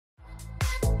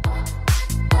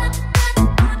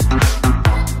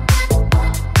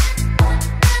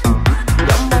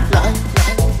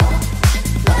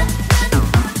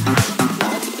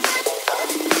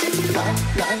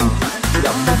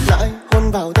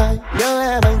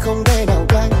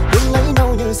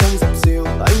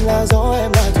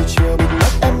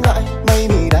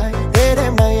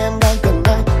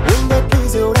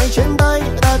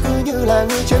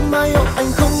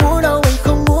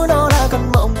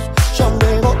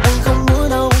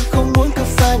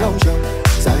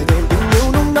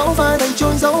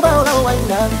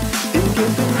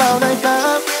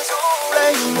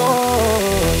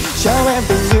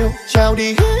trao đi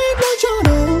hết nỗi cho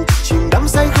đời, chìm đắm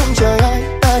say không chờ ai,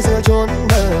 ta giờ trốn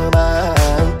mơ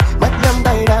màng. Mắt nhắm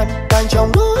tay đàn càng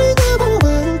trong nỗi nhớ vô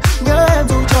vừng, nhớ em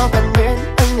dù cho cần bên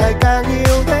anh lại càng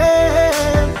yêu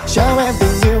thêm. Trao em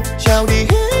tình yêu, trao đi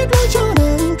hết nỗi cho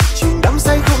đời, chìm đắm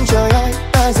say không chờ ai,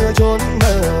 ta giờ trốn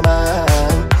mơ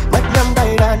màng. Mắt nhắm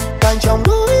tay đàn càng trong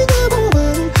nỗi nhớ vô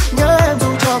vừng, nhớ em dù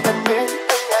cho cần bên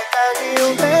anh lại càng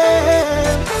yêu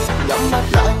thêm. Nhắm mắt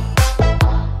lại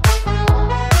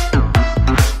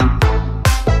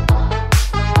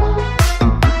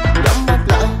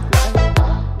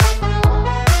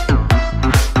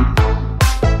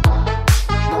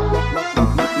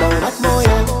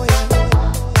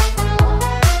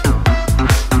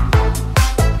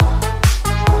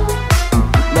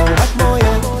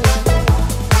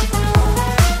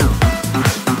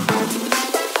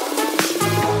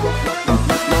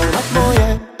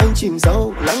chìm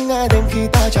sâu lắng nghe đêm khi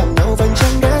ta chạm nhau vành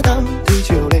trăng ghé thăm Thủy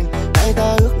Triều lên hai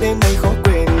ta ước đêm nay khó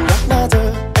quên ngắt na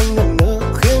thơ anh ngẩn ngơ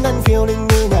khiến anh phiêu linh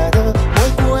như nhà thơ môi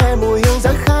của em mùi hương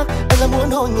rất khác anh đã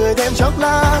muốn hôn người thêm chốc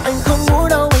lát anh không muốn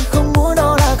đâu anh không muốn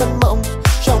đó là cơn mộng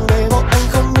trong đêm một anh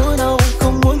không muốn đâu anh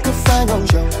không muốn cứ phai ngóng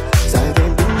trông dài thêm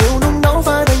tình yêu nung nấu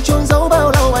phai thành chôn giấu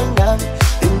bao lâu anh đang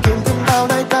tìm kiếm thêm bao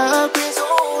nay ta quyến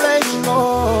rũ lên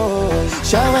ngồi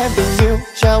trao em tình yêu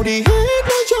trao đi hết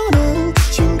nỗi cho đời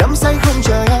đắm say không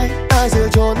chờ ai, ta giờ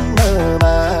trốn mơ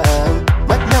màng.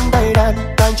 Mắt nhắm tay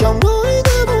đàn, càng trong nỗi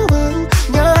nhớ vô vừng.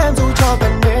 Nhớ em dù cho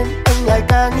cần bên, anh lại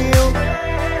càng yêu.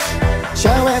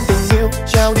 Trao em tình yêu,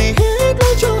 trao đi hết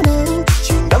nỗi cho đời.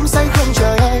 Chìm đắm say không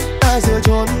chờ ai, ta giờ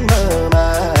trốn mơ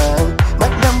màng. Mắt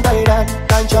nhắm tay đàn,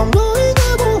 càng trong nỗi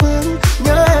nhớ vô vừng.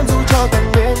 Nhớ em dù cho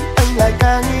cần bên, anh lại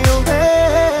càng yêu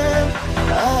thêm.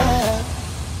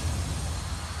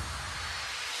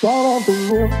 Trao em tình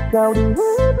yêu, trao đi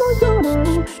hết nỗi cho đời,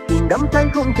 chìm đắm say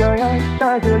không chờ ai,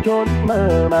 ta giờ trốn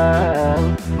mơ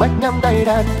màng. Mắt nhắm tay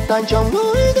đàn, tan trong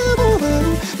nỗi nhớ vô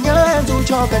vừng. Nhớ em dù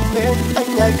cho cần bên,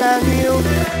 anh lại càng yêu.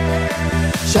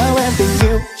 Trao em tình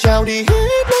yêu, trao đi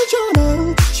hết nỗi cho đời,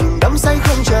 chìm đắm say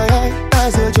không chờ ai, ta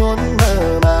giờ trốn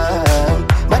mơ màng.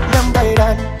 Mắt nhắm tay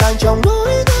đàn, tan trong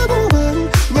nỗi nhớ vô vừng.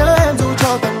 Nhớ em dù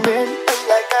cho cần bên, anh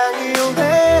lại càng yêu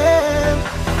thêm.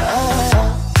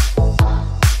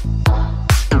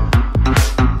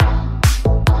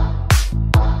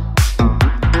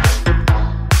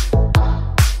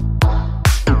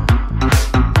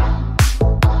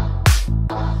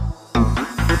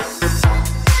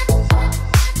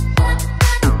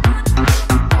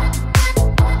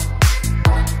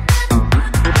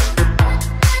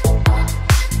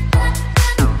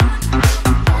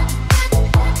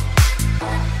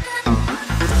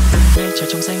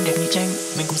 Trong xanh đẹp như tranh,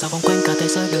 mình cùng dạo vòng quanh cả thế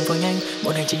giới đường vội nhanh.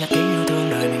 Một hành trình nhặt ký yêu thương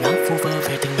đời mình óc vu vơ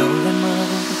về tình đầu lần mơ.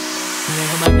 Ngày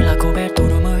hôm anh là cô bé tuổi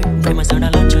đôi mươi, vậy mà giờ đã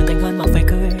lớn trưởng thành hơn mặc váy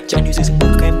cưới. Trái điều gì dừng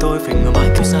bước em tôi phải ngờ mãi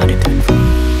kêu xa để thuyền vui.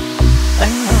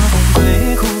 Anh ở vùng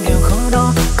quê khu nghèo khó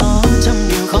đó, có trăm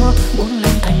điều khó muốn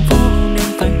lên thành phố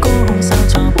nên phải cố sao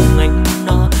cho bụng anh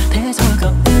no. Thế rồi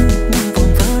gặp em nhưng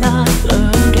vùng vỡ đá lỡ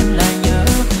đêm lại nhớ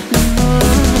năm mơ.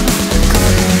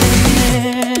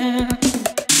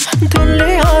 Thiên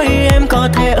Lý ơi em có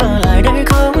thể ở lại đây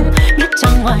không? Biết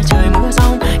chăng ngoài trời mưa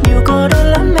giông nhiều cô đơn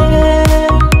lắm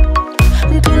em.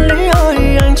 Thiên Lý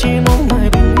ơi anh chỉ mong người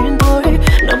bình yên thôi,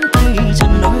 nắm tay chặt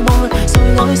đôi môi rồi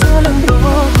ngồi giữa lưng đôi.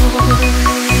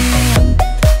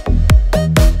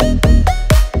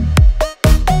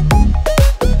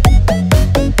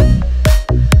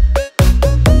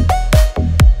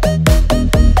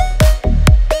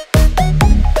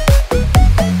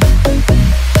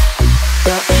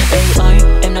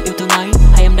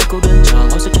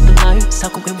 Sao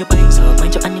không em gặp bây giờ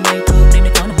anh cho anh những ngày thơ nên để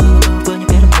có nằm mơ vừa như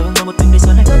thế làm mơ ngồi một mình để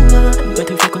giờ lại ngẩn ngơ người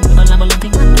thường phải còn nữa làm một lần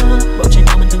thấy ngẩn ngơ bầu trời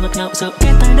nào mình thường ngọt ngào giờ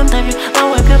cái tay nắm tay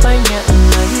áo em khẽ bay nhẹ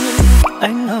lấy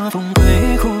anh ở vùng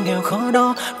quê khu nghèo khó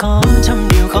đó có trăm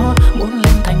điều khó muốn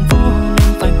lên thành phố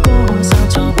nên phải cố sao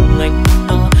cho bụng anh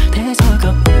no thế rồi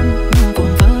gặp em nhưng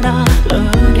buồn vỡ đã lỡ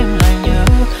đêm lại nhớ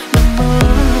năm mơ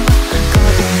có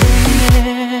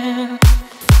em.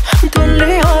 Thiên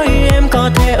Lý ơi em có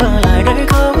thể ở lại đây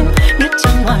không? Biết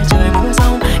chăng ngoài trời mưa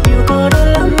giông nhiều cô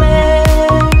đơn lắm em.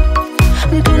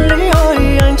 Thiên Lý ơi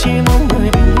anh chỉ mong người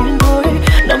bình yên thôi,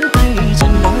 nắm tay chặt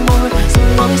đôi môi rồi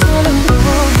ngồi giữa lưng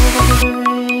đôi.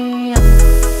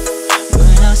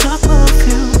 Người là giấc mơ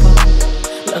phiêu bồng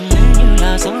lặng lẽ như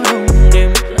là gió đông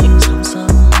đêm lạnh sông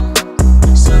sông.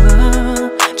 Giờ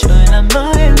trời làm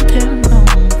mơ em thêm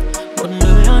nồng, một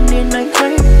nơi an yên anh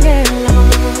thấy nghe lòng.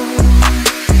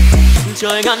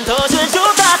 Trời ngàn thơ duyên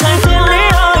chúng ta thành Thiên Lý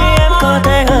ơi em có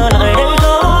thể ở lại đây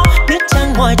không? Biết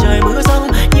chăng ngoài trời mưa giông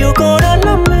nhiều cô đơn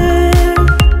lắm em.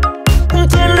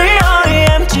 Thiên Lý ơi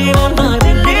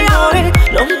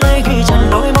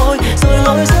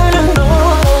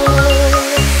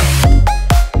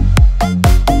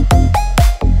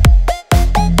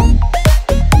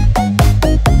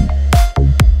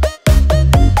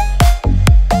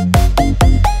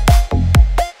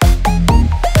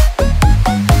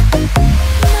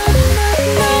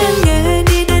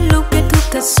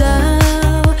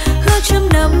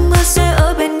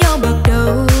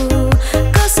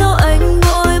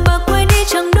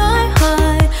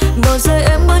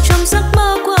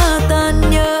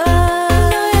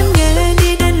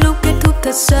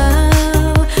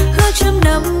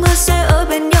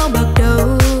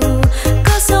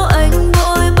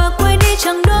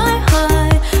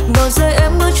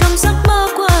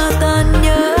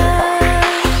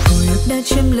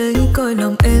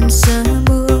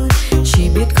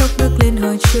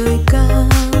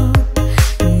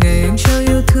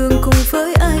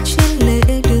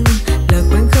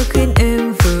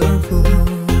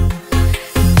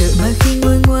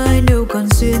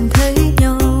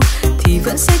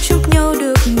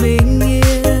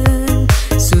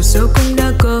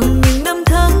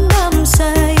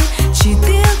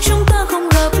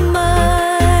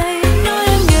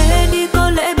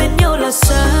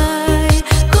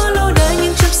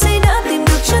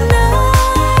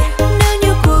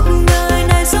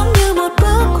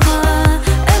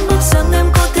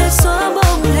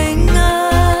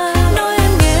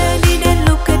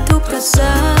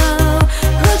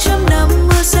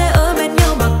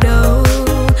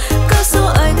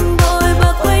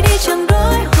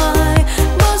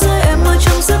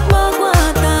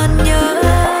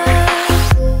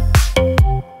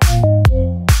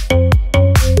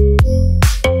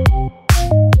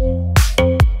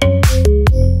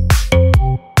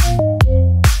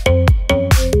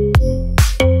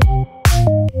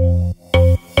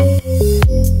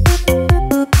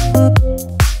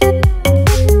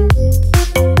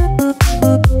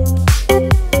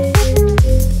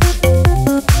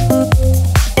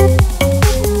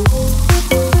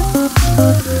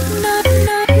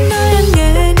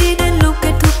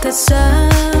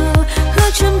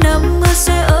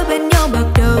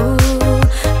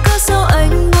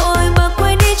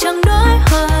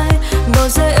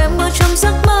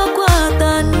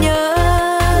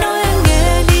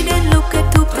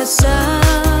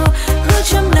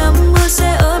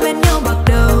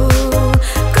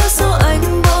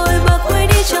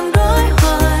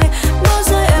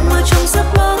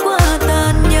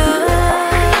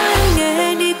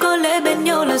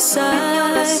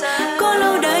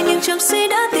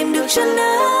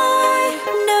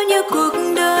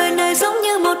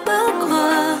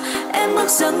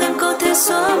rằng em có thể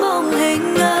xóa bóng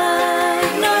hình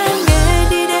ai. Nói em nghe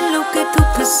đi đến lúc kết thúc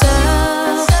thật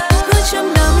sao. Người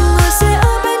trăm năm người sẽ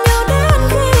ở bên nhau đến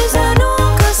khi già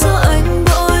nua. Cớ sao anh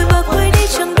bội bạc quay đi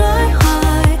chẳng đợi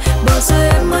hoài. Bao giờ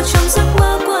em ở trong giấc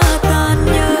mơ quá tàn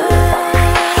nhẫn.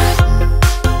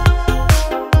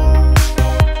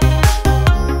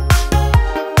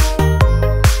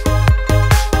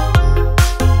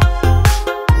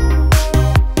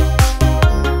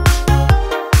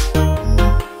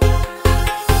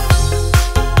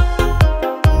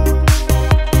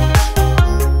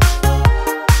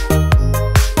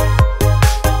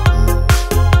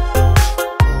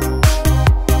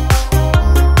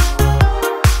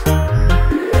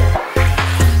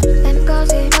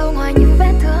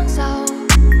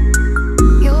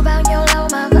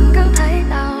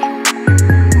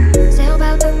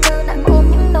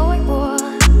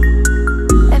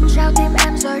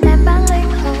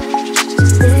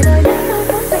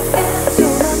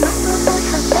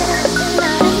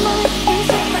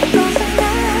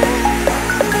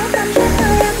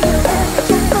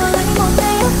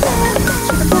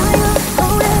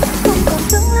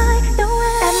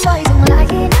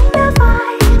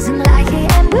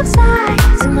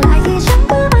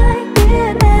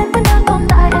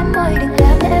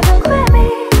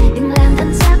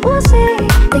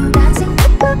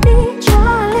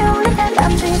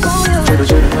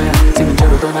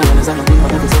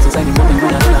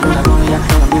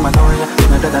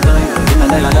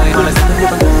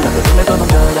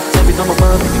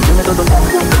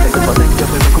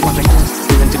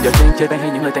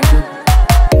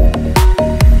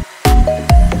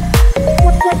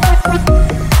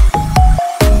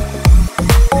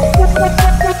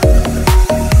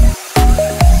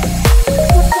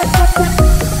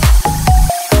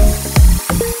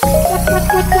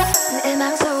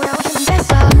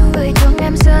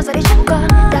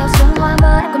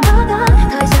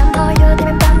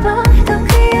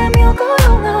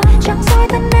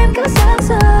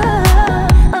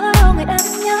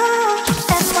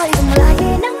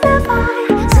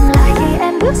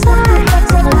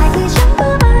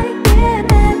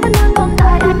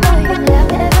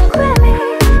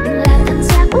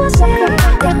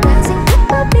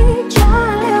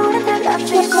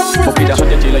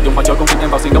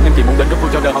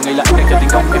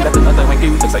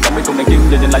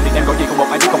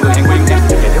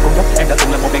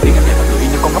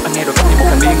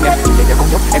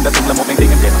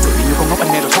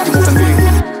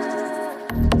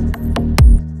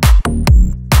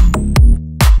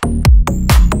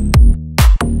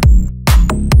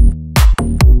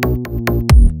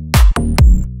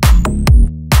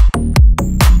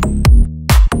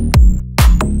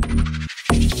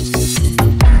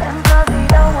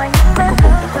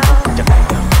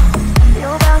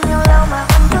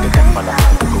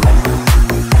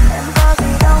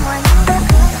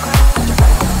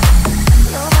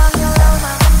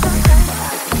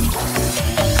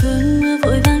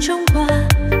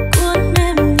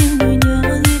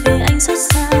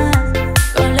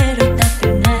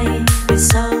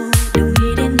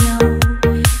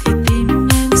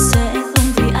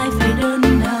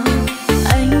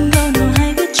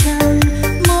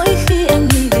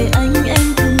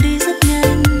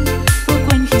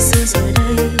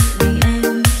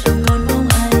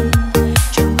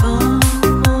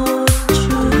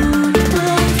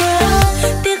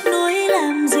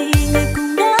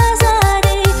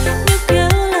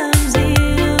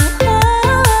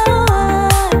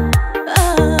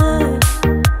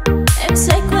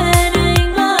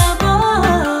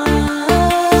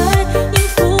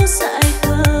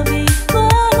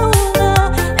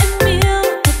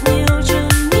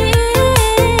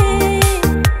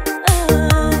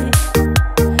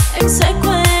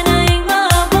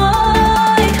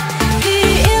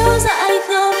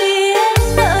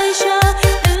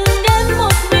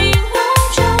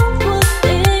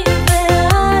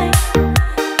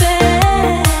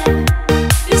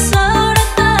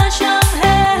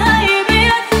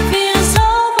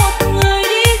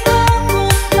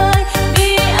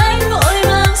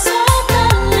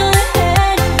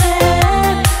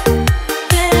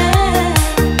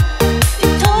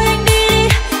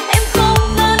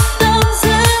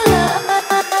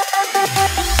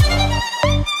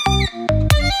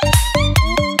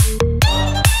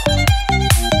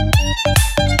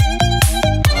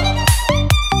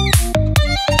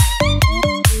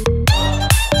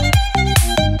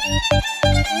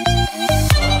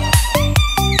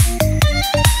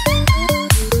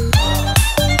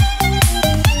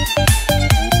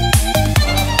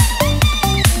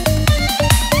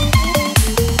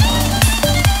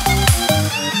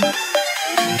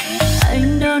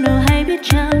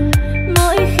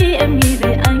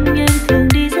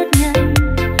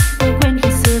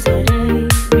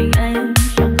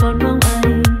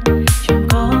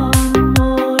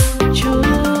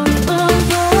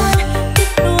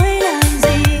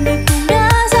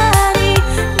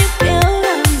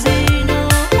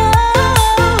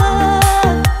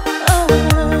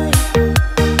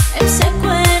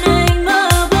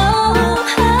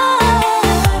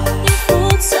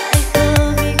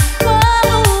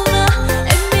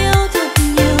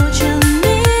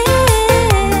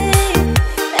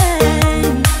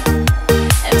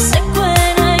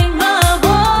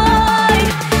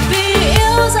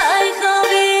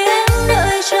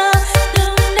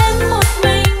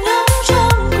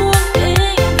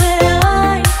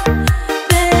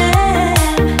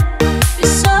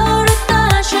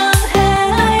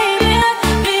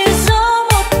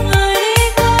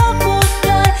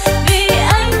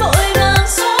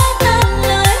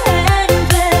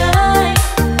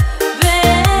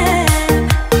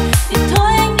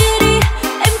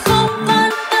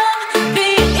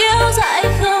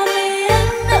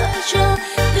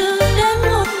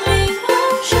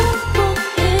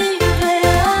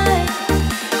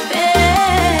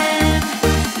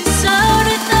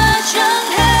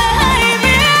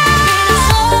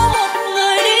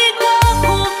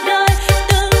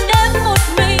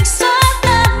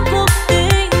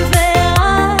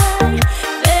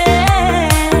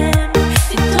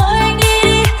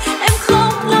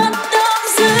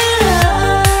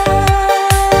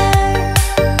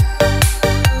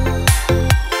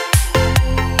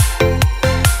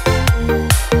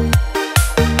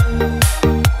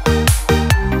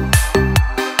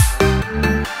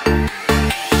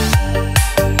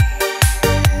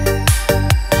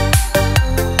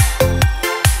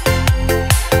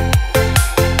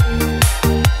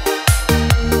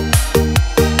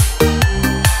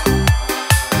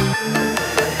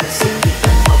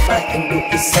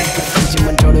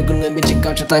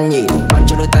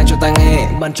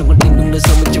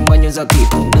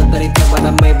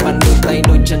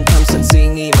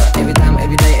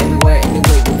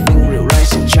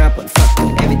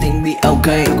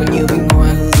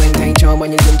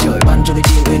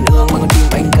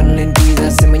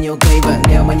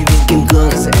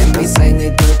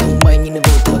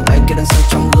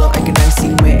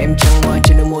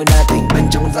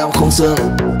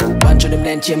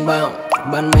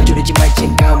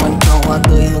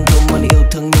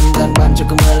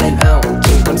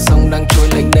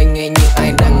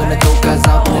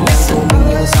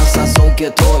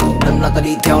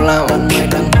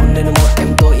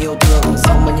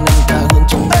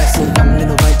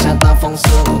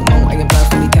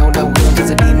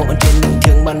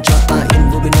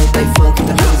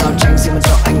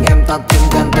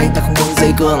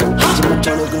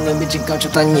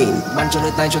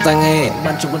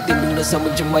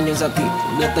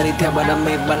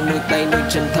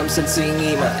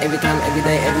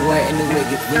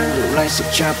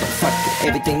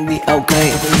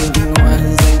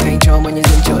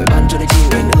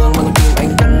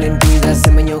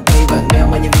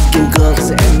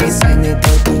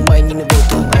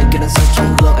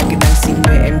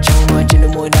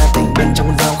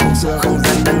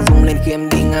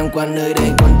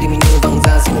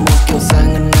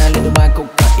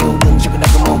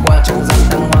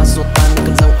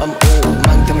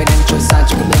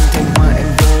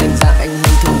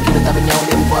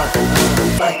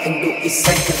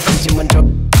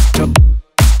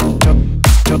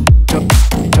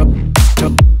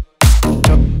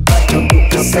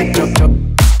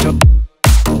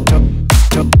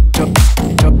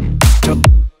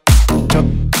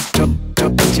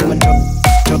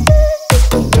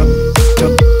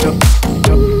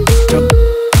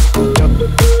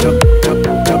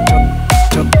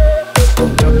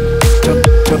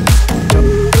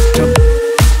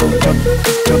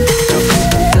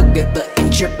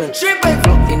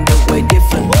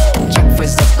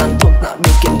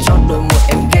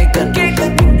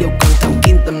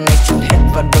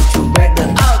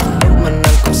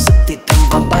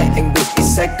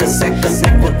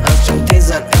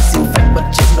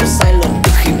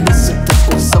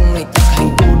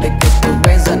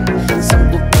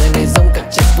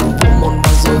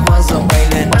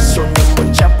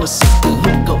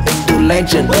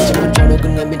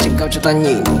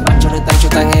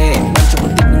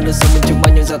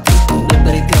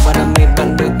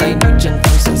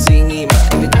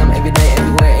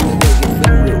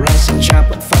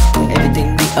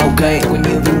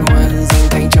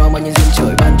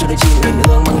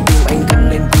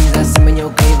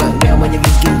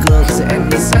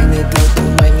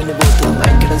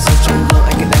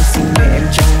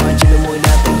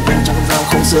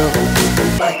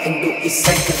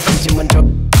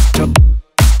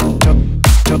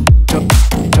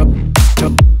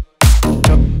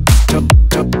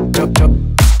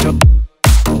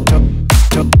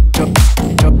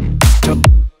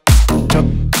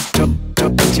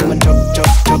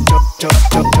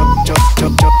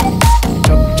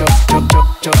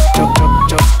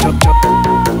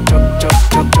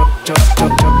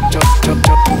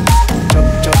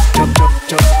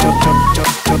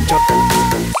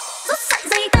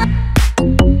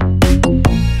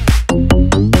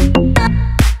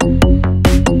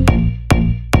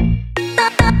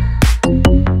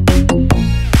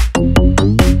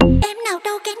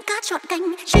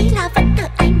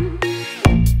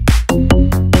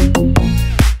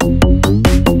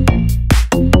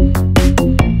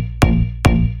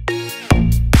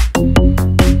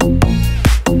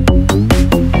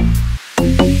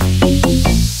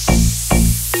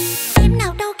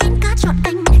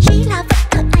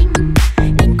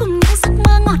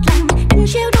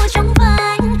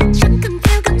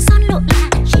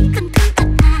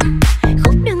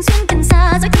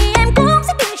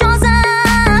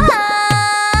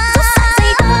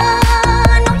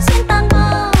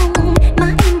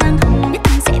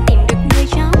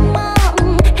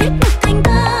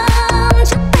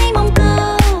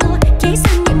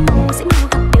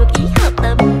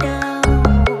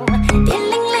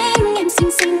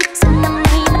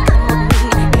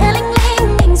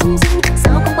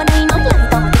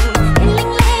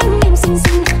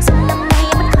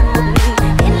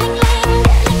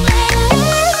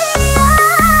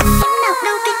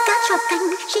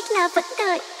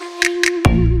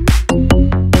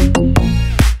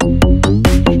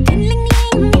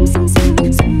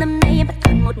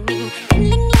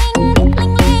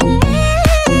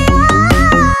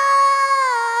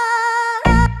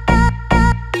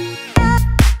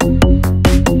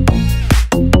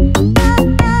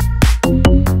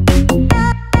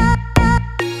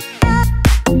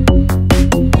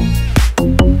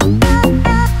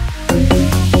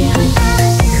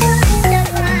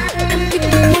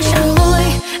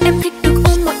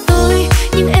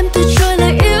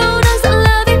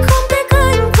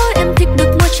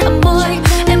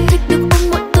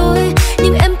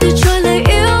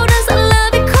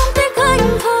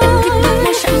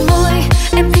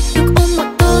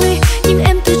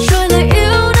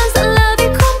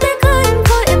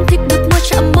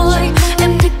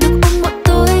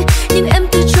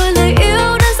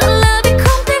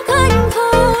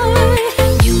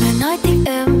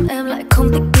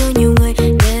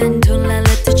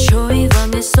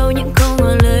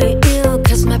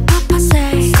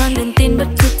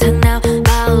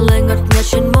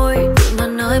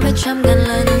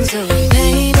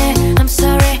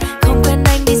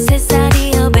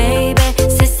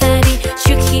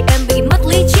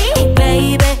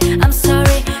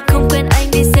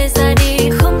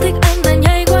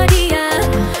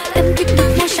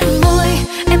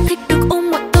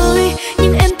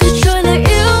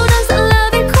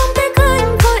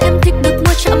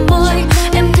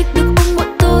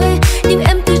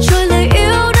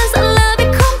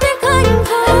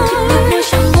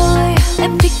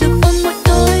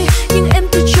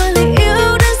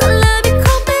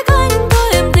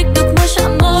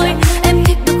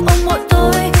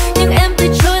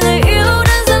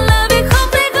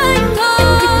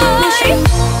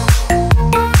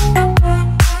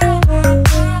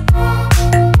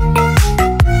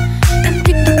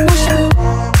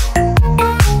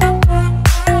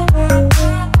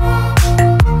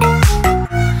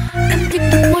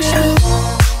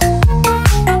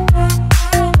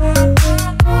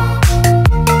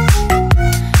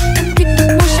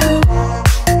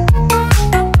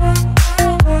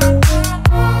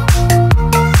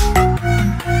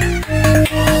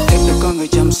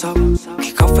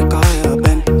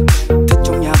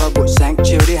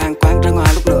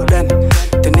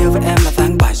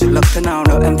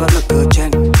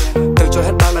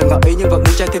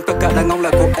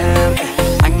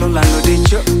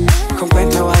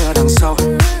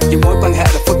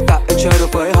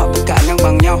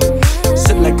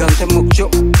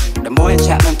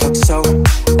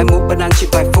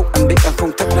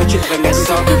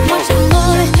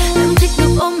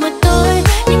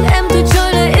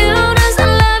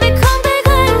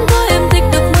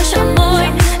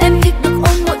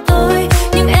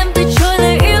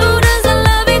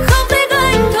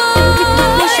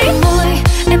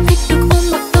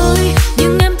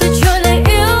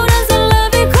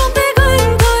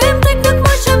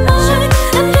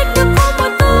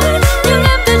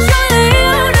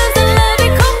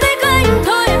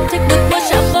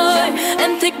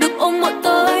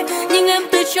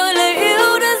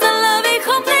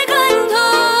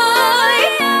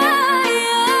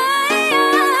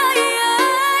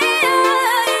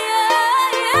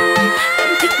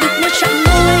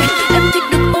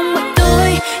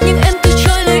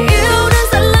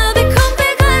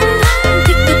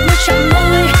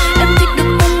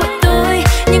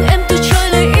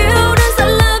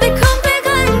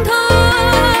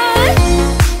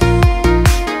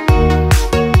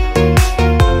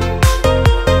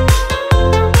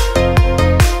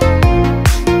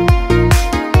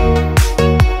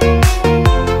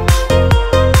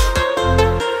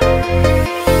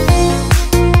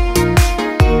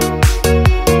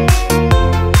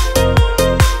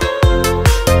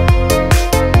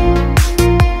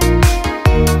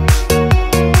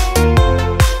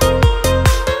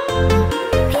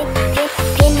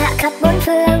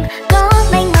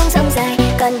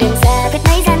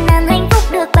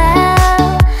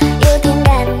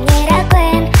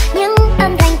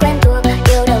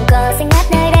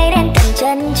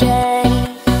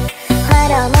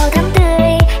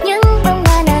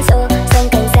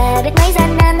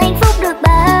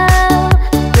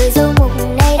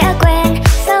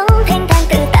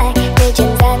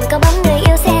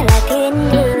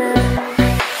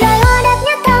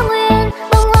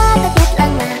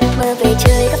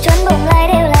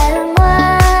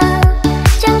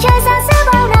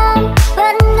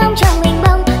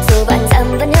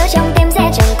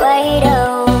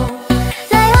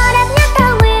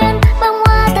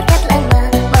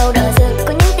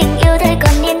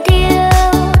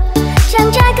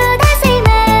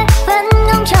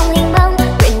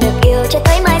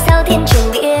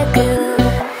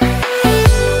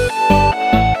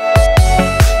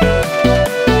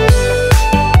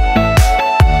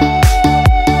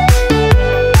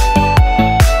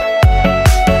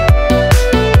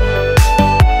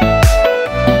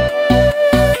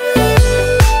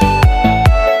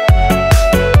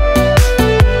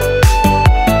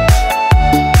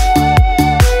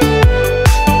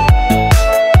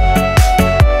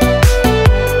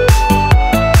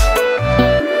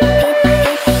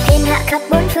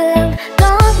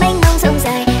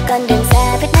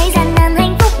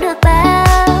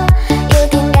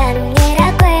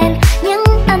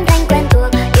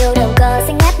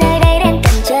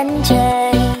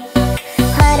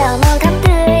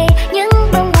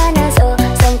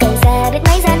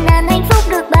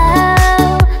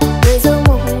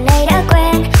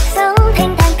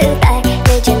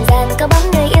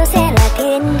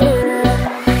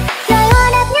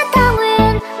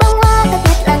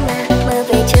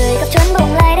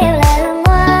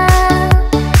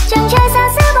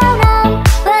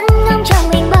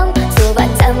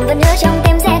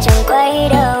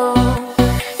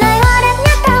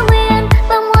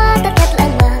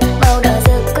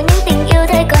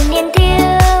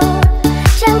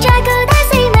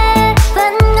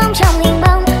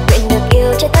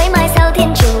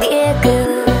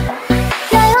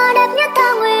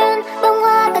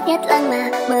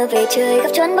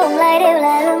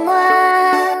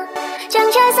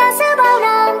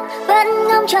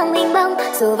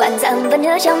 dù vạn dặm vẫn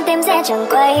nhớ trong tim sẽ chẳng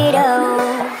quay đầu.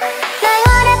 Loài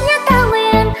hoa đẹp nhất thảo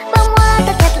nguyên, bông hoa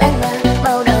tốt nhất là ngờ,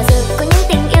 màu đỏ rực của những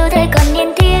tình yêu thời còn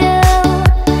niên thiếu.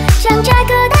 Chàng trai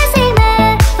cứ thế si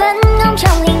mê, vẫn ngóng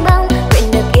trong hình bóng,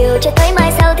 nguyện được yêu cho tới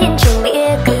mai sau thiên trường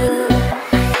bĩa cờ.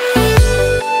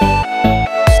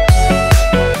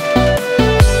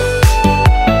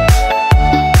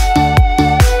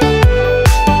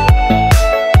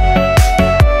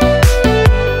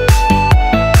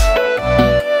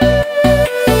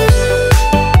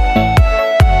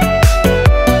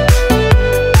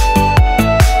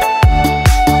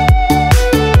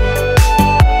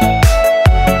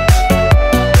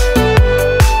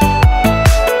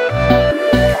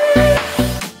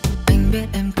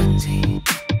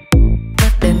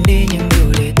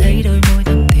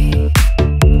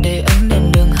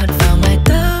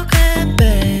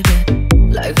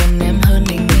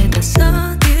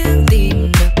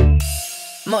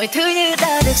 Mọi thứ như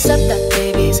đã được sắp đặt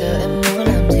để bây giờ em muốn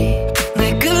làm gì.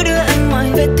 Người cứ đưa anh mọi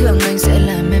vết thương, anh sẽ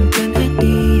làm em quên hết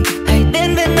đi. Hãy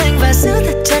đến bên anh và giữ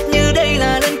thật chặt như đây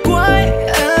là lần cuối.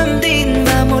 Em tin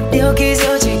vào một điều kỳ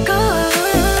diệu chỉ có.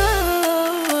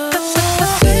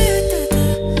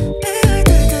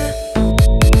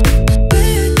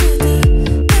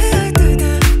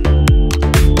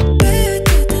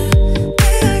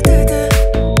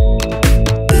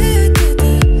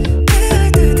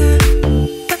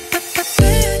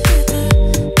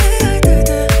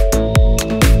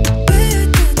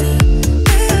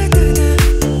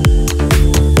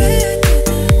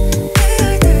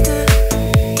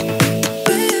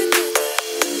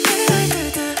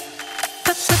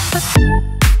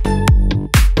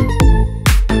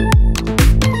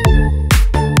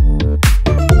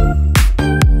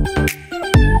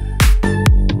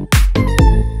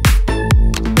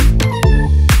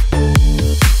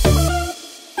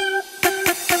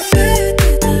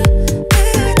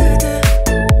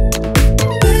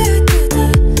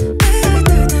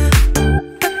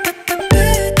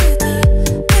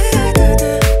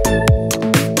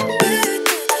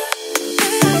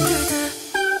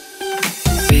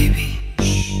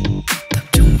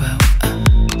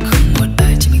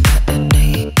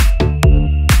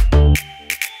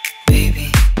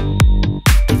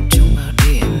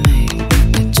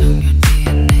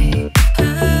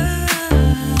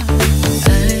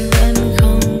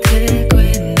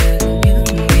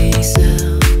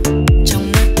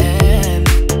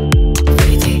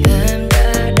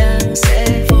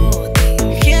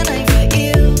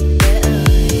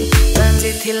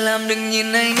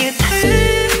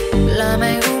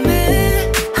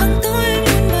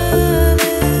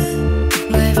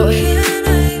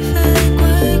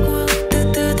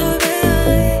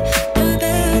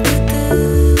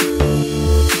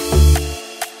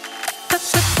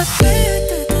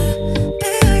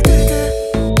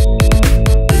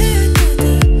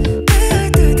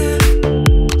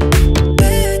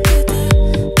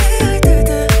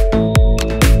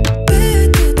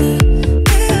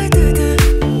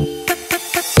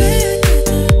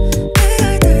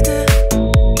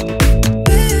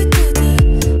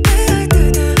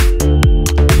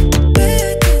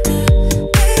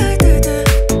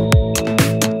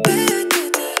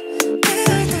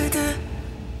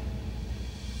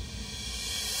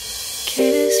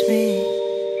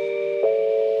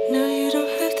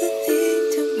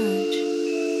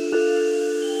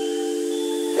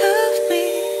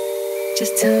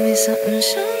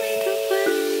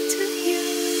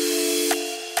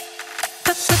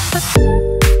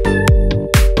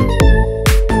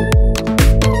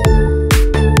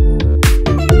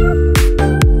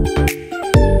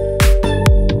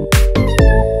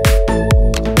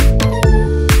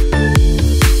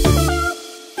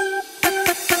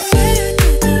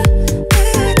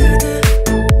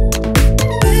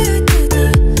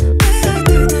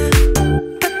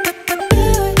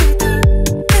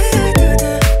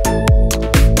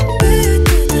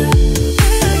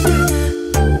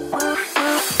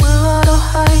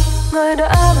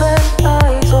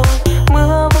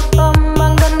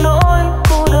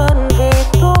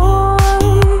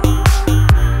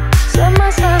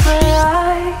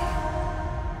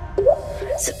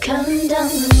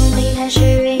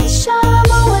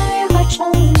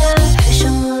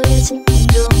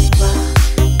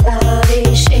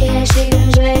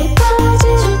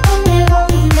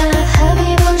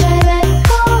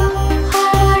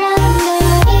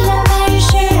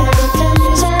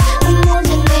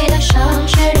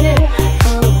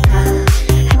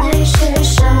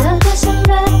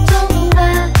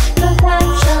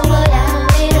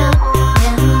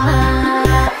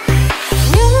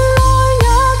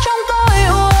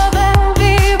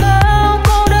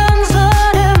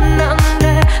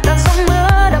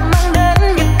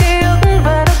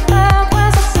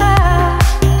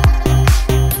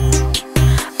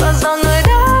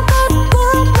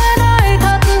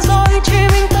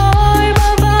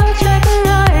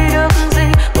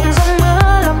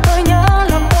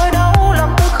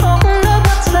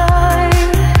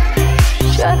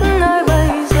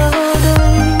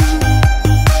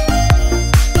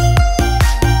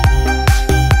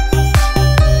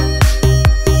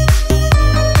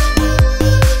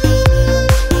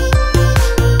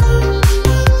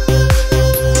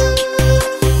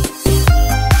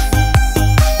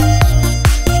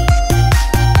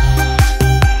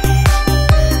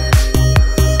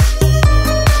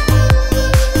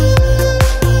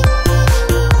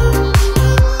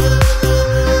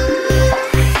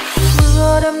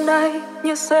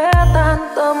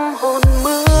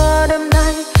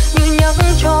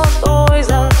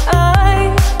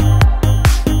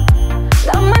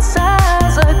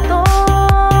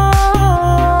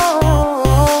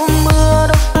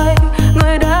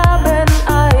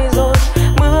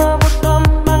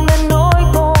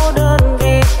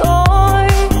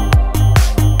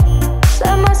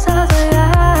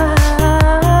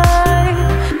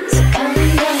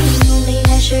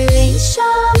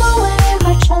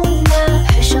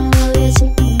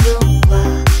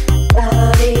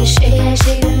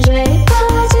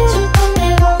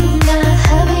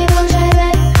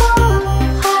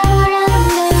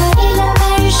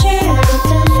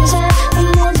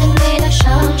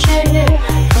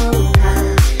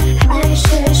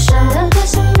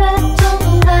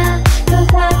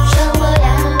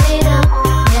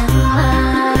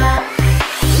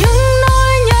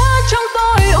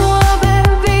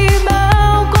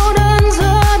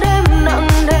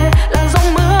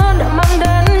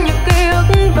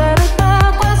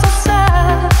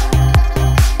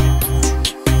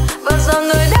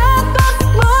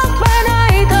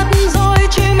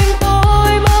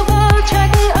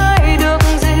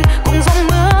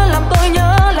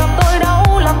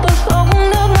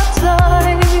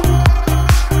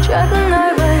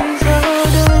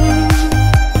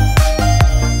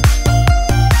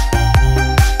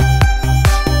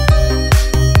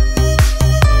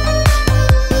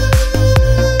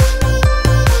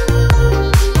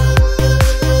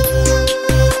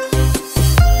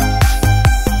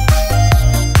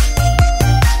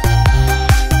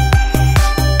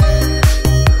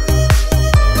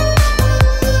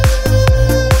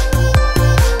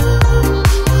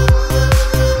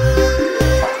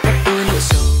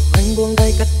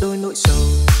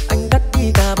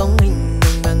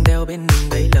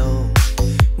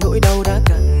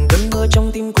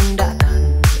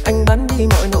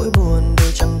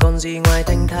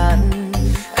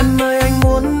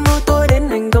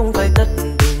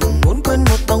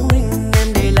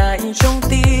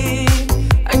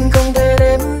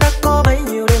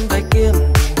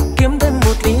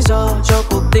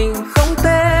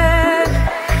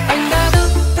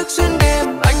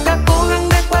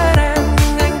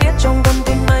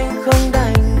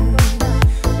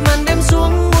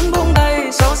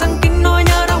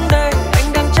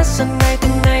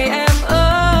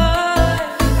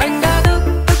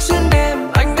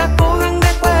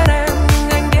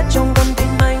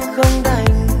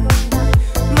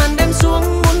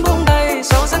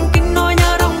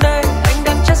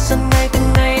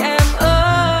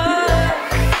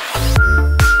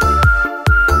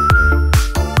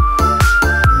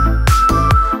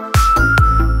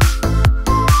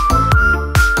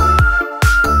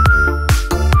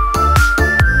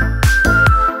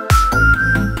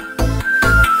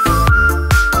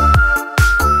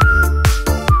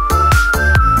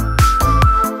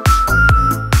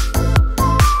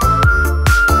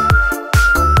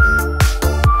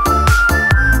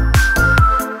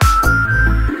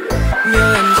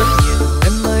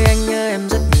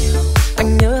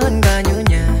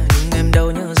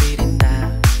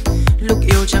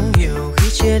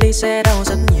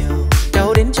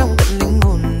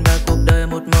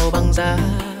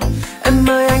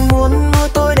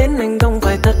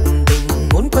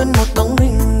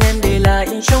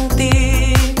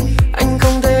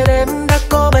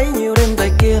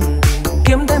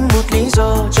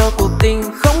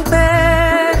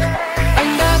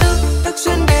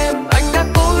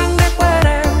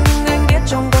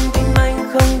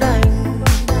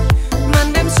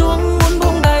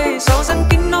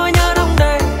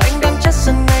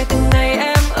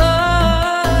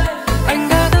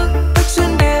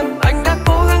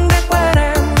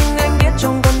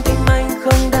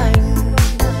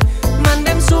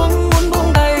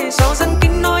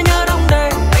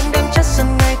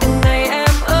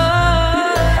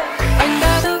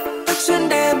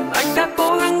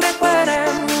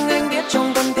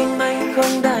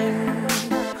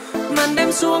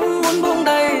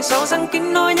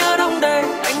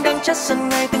 chất dần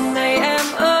ngày từng ngày em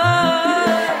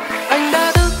ơi. Anh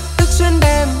đã thức xuyên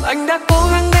đêm, anh đã cố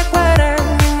gắng để quên em,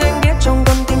 nhưng anh biết trong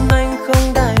con tim anh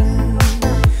không đành.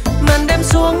 Màn đêm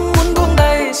xuống muốn buông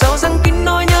đầy, sầu răng kín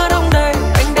nỗi nhớ đông đầy,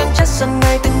 anh đang chất dần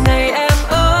ngày từng ngày em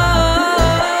ơi.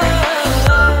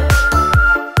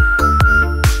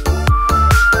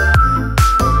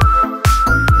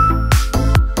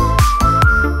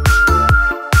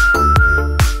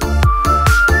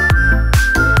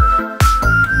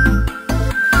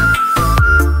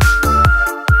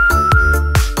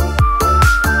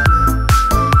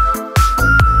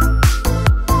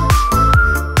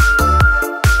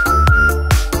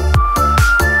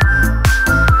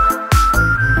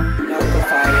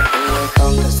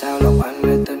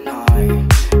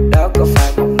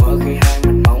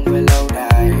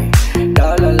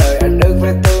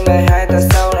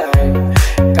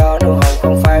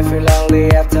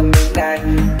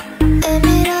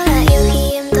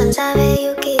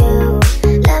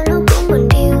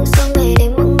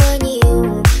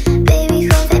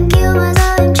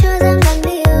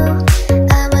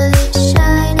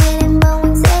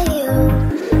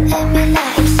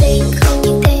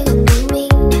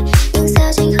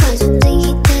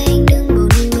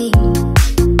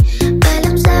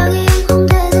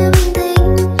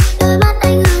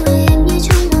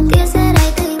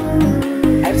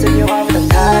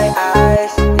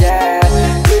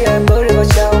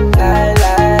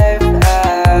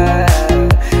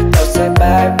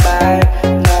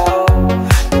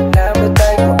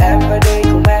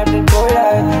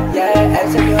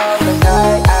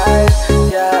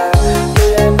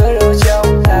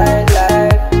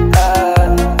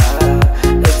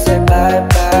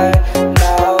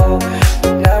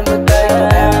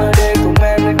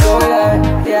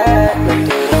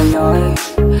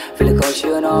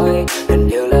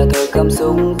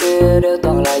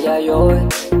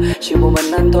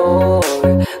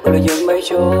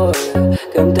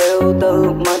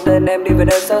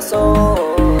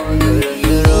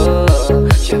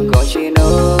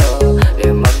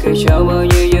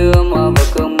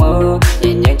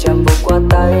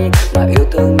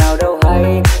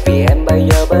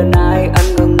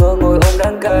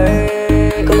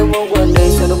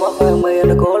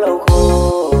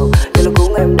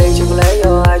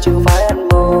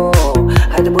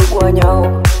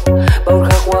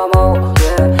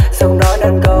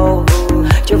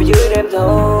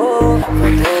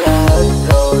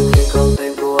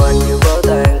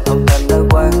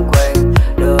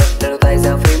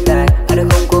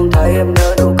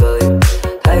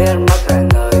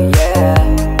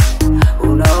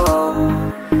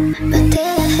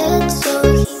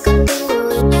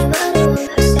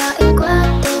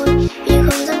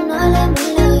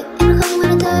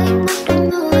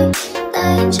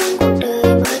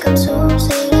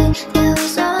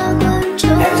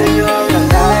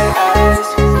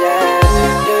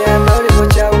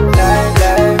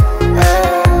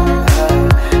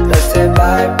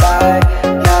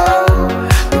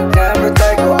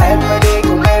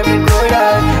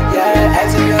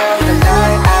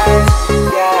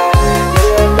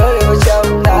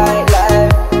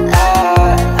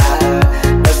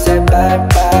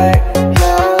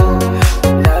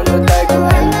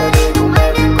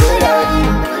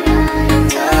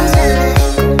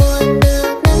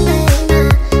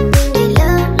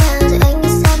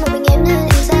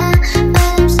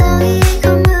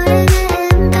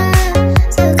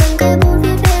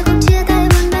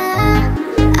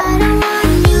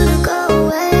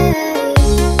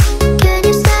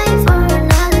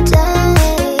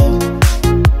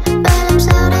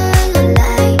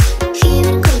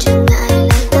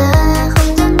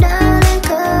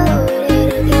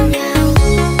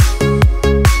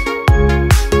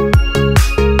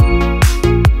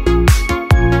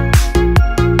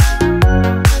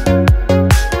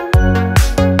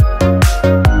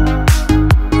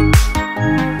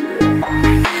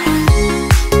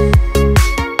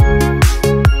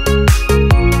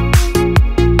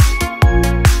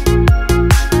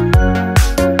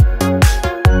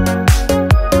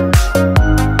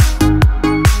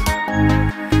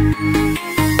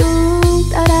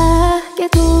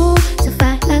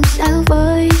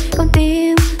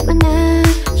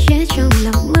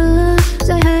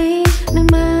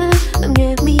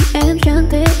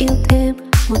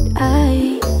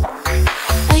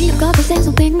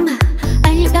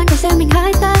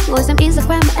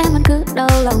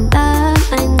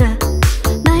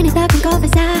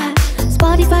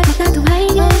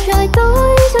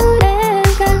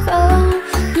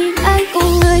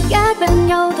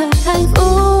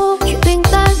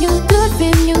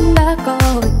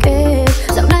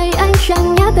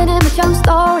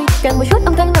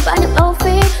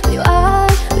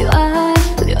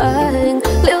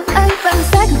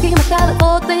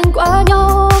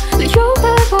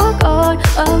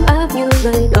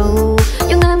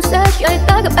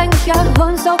 trao được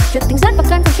hôn sâu. Chuyện tình rất bạc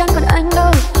can không chẳng còn anh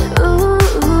đâu.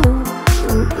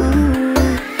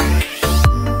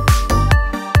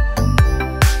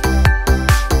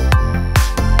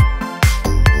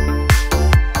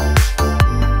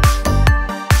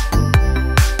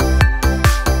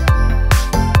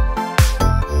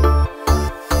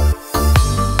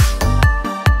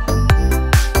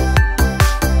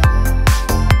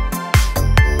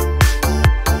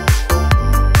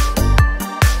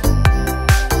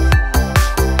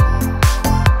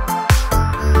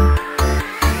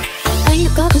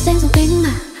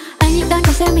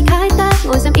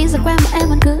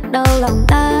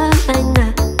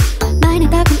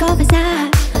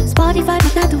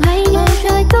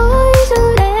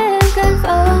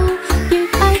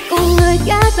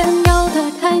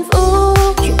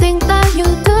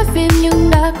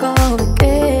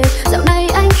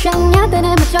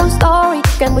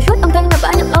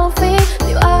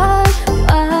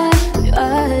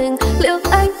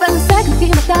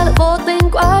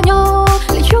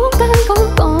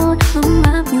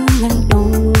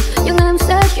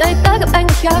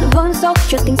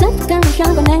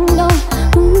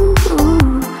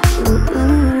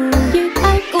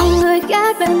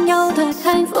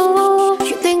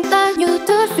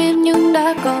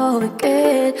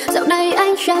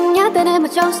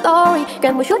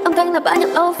 Kèm một chút âm thanh là bản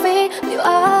nhạc âu phi.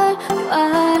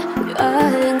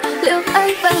 Liệu anh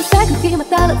vẫn sẽ khi mà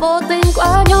ta lại vô tình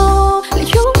qua nhau? Liệu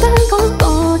chúng ta có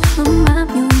còn ấm áp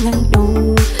như ngày đầu?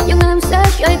 Nhưng em sẽ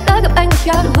chạy tới gặp anh và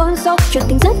trao được hôn sâu. Chuyện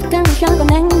tình rất căng chẳng còn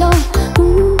anh đâu.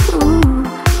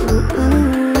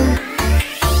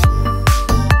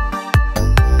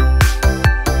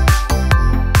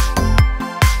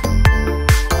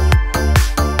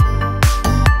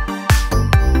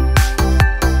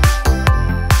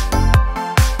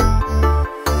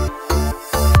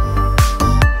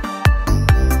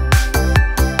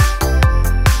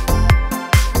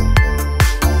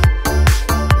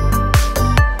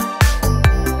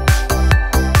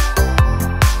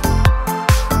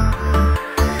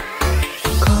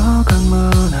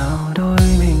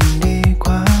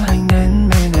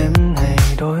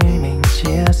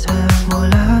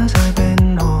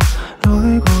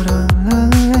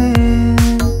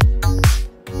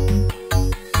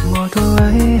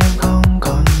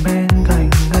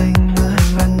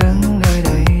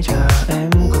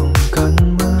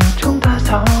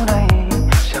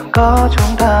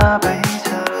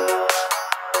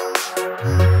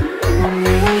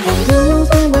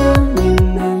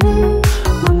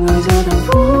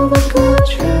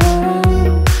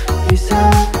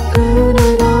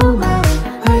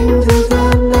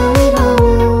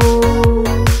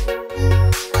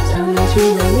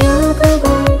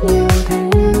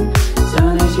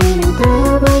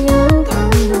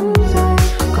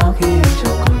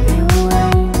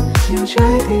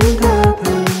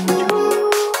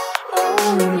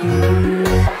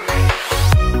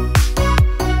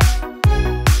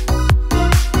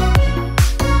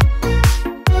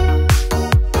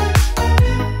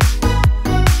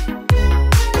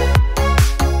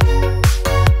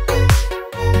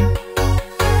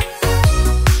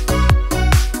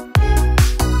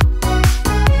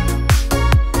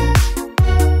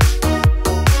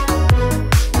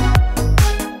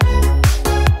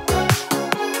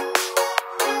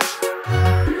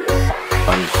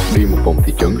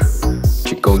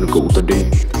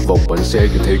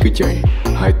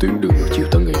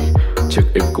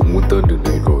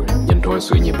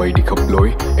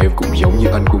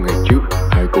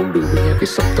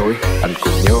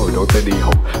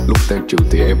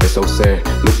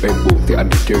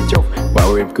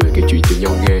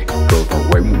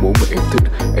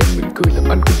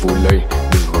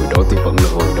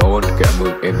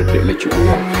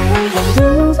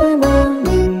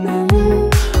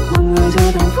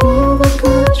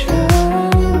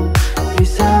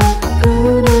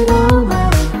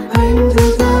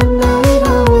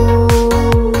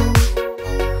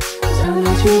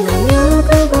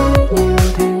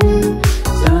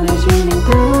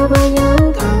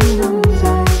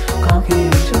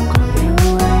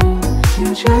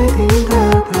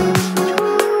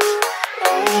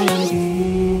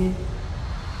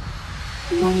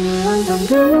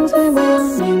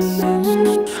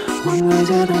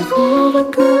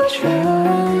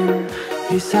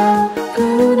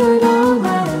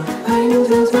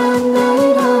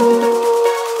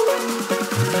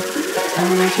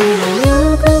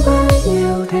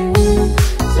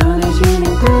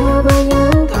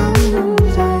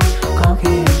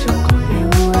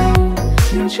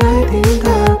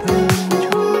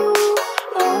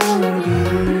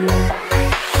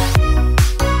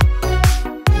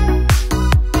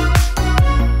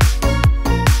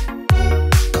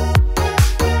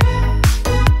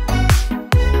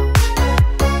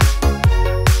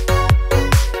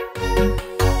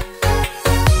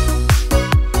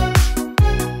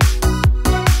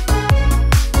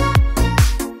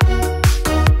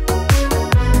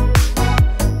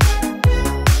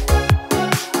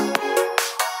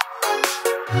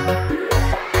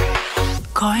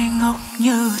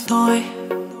 tôi,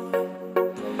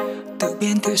 tự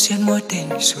biên tự xuyên mối tình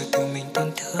rồi tự mình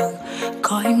tổn thương.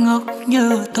 Có anh ngốc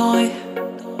như tôi,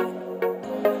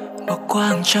 bỏ qua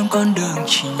hàng trăm con đường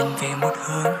chỉ nhìn về một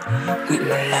hướng. Nguyện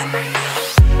một lần nữa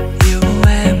yêu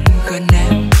em, gần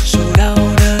em dù đau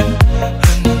đớn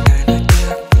hơn một đời nỗi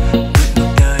tiếc. Nguyện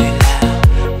một đời là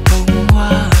bông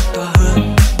hoa tỏa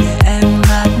hương để em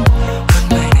ngắm hơn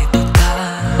ngày này tụi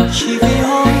ta. Chỉ vì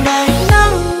hôm nay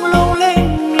nắng lung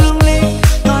linh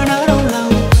tôi nỡ đau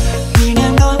lòng nhìn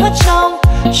em đôi mắt trong.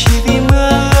 Chỉ vì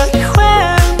mưa ướt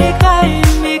khóe mi cay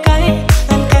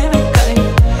em kế bên cạnh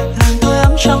làm tôi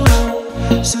ấm trong lòng.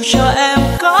 Dù cho em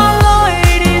có lối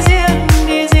đi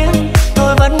riêng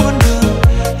tôi vẫn muốn đường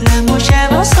làm một che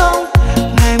bão sông.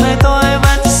 Ngày mai tôi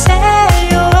vẫn sẽ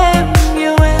yêu em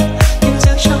nhưng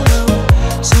giữ trong lòng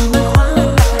rồi mới khóa lại.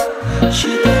 Chỉ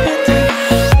tôi biết thôi.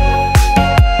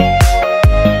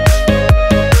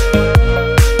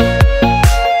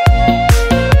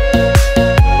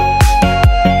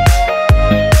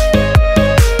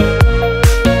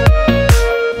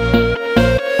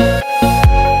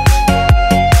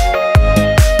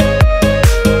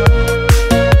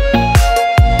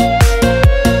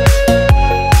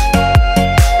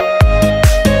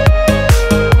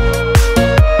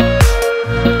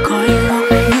 Có anh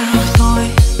ngốc như tôi,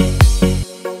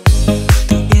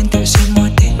 tự biên tự xuyên mối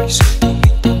tình rồi tự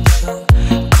mình tổn thương.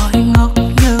 Có anh ngốc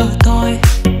như tôi,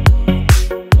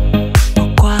 bỏ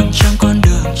qua hàng trăm con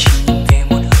đường chỉ nhìn về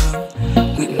một hướng.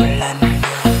 Nguyện một lần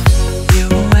nữa yêu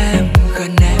em,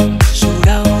 gần em dù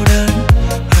đau đớn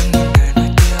hơn một đời nỗi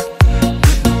tiếc.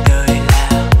 Nguyện một đời là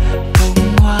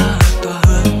bông hoa tỏa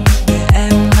hương để em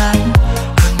ngắm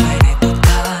hơn ngày này tụi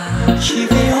ta. Chỉ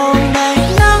vì hôm nay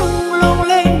nắng lung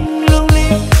linh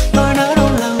tôi nỡ đau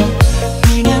lòng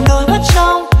nhìn em đôi mắt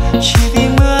trong. Chỉ vì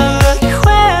mưa ướt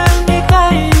khóe mi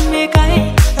cay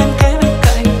em kế bên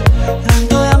cạnh làm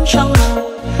tôi ấm trong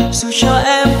lòng. Dù cho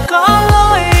em có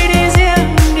lối đi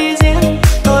riêng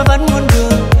tôi vẫn muốn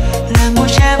đường làm một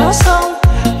che bão sông.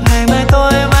 Ngày mai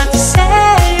tôi vẫn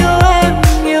sẽ yêu em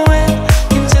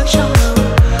nhưng giữ trong lòng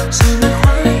rồi mới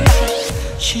khóa lại.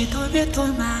 Chỉ tôi biết thôi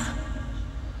mà.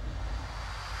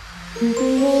 Chỉ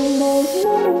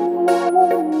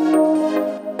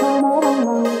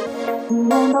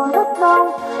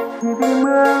vì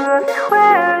mưa ướt khóe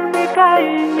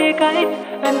mi cay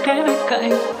em kế bên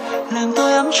cạnh làm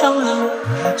tôi ấm trong lòng.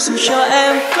 Dù cho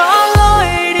em có lối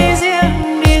đi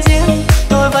riêng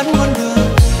tôi vẫn muốn đường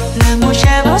làm một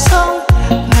che bão sông.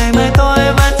 Ngày mai tôi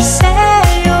vẫn sẽ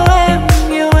yêu em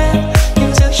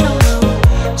nhưng giữ trong lòng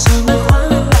rồi mới khóa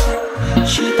lại.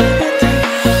 Chỉ tôi biết thôi.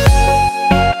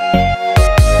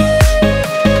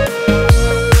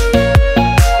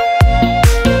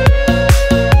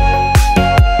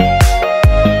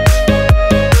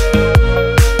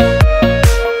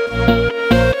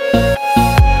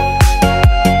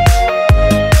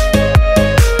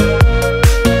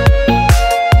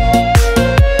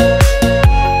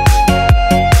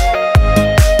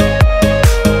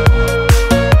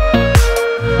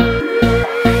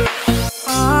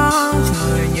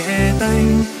 Trời nhẹ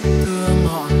tênh thương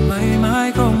ngọn mây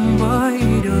mãi không với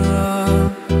đường.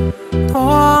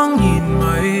 Thoáng nhìn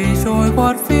mây trôi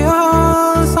quạt phía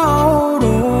sau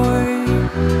đồi.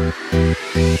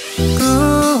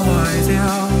 Cứ hoài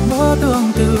gieo mơ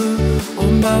tương tư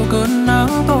ôm bao cơn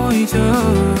nắng tôi chờ.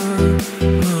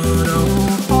 Ngờ đâu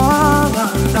hóa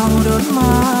vạn đau đớn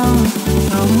mang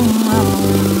trong lòng.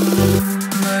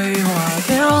 Ngày hòa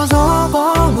theo gió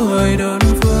có người đơn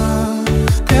phương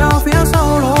theo phía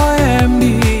sau lối em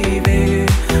đi về.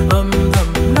 Âm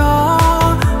thầm đó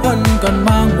vẫn cần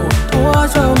mang một thua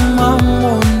trong mong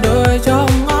một đời trong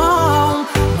ngóng.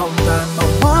 Mộng tàn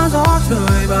mộng hóa gió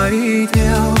trời bay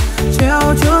theo treo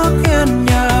trước hiên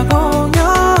nhà câu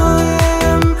nhớ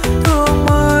em thương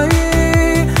mấy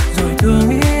rồi thương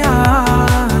ý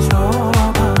cho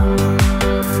bằng.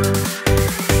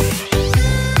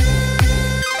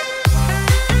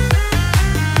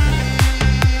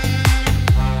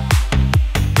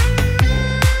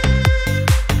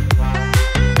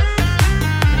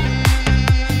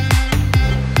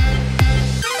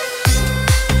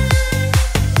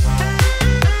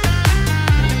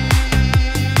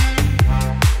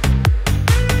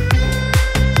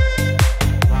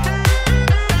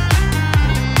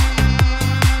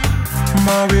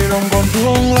 Mà vì lòng còn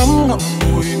thương lắm ngậm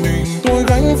ngùi mình tôi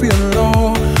gánh phiền lo.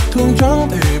 Thương chẳng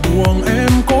thể buông em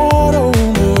có đâu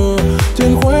ngờ.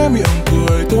 Trên khóe miệng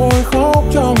cười tôi khóc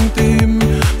trong tim.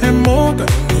 Em mơ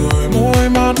cạnh người môi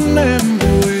mắt em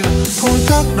vui. Thôi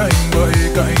chắc đành vậy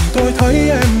cạnh tôi thấy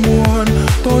em buồn.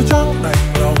 Tôi chắc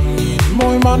đành lòng nhìn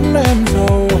môi mắt em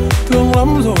sầu. Thương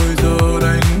lắm rồi giờ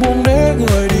đành buông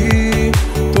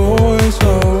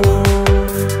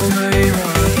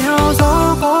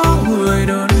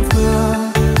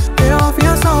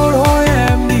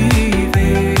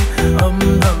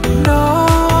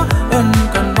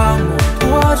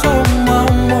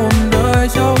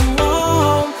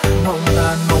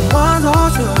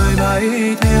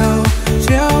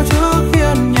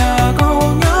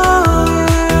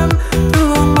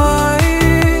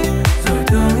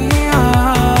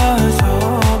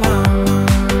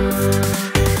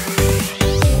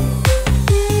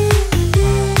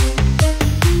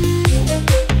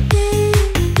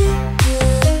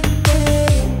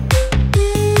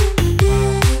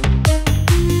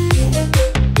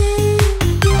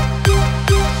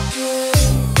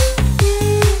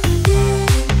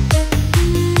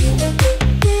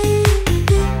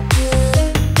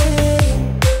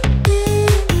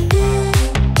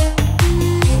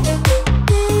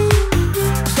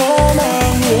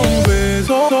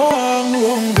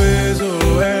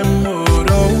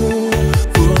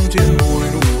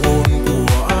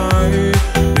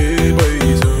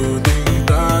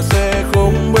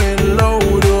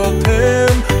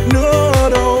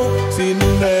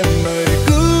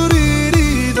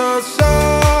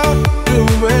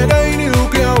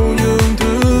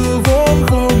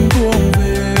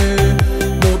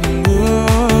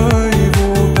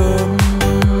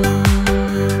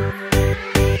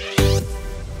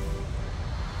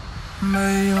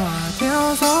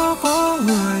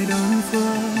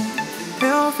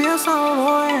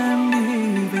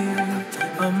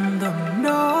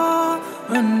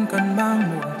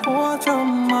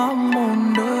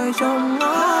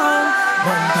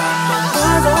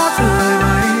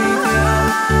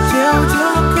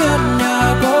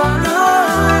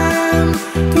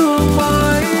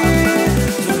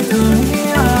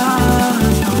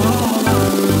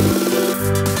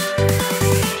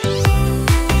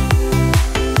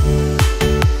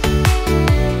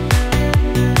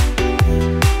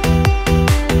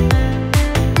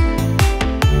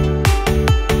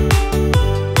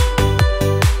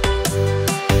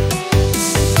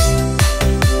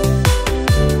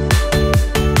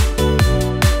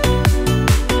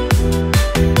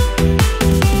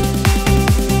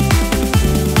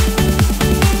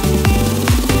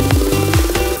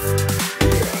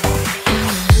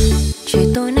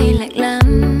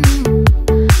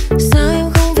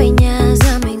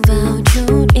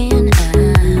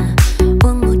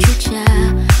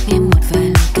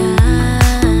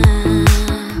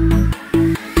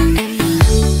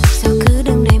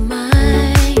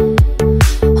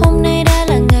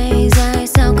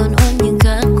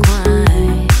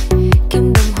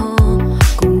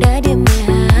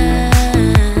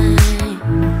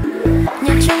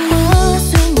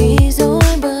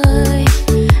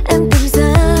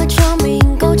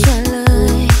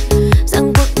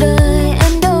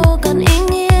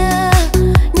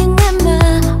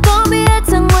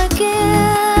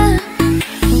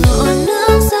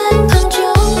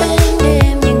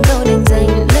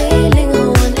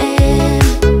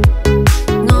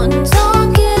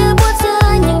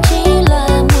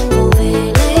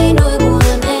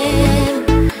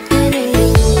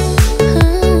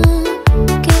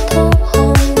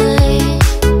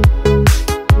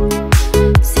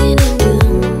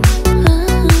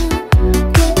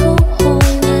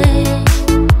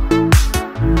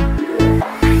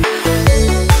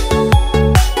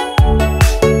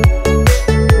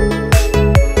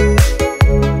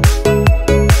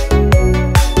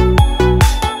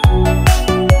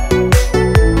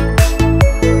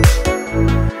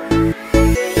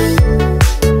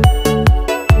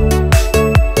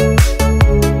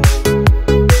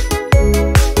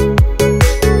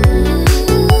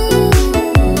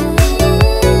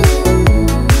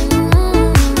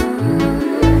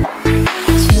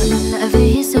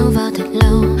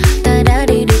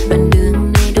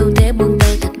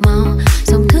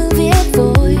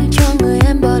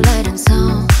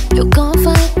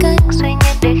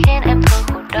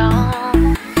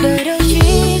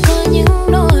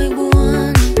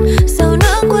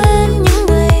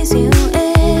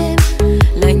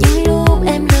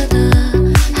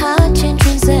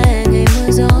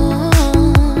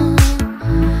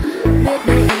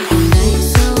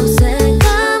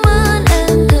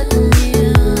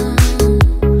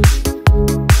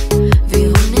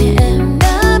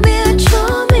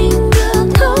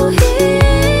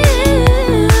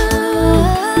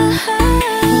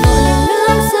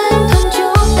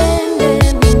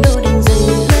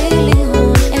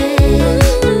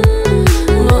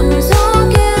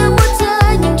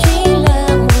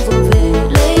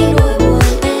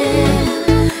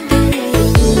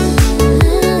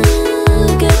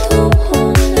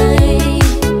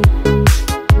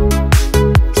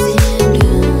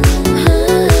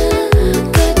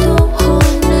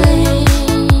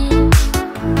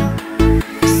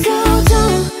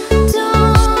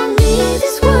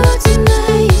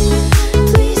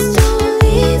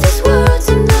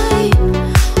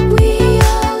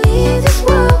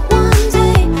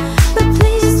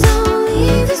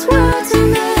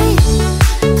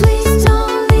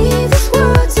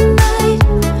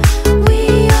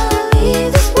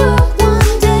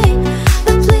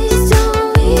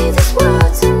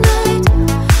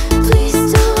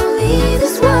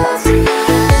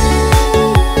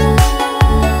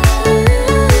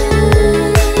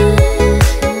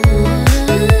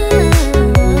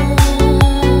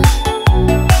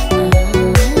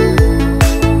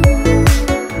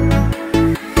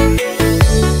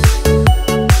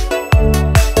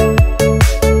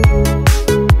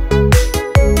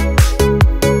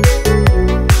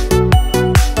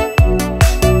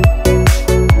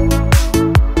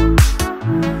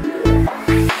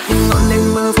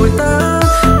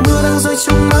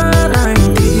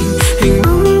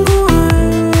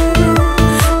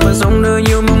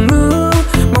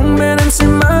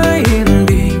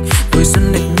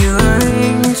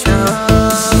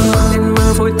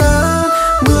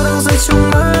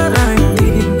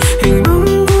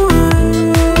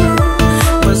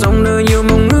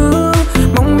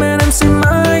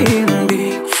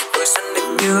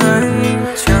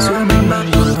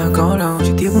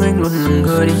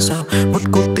Một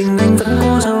cuộc tình anh vẫn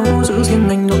cố giấu, giữ riêng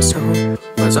anh nỗi sầu.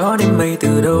 Và gió đêm mây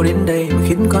từ đâu đến đây mà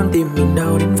khiến con tim mình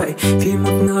đau đến vậy. Vì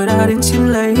một người đã đến chiếm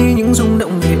lấy những rung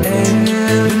động về em.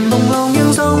 Mình bồng lâu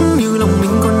nghiêng giống như lòng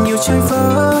mình còn nhiều chơi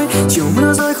vơi. Chiều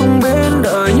mưa rơi không bên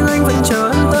đời nhưng anh vẫn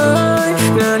chờ anh tới.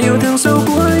 Ngàn yêu thương sâu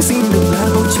cuối xin đừng là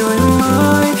bầu trời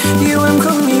mới. Yêu em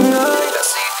không nghi ngơi là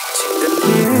gì tình chỉ cần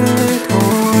thế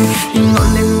thôi. Nhìn ngọn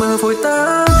đèn mơ vội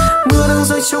tắt, mưa đang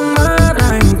rơi trong mắt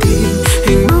anh tìm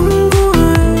hình bóng của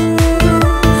anh.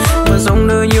 Và dòng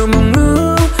đời nhiều mong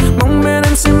ước, mong bên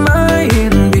em sẽ mãi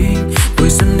yên bình. Tuổi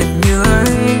xuân đẹp như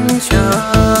anh chờ.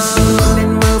 Ngọn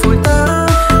đèn mơ vội tắt,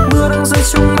 mưa đang rơi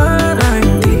trong mắt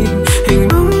anh tìm hình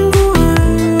bóng của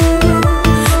anh.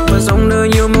 Và dòng đời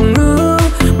nhiều mong ước,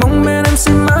 mong bên em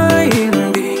sẽ mãi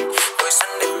yên bình. Tuổi xuân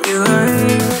đẹp như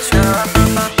anh chờ.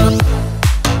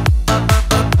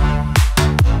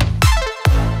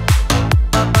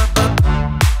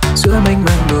 Giữa mênh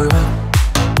mang đồi hoang,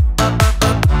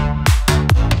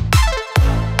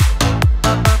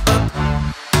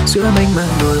 giữa mênh mang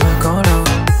đồi hoang có đâu.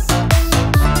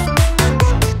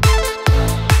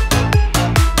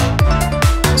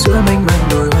 Giữa mênh mang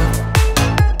đồi hoang,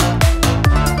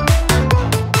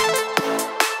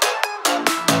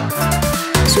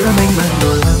 giữa mênh mang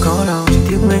đồi hoang có đâu. Chỉ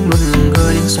tiếc anh luôn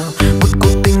ngờ đến sau. Một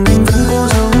cuộc tình anh vẫn cố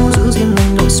giấu, giữ riêng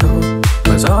anh nỗi sầu.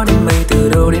 Và gió đêm mây từ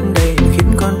đâu đến đây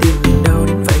khiến con tim mình đau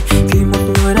đến vậy. Vì một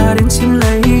người đã đến chiếm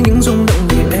lấy những rung động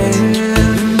về em.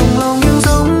 Mình bồng lâu nghiêng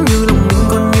giống như lòng mình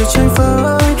còn nhiều chơi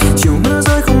vơi. Chiều mưa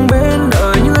rơi không bên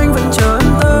đời nhưng anh vẫn chờ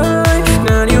anh tới.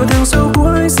 Ngàn yêu thương sâu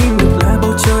cuối xin được là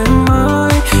bầu trời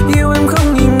mới. Yêu em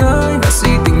không nghi ngơi là gì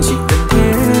tình chỉ cần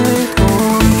thế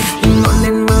thôi. Nhìn ngọn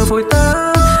đèn mơ vội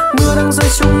tắt, mưa đang rơi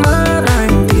trong mắt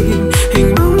anh tìm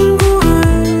hình bóng của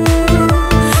anh.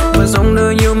 Và dòng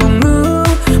đời nhiều mong ước,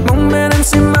 mong bên em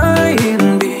sẽ mãi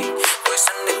yên bình. Tuổi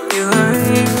xuân đẹp như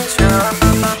anh chờ.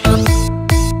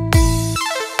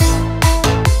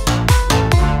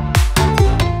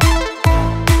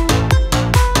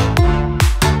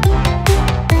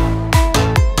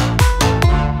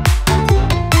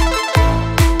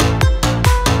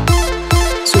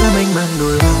 Giữa mênh mang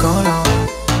đồi hoang có đâu.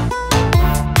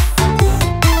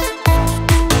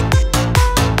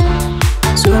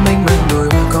 Giữa mênh mang đồi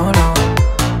hoang có đâu.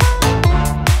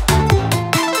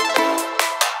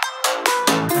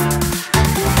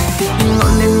 Nhìn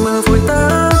ngọn đèn mơ vội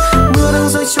tắt, mưa đang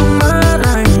rơi trong mắt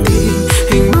anh tìm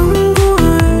hình bóng của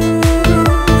anh.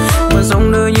 Và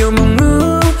dòng đời nhiều mong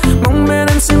ước, mong bên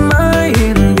em sẽ mãi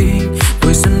yên bình.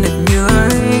 Tuổi xuân đẹp như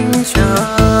anh chờ.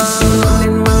 Ngọn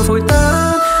đèn mơ vội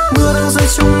tắt, mưa đang rơi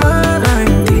trong mắt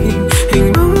anh tìm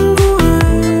hình bóng của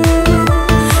anh.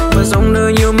 Và dòng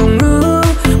đời nhiều mong ước,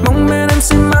 mong bên em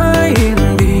sẽ mãi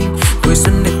yên bình. Tuổi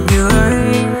xuân đẹp như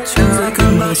anh chờ. Dưới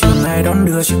cơn mưa chiều ngày đón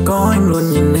đưa chỉ có anh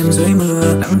luôn nhìn em dưới mưa.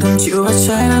 Lặng thầm chịu hết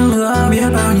trái nắng nữa biết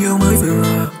bao nhiêu mới vừa.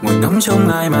 Ngồi ngóng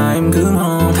trông ai mà em cứ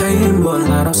mong thấy em buồn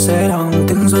là nó sẽ đong.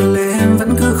 Từng rồi lên em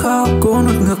vẫn cứ khóc cố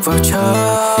nuốt ngược vào trong.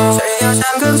 Chạy theo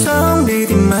chan cơn sóng đi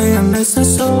tìm mây ở nơi xa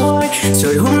xôi.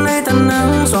 Trời hôm nay tàn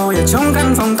nắng rồi ở trong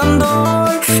căn phòng tăm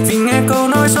tối. Vì nghe câu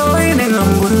nói dối nên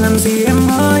lòng buồn làm gì em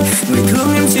ơi. Người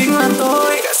thương em chính là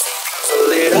tôi. Cả si tình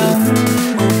rồi lệ đắng.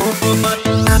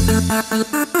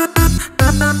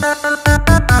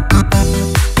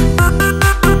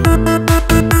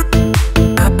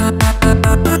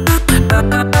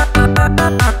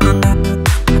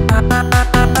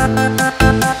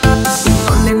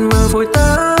 Ngọn đèn mơ vội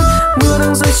tắt, mưa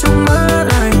đang rơi trong mắt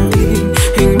anh tìm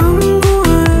hình bóng của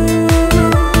anh.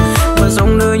 Và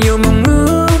dòng đời nhiều mong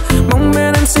ước, mong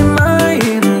bên em sẽ mãi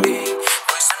yên bình.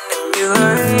 Tuổi xuân đẹp như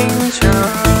anh chờ.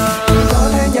 Có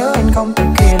thể nhớ anh không từ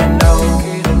khi lần đầu.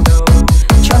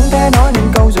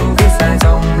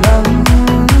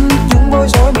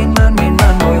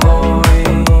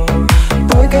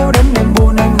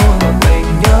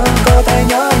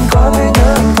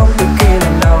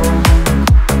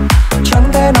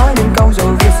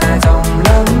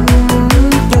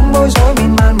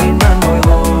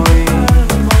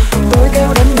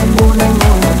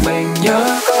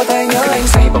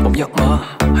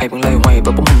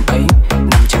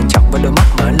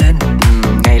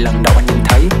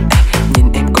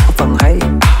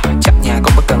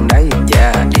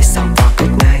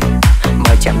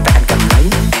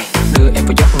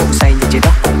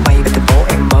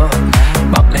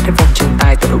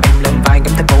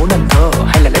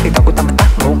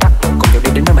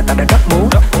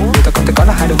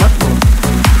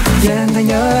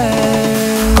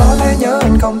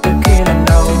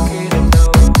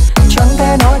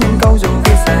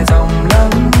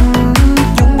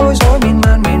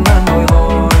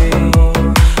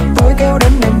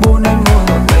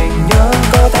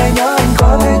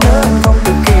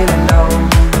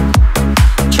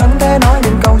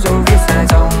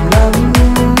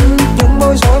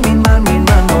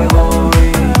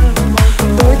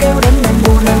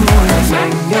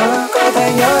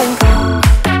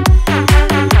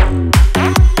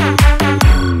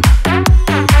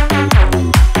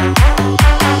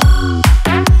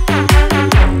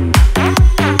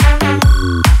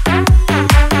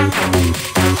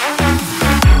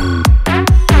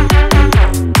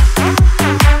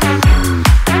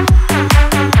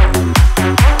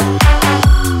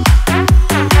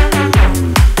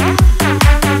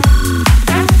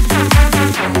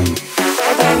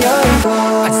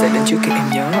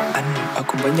 anh ở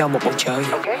cùng với nhau một bầu trời,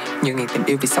 như ngàn tình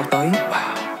yêu vì sao tới.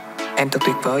 Wow, em thật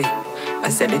tuyệt vời,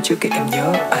 anh sẽ đến trước khi em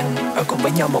nhớ anh ở cùng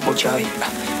với nhau một bầu trời,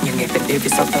 như ngàn tình yêu vì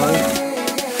sao tới.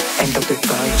 Em thật tuyệt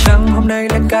vời. Trăng hôm nay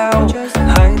lên cao,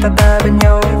 hai ta bên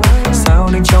nhau, sao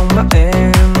lên trong mắt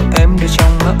em đưa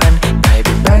trong mắt anh.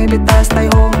 Baby ta stay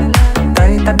home,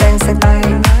 tay ta đang say tay,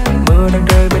 mưa đang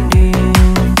rơi bên đi.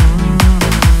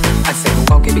 Anh sẽ ngủ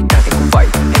ngon khi biết ta thì cũng vậy,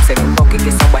 em sẽ ngủ ngon khi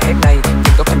nghe xong bài hát này.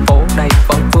 Nhưng có thành phố này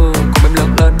vẫn vương cùng em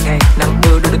lớn lên ngày nắng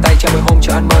mưa, đưa tay trao bài hôn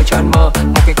cho anh mơ.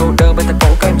 Một ngày cô đơn bên thành phố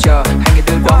có em chờ, hai ngày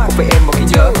đưa đón cùng với em một khi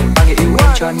nhớ bao ngày yêu em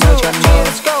cho anh mơ.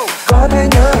 Có thể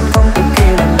nhớ anh không từ khi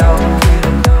lần đầu,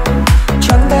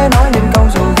 chẳng thể nói nên câu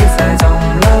dù viết dài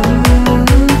dòng lắm,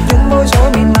 những bối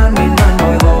rối miên man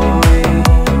bồi hồi.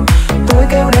 Tôi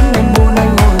kêu đến em buồn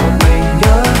anh ngồi một mình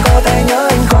nhớ. Có thể nhớ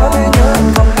anh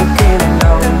không từ khi lần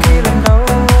đầu,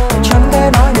 chẳng thể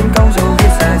nói nên câu dù viết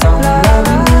dài dòng lắm,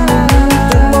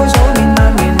 những bối rối miên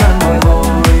man bồi hồi.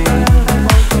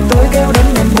 Tôi kêu đến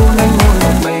em buồn anh ngồi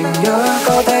một mình nhớ.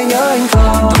 Có thể nhớ anh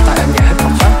không. Tóm tại em nhà hết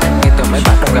phòng mắt, nghe từ mấy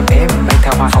bắt đầu gặp em, bay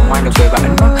theo hoa hồng mai nụ cười và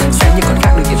ánh mắt sáng như con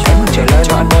khác được nhìn thấy mình trời lên.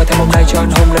 Cho anh mơ thêm hôm nay, cho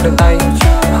anh hôn lên đường tay.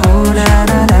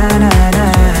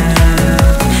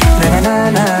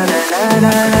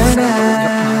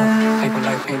 Hay còn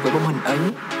lời khen với bóng hình ấy,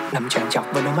 nằm tràn trọc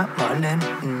với đôi mắt mở lên.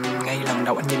 Ngay lần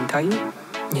đầu anh nhìn thấy,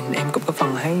 nhìn em cũng có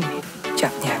phần hay, chặt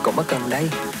nhà cũng ở gần đây.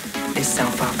 Để sao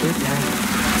vào good night,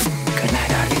 good night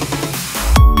darling.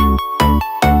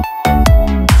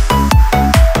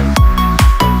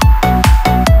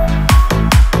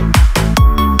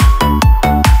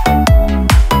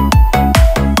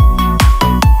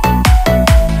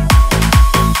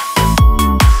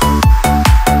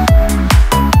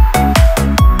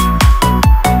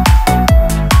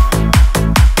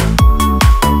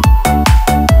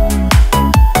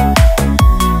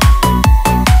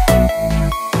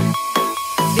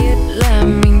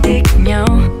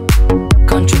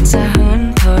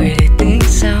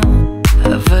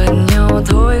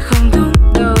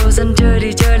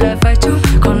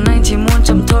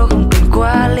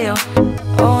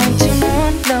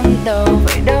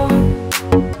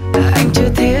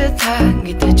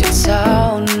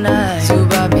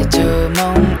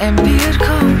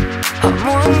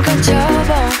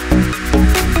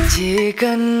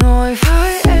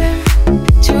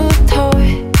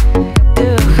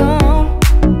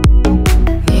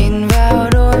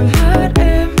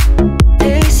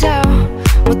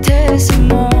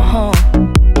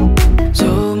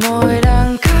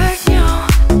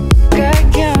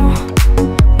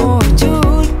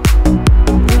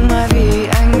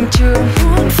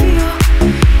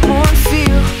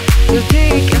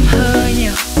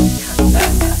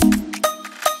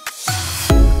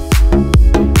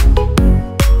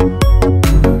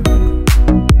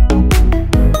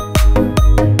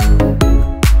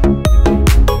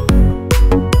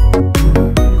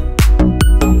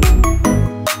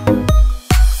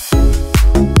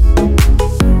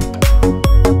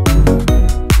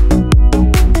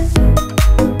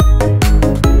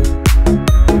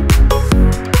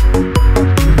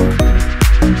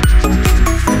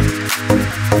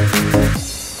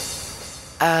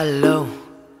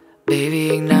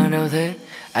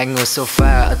 Anh ngồi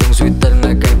sofa ở Tăng Duy Tân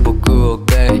ngay cạnh bầu cua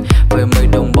ok. Với mấy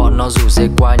đồng bọn nó rủ dê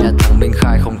qua nhà thằng Minh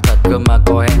Khai, không thật cơ mà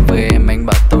có hẹn với em. Anh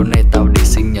bảo tối nay tao đi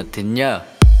sinh nhật thì nhờ.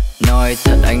 Nói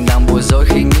thật anh đang bối rối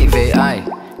khi nghĩ về ai.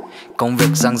 Công việc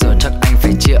giang dở chắc anh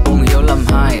phải chia ông Hiếu làm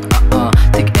hai.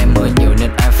 Thích em hơi nhiều nên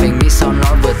anh phải nghĩ sao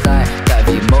nói vừa tai. Tại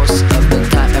vì most of the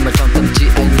time em ở trong tâm trí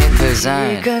anh hết thời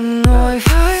gian. Chỉ cần ngồi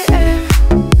với em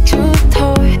chút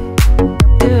thôi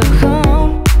được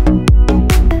không?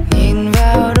 Nhìn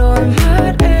vào đôi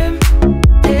mắt em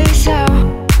thế sao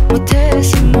một thế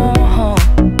sự mơ hồ.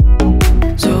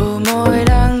 Dù môi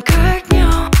đang cách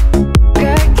nhau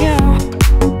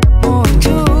một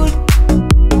chút,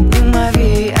 nhưng mà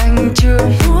vì anh chưa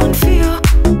muốn feel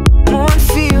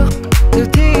tôi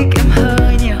thích em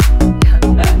hơi nhiều.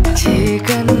 Chỉ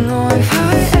cần ngồi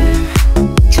với em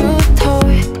chút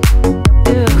thôi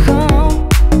được không?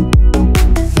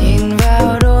 Nhìn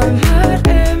vào đôi mắt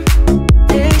em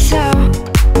thế sao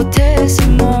một thế sự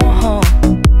mơ hồ.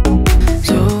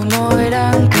 Dù môi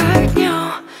đang cách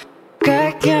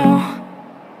nhau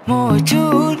một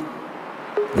chút,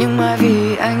 nhưng mà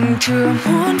vì anh chưa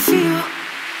muốn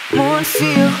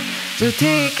feel tôi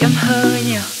thích em hơi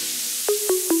nhiều.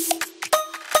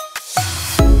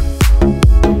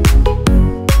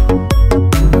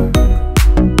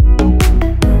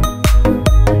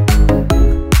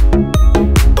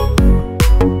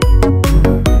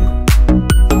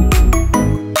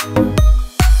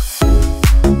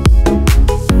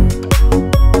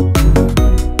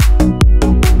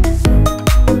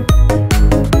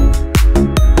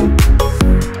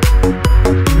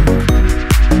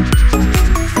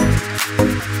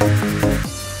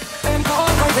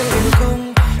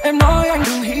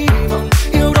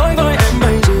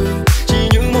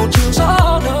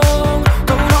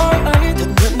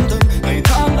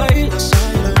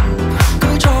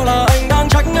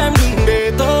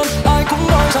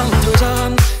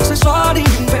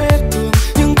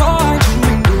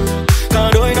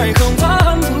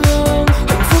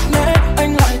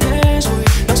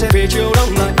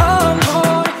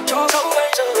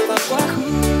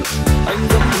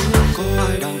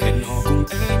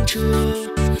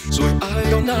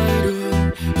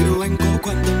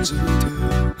 vẫn dư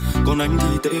thừa. Còn anh thì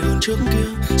tệ hơn trước kia,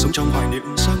 sống trong hoài niệm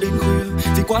sáng đến khuya.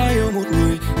 Vì quá yêu một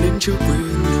người nên chưa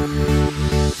quên người.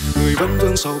 Người vẫn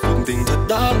vương sau cuộc tình thật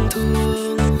đáng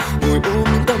thương. Ngồi ôm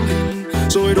những tấm hình,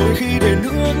 rồi đôi khi để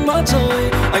nước mắt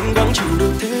rơi. Anh gắng chịu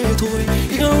được thế thôi,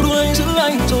 yêu đuổi giữ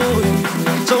anh rồi.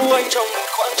 Giấu anh trong một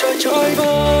khoảng trời chơi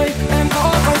vơi. Em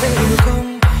có quay về được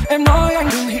không? Em nói anh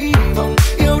đừng hy vọng.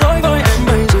 Yêu đối với em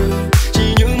bây giờ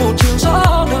chỉ như một chiều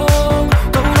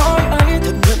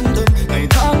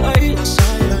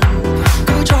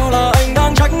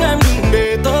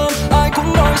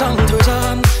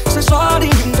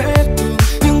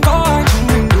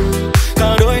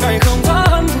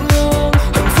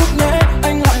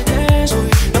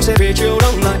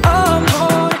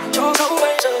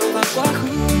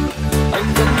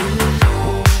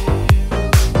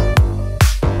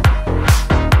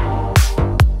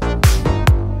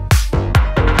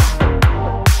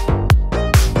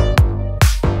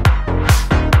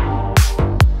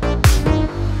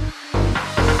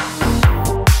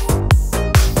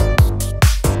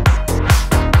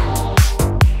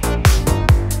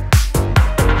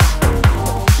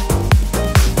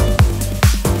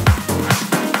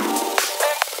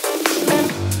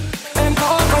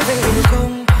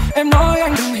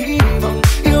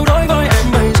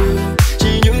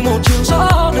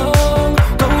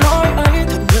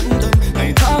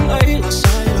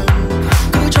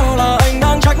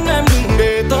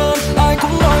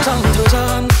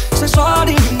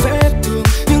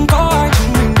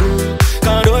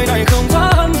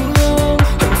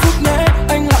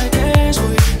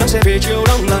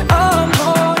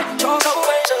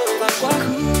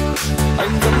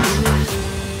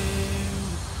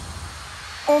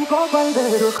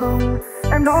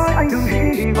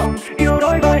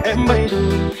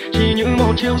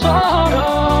gió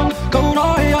đông. Câu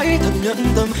nói ấy thật nhẫn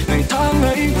tâm, ngày tháng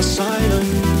ấy là sai lầm.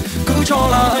 Cứ cho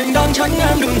là anh đang trách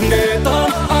em đừng để tâm.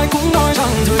 Ai cũng nói rằng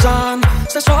thời gian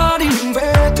sẽ xóa đi những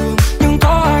vết thương, nhưng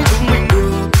có ai chứng minh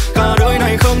được cả đời này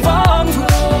không vẫn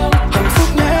vương. Hạnh phúc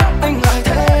nhé anh lại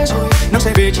thế rồi, năm sẽ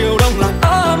về chiều đông lại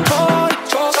ấm thôi.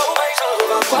 Cho dẫu bây giờ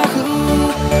và quá khứ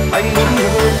anh vẫn yêu.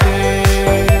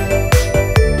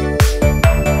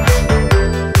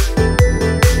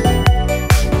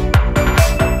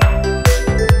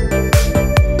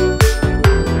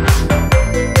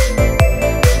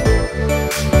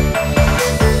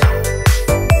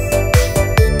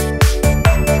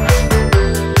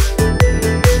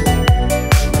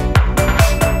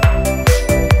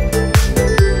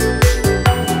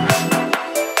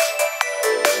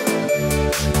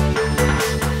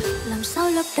 Làm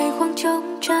sao lấp đầy khoảng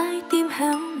trống trái tim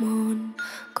héo mòn.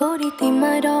 Cố đi tìm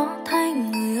ai đó thay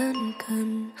người ân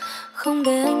cần, không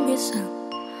để anh biết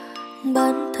rằng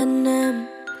bản thân em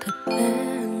thật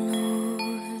đen lồi.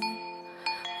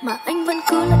 Mà anh vẫn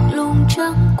cứ lạnh lùng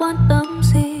chẳng quan tâm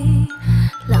gì,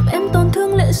 làm em tổn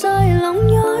thương lệ rơi lòng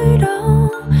nhói đau.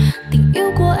 Tình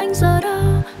yêu của anh giờ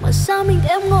đâu mà sao mình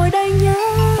em ngồi đây nhớ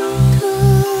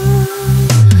thương.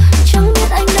 Chẳng biết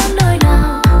anh đang nơi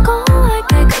nào, có ai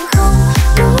kề cạnh không,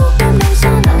 lúc em đang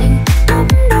xa lạnh nắm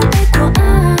đôi tay của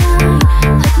ai.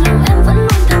 Thật lòng em vẫn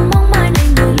luôn thầm mong mai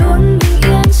này người luôn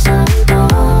bình yên sớm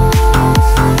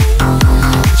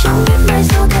tối. Chẳng biết mai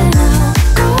sau thế nào,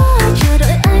 có ai chờ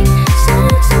đợi anh sẽ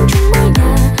sống chung mái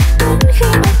nhà đến khi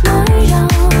bạc mây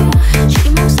đầu. Chỉ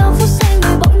mong sau phút giây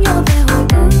người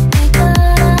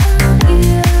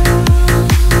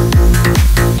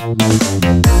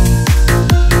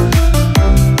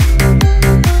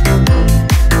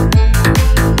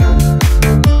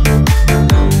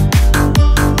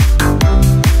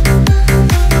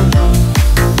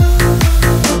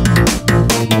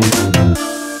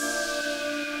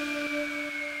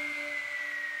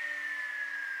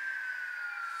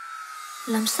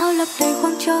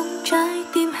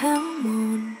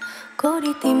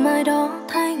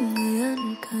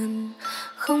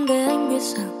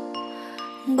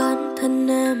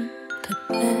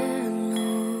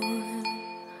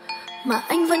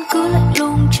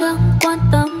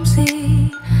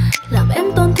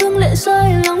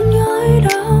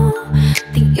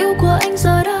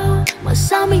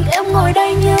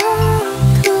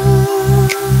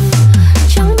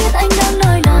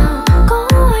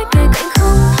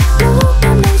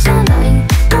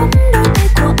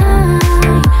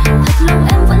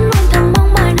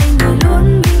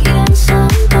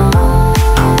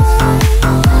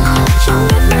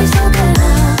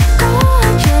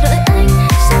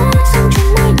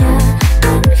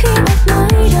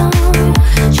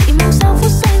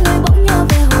bỗng nhớ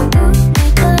về hồi ức ngày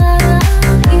ta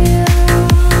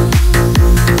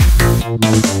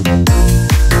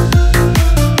đã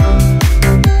yêu.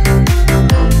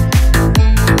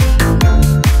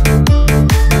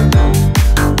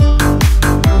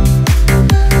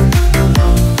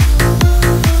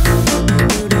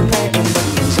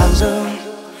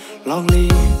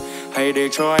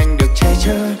 cho anh được che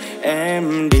chở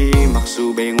em đi. Mặc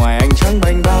dù bề ngoài anh chẳng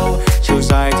bảnh bao, chiều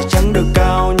dài thì chẳng được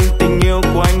cao, nhưng tình yêu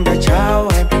của anh đã trao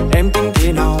em tính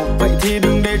thế nào? Vậy thì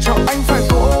đừng để cho anh phải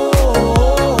cô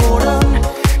đơn,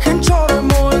 khiến cho đôi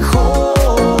môi khô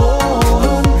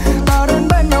hơn. Ta đến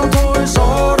bên nhau thôi,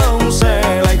 gió đông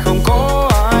sẽ lại không có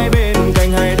ai bên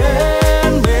cạnh, hãy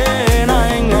đến bên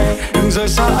anh này. Đừng rời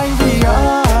xa anh vì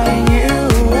anh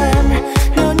yêu em,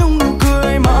 nhớ nhung nụ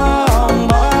cười mang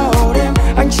bao đêm.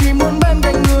 Anh chỉ muốn bên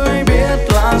cạnh người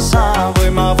biết là xa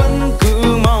vời mà vẫn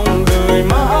cứ mong đời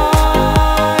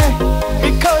mãi.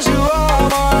 Because you are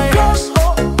my crush,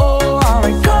 oh oh, I'm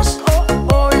my crush, oh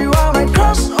oh, you are my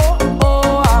crush, oh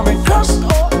oh, I'm my crush,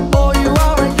 oh oh, you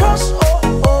are my crush, oh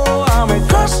oh, I'm my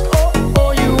crush, oh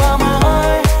oh, you are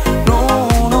mine. No,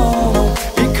 no, no,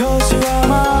 because you are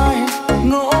mine.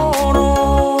 No,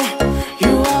 no,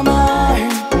 you are mine.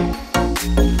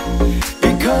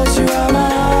 Because you are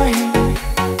mine.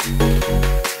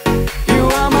 You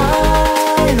are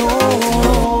mine. No,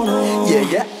 no, no.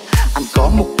 Yeah, yeah. Anh có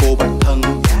một cô bạn thân,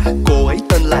 cô ấy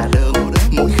tên là Đơn.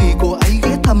 Mỗi khi cô ấy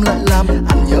ghé thăm lại làm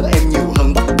anh nhớ em nhiều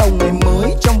hơn. Bắt đầu ngày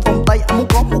mới trong vòng tay anh muốn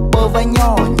có một bờ vai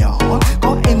nhỏ nhỏ.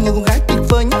 Có em như con gái tuyệt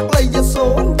vời nhắc lấy giây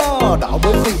số anh đo đảo.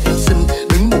 Bởi vì em xinh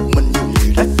đứng một mình nhiều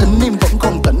người đã tính em vẫn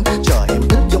còn tỉnh. Chờ em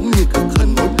thích giống như cực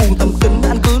hình nỗi buồn thầm kín.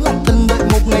 Anh cứ lặng thinh đợi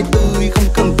một ngày tươi không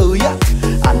cần tươi á.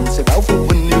 Anh sẽ bảo phụ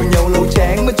huynh yêu nhau lâu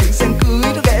chán mà chuyện sang cưới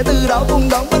nó kể từ đó tung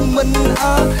đón mình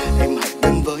á. Em hãy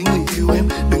đến với người yêu em,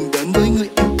 đừng đến với người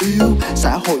em yêu.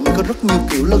 Xã hội này có rất nhiều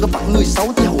kiểu, lỡ gặp phải người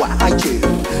xấu thì hậu quả ai chịu.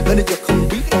 Nên bây giờ không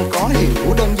biết em có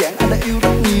hiểu, đơn giản anh đã yêu rất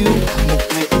nhiều. Một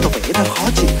ngày em có vẻ ra khó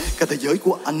chịu, cả thế giới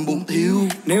của anh muốn thiếu.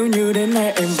 Nếu như đến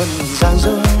nay em vẫn gian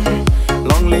dở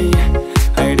lonely,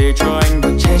 hãy để cho anh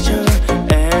được che chở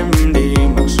em đi.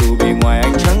 Mặc dù bề ngoài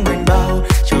anh chẳng bảnh bao,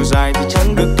 chiều dài thì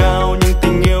chẳng được cao, nhưng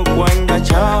tình yêu của anh đã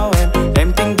trao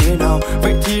em tính thế nào?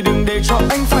 Vậy thì đừng để cho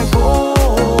anh phải cô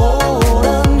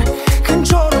đơn, khiến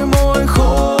cho đôi môi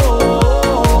khô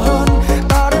hơn.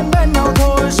 Ta đến bên nhau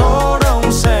thôi, gió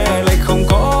đông sẽ lại không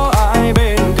có ai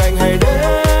bên cạnh, hãy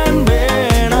đến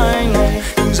bên anh này.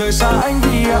 Đừng rời xa anh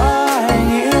vì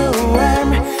anh yêu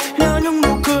em, nhớ nhung nụ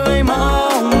cười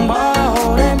mong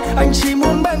bao đêm. Anh chỉ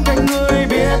muốn bên cạnh người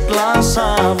biết là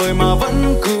xa vời mà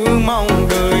vẫn cứ mong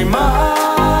đời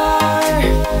mãi.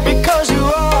 Because you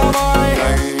are mine.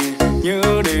 Ngày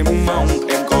nhớ đêm mong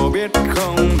em có biết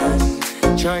không,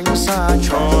 tránh xa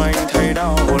cho anh thấy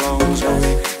đau lòng rồi,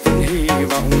 vẫn hy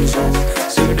vọng rồi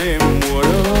giữa đêm mùa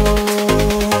đông.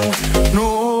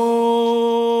 No,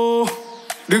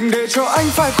 đừng để cho anh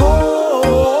phải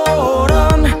cô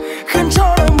đơn, khiến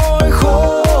cho đôi môi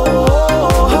khô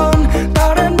hơn.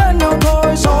 Ta đến bên nhau thôi,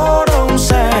 gió đông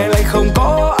sẽ lại không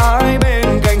có ai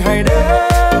bên cạnh, hãy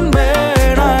đến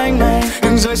bên anh này.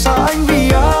 Đừng rời xa anh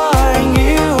vì anh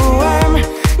yêu em,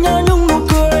 nhớ nhung nụ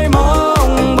cười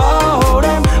mong bao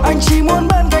đêm. Anh chỉ muốn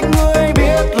bên cạnh người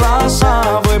biết là xa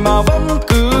vời mà vẫn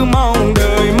cứ mong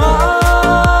đời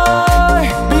mãi.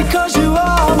 Because you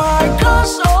are my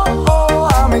crush, oh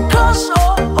oh, I'm my crush,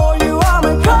 oh oh, you are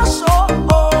my crush, oh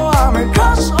oh, I'm my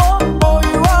crush, oh oh,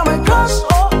 you are my crush,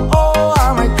 oh oh,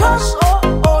 I'm my crush, oh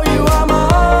oh, you are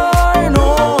mine.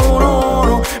 No, no,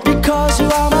 no, because you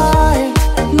are mine.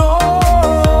 No,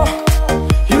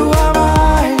 you are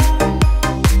mine.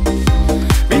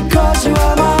 Because you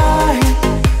are mine.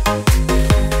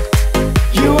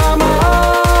 You are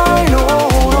mine. No,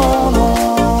 no, no,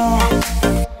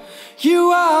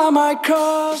 you are my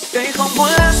crush. Đây không muốn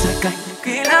lá rời cành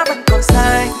khi lá vẫn còn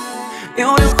xanh. Yêu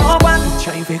em khó quá thì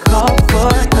chạy về khó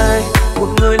với anh. Một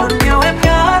người luôn yêu em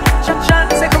nhất, chắc chắn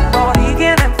sẽ không bỏ đi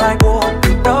khiến em phải buồn từ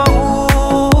đâu.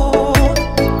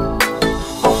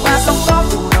 Vòng qua sóng gió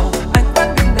dù đầu, anh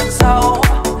vẫn đứng đằng sau.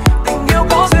 Tình yêu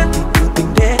có duyên thì từ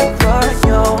tình đến với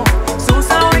nhau. Dù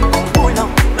sao anh cũng vui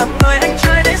lòng làm người anh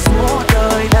trai đến suốt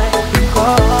đời này. Đừng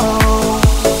có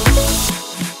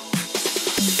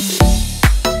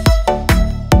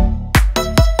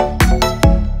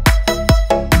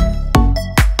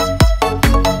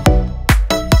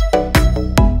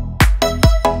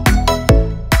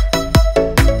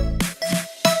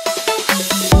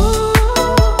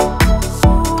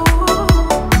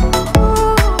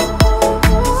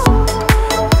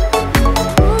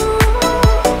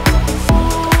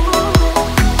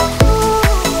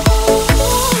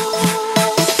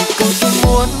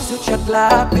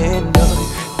lá bên đời.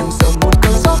 Đừng sợ một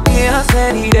cơn gió kia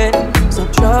sẽ đi đến dòng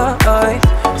chờ đợi.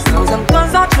 Sợ rằng cơn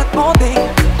gió chợt vô tình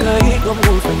lấy gom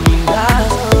ngồi phải nhìn lá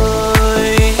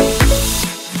rơi.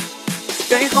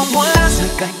 Cây không muốn lá rời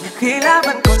cành khi lá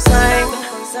vẫn còn xanh.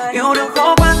 Yêu đương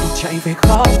khó quá thì chạy về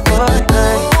khó với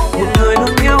anh. Một người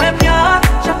luôn yêu em nhất,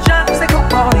 chắc chắn sẽ không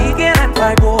bỏ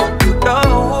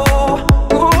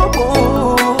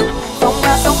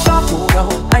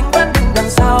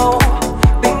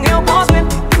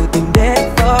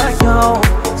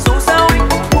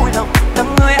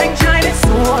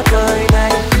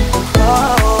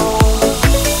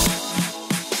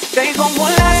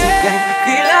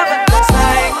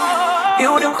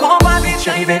yêu đừng khó quá vì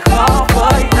chạy về khó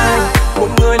với anh. Một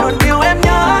người luôn yêu em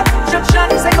nhất chắc chắn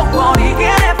sẽ không bỏ đi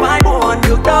khiến em phải buồn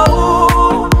được đâu.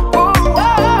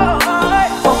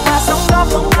 Không ta sống đó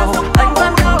không đâu, anh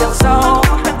vẫn yêu đằng sau.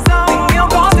 Tình yêu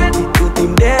có duyên thì cứ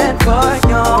tìm đến với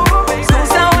nhau. Dù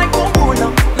sao anh cũng vui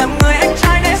lòng làm người anh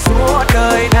trai để suốt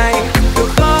đời này được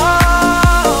không?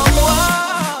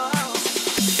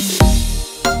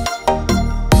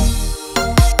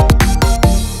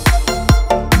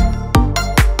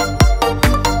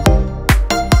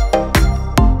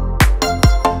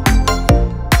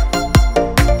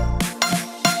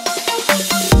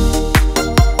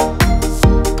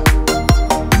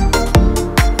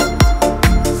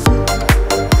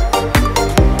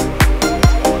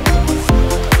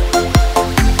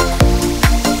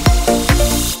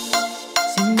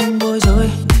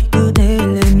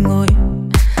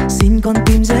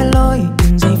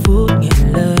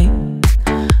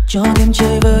 Cho đêm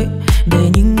chơi vơi để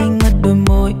những ánh mắt đôi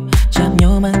môi chạm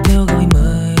nhau mang theo gọi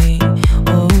mời.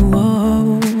 Oh,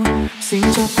 oh. Xin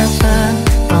cho ta tan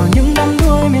vào những đắm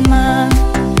đuối miên man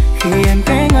khi em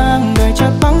ghé ngang đời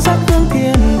chợt bóng sắc hương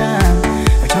thiên đàng.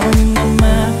 Và cho những năm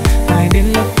ma phải đến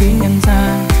lớp kính nhân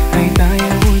gian hay ta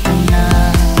yêu vui từng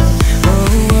nàng.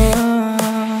 Oh, oh.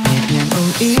 Nhịp nhàng âu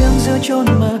yếm giữa chốn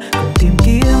mơ cùng tìm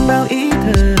kiếm bao ý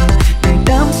thơ để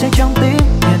đắm say trong tiếng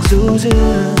nhạc du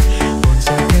dương.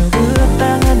 Theo bước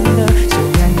ta ngân ngơ dù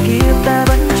ngàn kiếp ta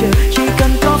vẫn chờ, chỉ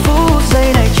cần có phút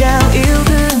giây này trao yêu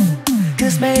thương.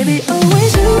 Cause baby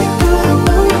always you, it's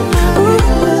always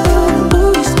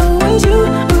you, it's always you,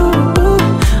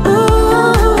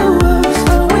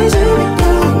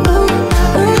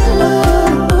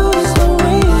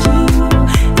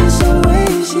 it's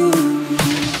always you.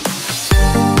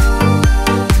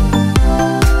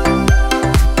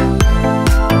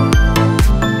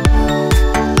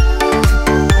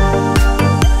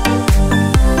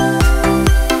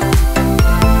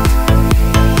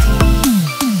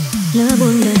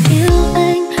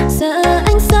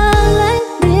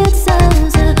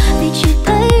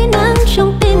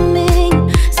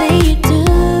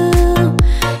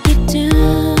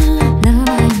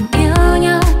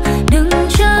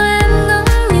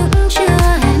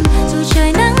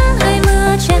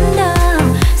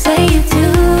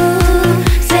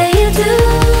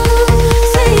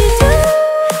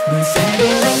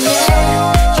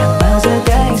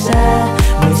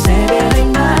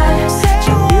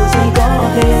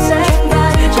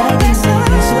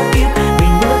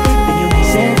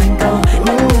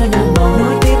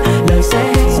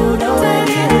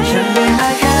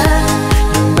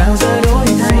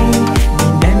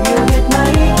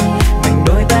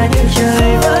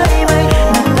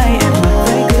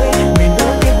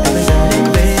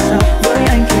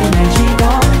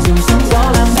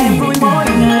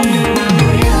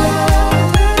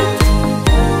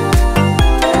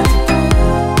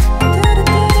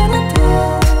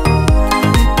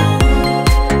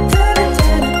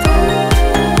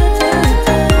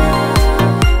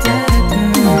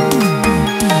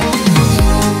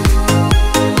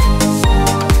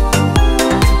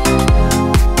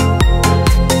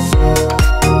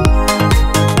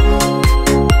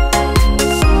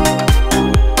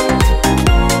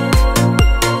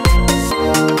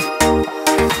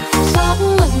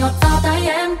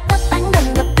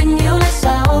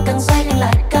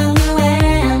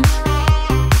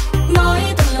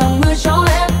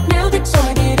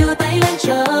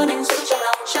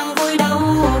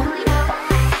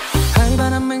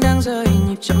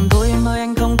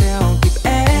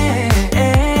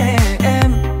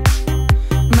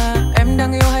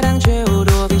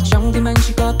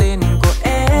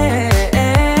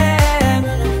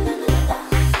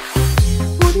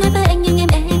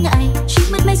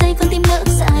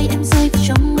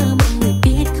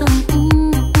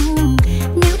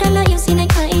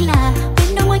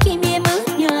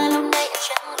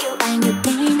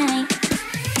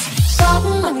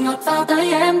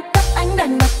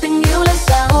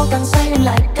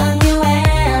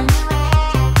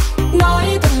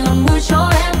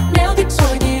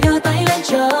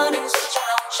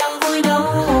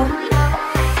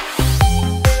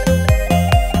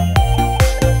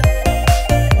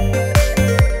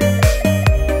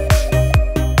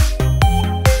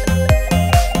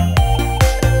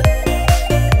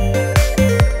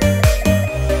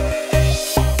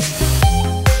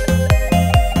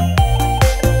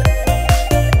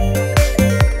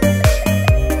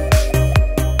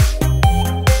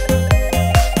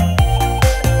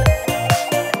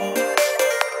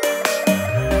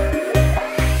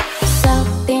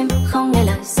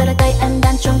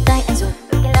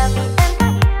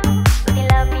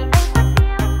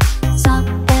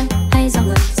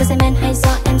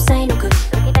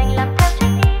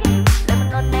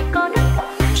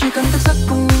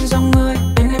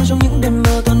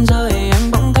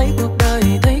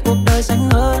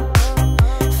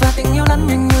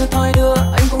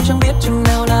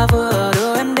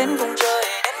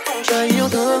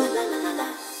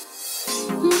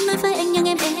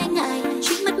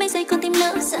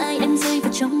 ai đang rơi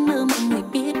vào trong mơ mọi người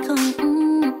biết không?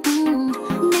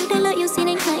 Nếu đã lỡ yêu xin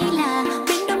anh hãy là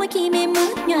bên đó mỗi khi mê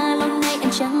mất nhòa. Lâu nay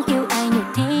anh chẳng yêu ai như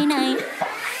thế này.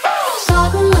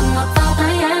 Xót mừng ngọt vào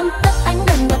tay em, tất anh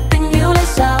đừng bật tình yêu lên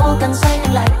sao. Càng say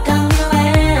anh lại càng yêu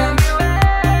em.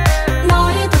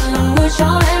 Nói thật lòng người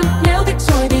cho em, nếu thích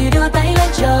rồi thì đưa tay lên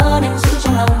chờ. Nên giữ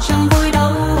trong lòng chẳng vui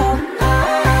đâu.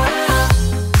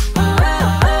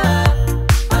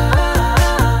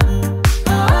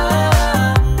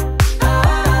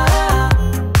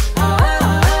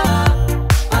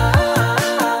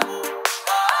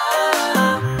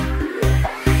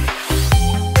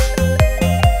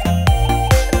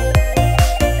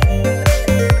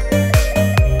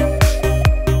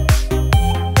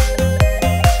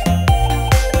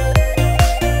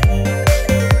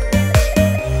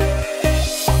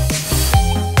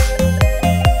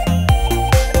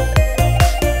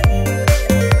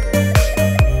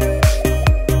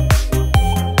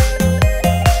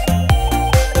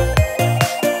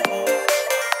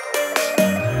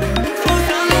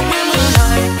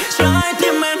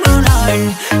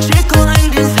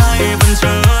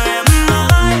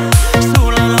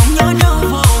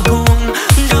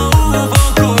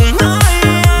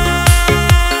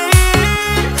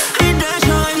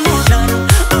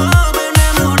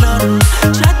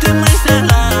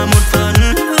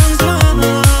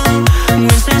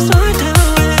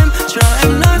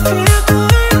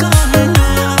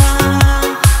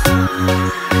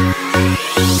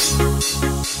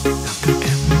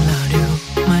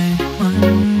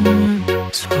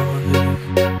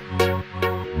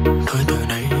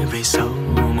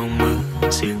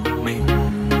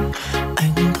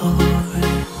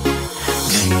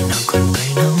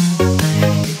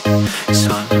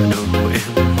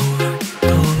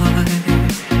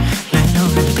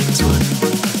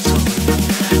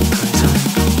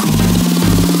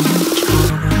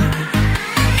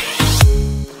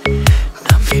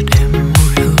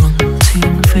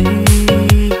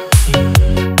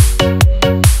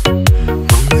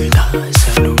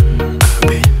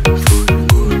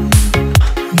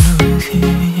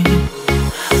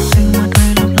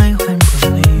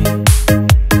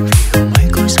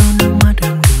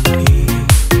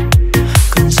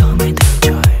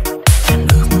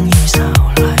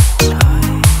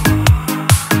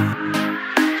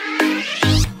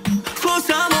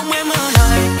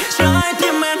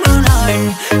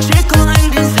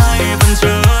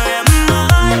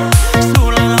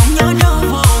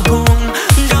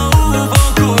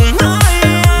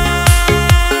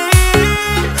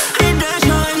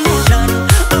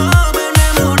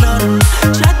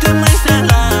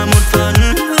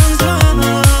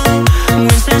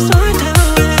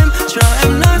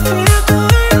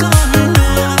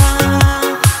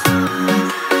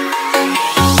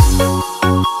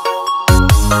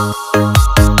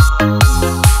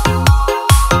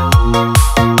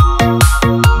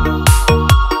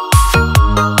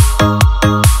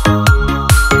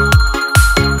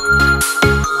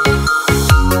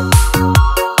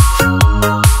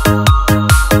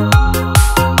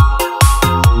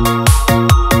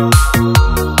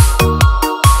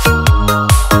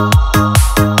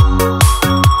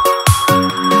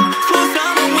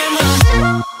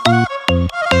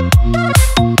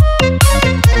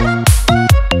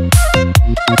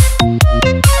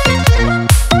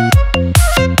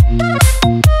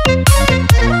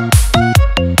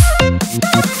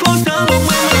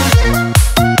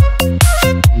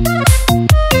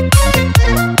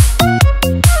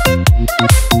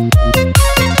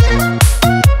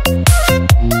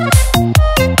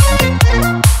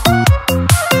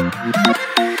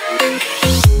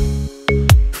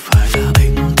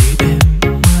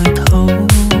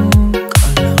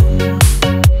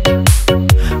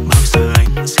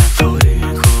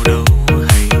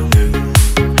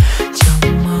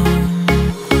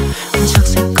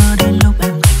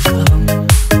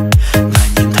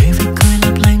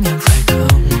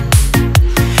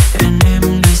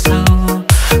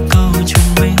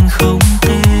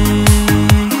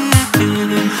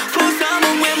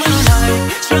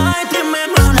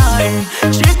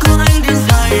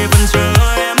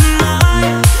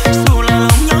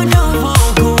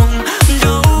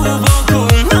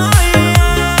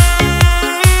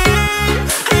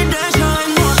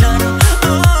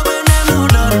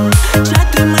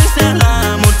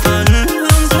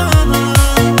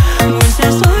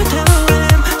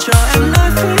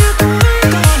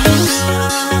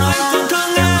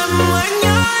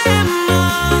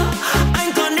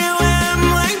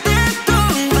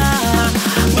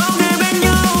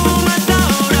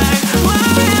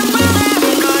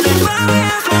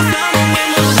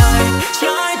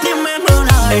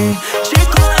 dài, chỉ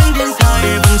có anh đến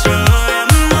dài vẫn chờ em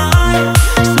mãi.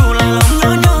 Dù là lòng nhớ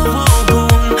nhớ vô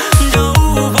cùng, đâu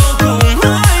vô cùng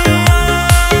hay.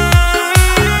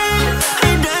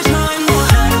 Hãy để cho anh một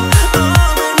lần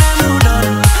ở bên em một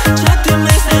lần, trái tim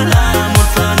anh sẽ là một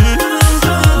phần hương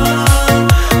thơm.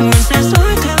 Nguyện sẽ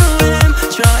dõi theo em,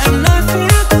 chờ em nơi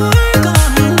phía cuối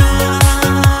con đường.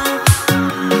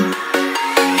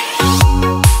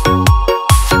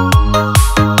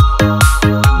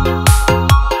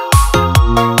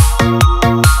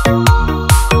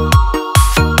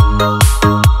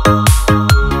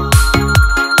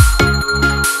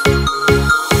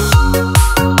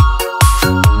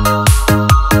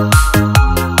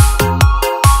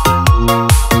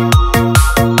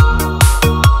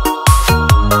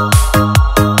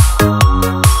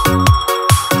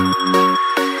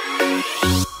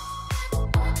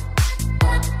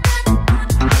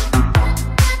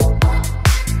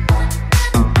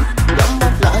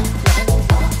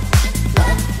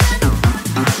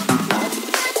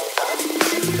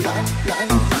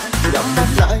 Nhắm mắt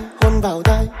lại hôn vào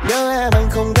tai, nhớ em anh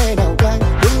không thể nào cai,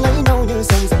 đứng lấy nhau như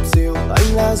sông dập dìu.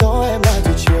 Anh là gió em là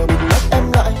thủy triều, bịt mắt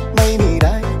em lại mây mì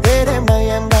đai. Thế đêm nay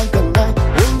em đang cần ai,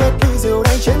 uống hết ly rượu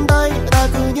đây trên tay, ta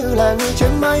cứ như là người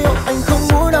trên mây. Anh không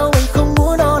muốn đâu, anh không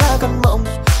muốn đó là cơn mộng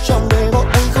trong đêm.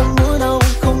 Anh không muốn đâu,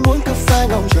 anh không muốn cứ phai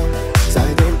lòng chồng dài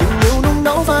đêm tình yêu nung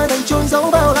nấu phai thành chôn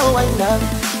giấu bao lâu anh đang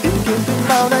tìm kiếm từng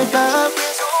bao này ta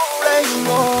quyến rũ lên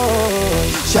ngồi.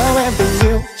 Chào em tình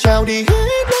yêu, chào đi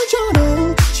hết lối cho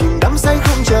đường, chìm đắm say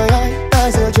không chờ ai,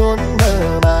 ta giữa chốn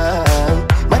mơ màng.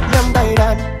 Mắt nhắm tay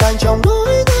đàn càng trong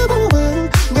nỗi nhớ vô vừng,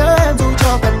 nhớ em dù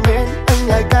cho cần bên anh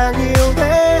lại càng yêu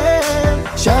thêm.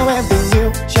 Chào em tình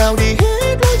yêu, chào đi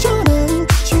hết lối cho đường,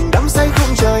 chìm đắm say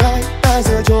không chờ ai, ta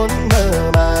giữa chốn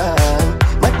mơ màng.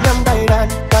 Mắt nhắm tay đàn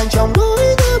càng trong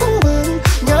nỗi nhớ vô vừng,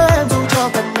 nhớ em dù cho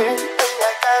cần bên anh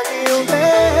lại càng yêu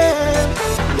thêm.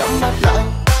 Nhắm mắt lại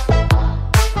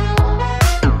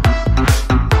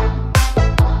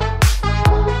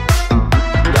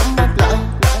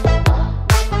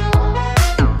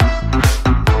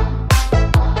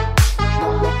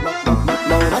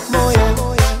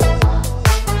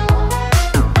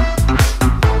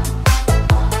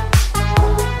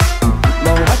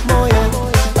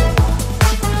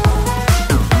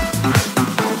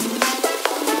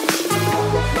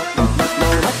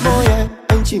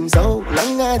chìm sâu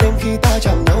lắng nghe đêm khi ta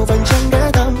chạm nhau vành trăng ghé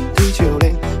thăm. Thủy triều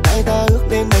lên hai ta ước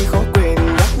đêm nay khó quên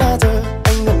ngắt na thơ.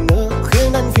 Anh ngẩn ngơ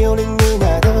khiến anh phiêu linh như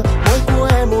nhà thơ. Môi của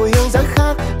em mùi hương rất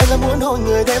khác, anh là muốn hôn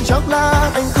người thêm chốc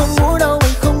lát. Anh không muốn đâu,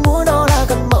 anh không muốn đó là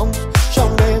cơn mộng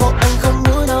trong đêm. Anh không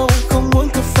muốn đâu, anh không muốn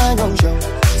cứ phai lòng chồng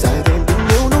dài đêm tình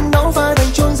yêu nung nấu phai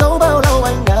thành chôn giấu bao lâu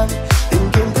anh đang tìm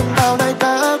kiếm từng bao này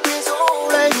ta quyến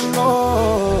rũ lên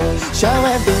ngồi. Chào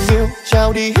em tình yêu,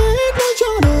 chào đi hết lối cho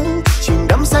đường, chìm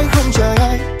đắm say không chờ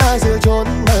ai, ta giữa chốn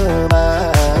mơ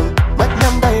màng. Mắt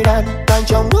nhắm tay đàn càng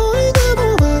trong nỗi nhớ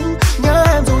vô vừng, nhớ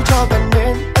em dù cho cần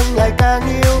bên anh lại càng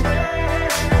yêu.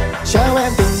 Chào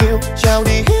em tình yêu, chào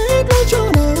đi hết lối cho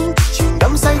đường, chìm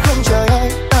đắm say không chờ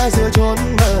ai, ta giữa chốn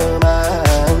mơ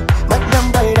màng. Mắt nhắm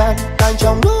tay đàn càng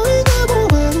trong nỗi nhớ vô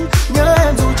vừng, nhớ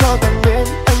em dù cho cần bên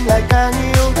anh lại càng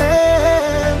yêu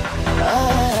thêm.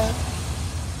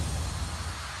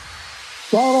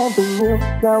 Chào em tình yêu,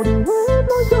 chào đi hết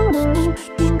lối cho đường,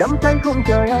 chìm đắm say không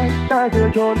chờ ai, ta giữa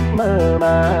chốn mơ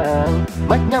màng.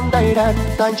 Mắt nhắm tay đàn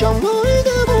tan trong nỗi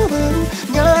nhớ vô vừng,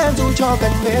 nhớ em dù cho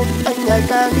cần bên anh lại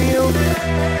càng yêu.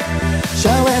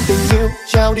 Chào em tình yêu,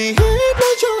 chào đi hết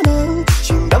lối cho đường,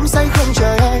 chìm đắm say không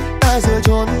chờ ai, ta giữa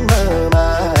chốn mơ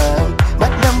màng. Mắt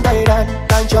nhắm tay đàn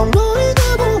tan trong nỗi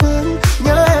nhớ vô vừng,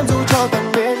 nhớ em dù cho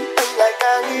cần bên anh lại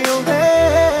càng yêu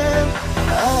thêm.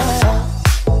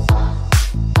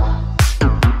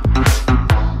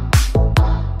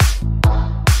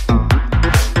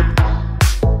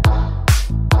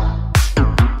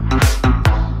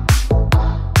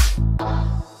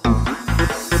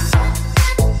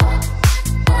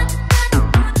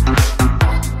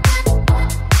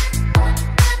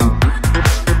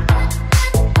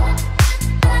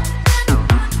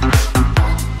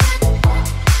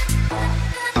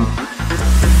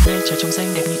 Trời trong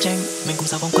xanh đẹp như tranh, mình cùng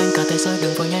dạo vòng quanh cả thế giới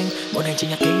đừng vội nhanh. Một hành trình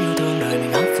nhặt ký yêu thương đời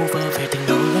mình óc vu vơ về tình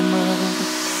đầu ước mơ.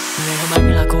 Ngày hôm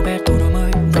anh là cô bé tuổi đôi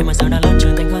mươi, vậy mà giờ đã lớn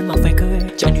trưởng thành hơn mặc váy cưới.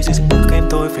 Trái điều gì dừng bước em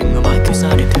tôi phải ngửa mãi kêu xa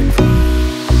để thuyền vui.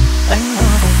 Anh ở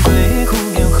vùng quê khu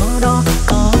nghèo khó đó,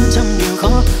 có trăm điều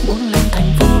khó muốn lên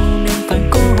thành phố nên phải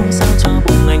cố sao cho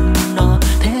bụng anh no.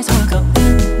 Thế rồi gặp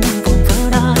em nhưng vùng vỡ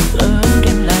đá lỡ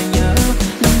đêm lại nhớ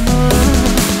năm mơ.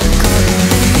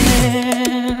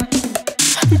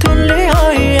 Thiên Lý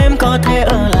ơi em có thể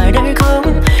ở lại đây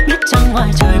không? Biết chăng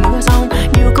ngoài trời mưa giông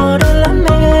nhiều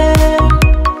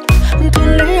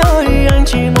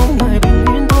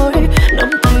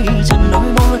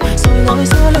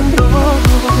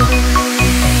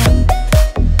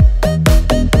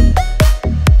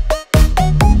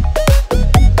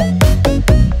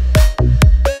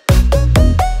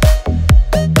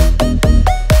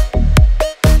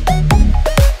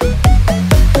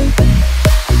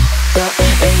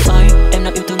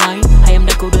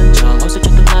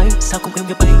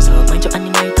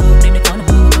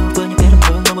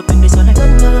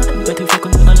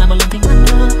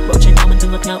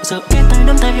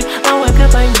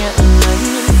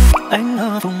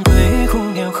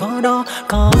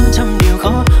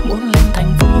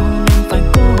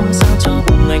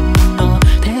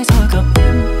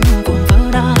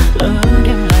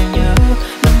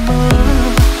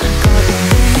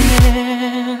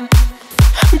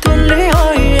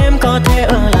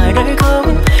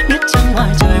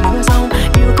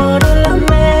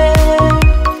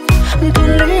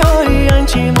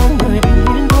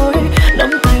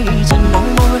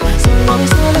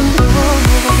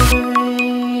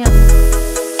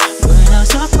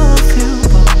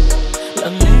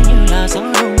là gió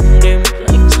đông đêm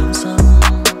lạnh sương sương.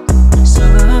 Giờ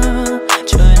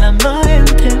trời làm mơ em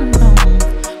thêm lòng,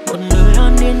 một lời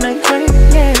an yên anh thấy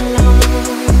nhẹ lòng.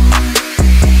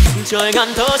 Trời ngàn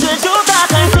thơ duyên chúng ta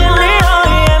thành thiên lý ơi,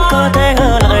 em có thể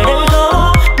ở lại đây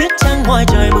không? Biết chăng ngoài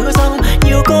trời mưa rông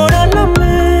nhiều cô đơn lắm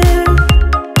em.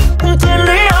 Thiên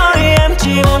lý ơi em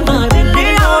chỉ muốn ở thiên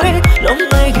lý ơi, nắm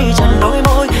tay khi chạm đôi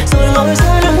môi rồi ngồi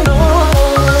dưới nắng đôi.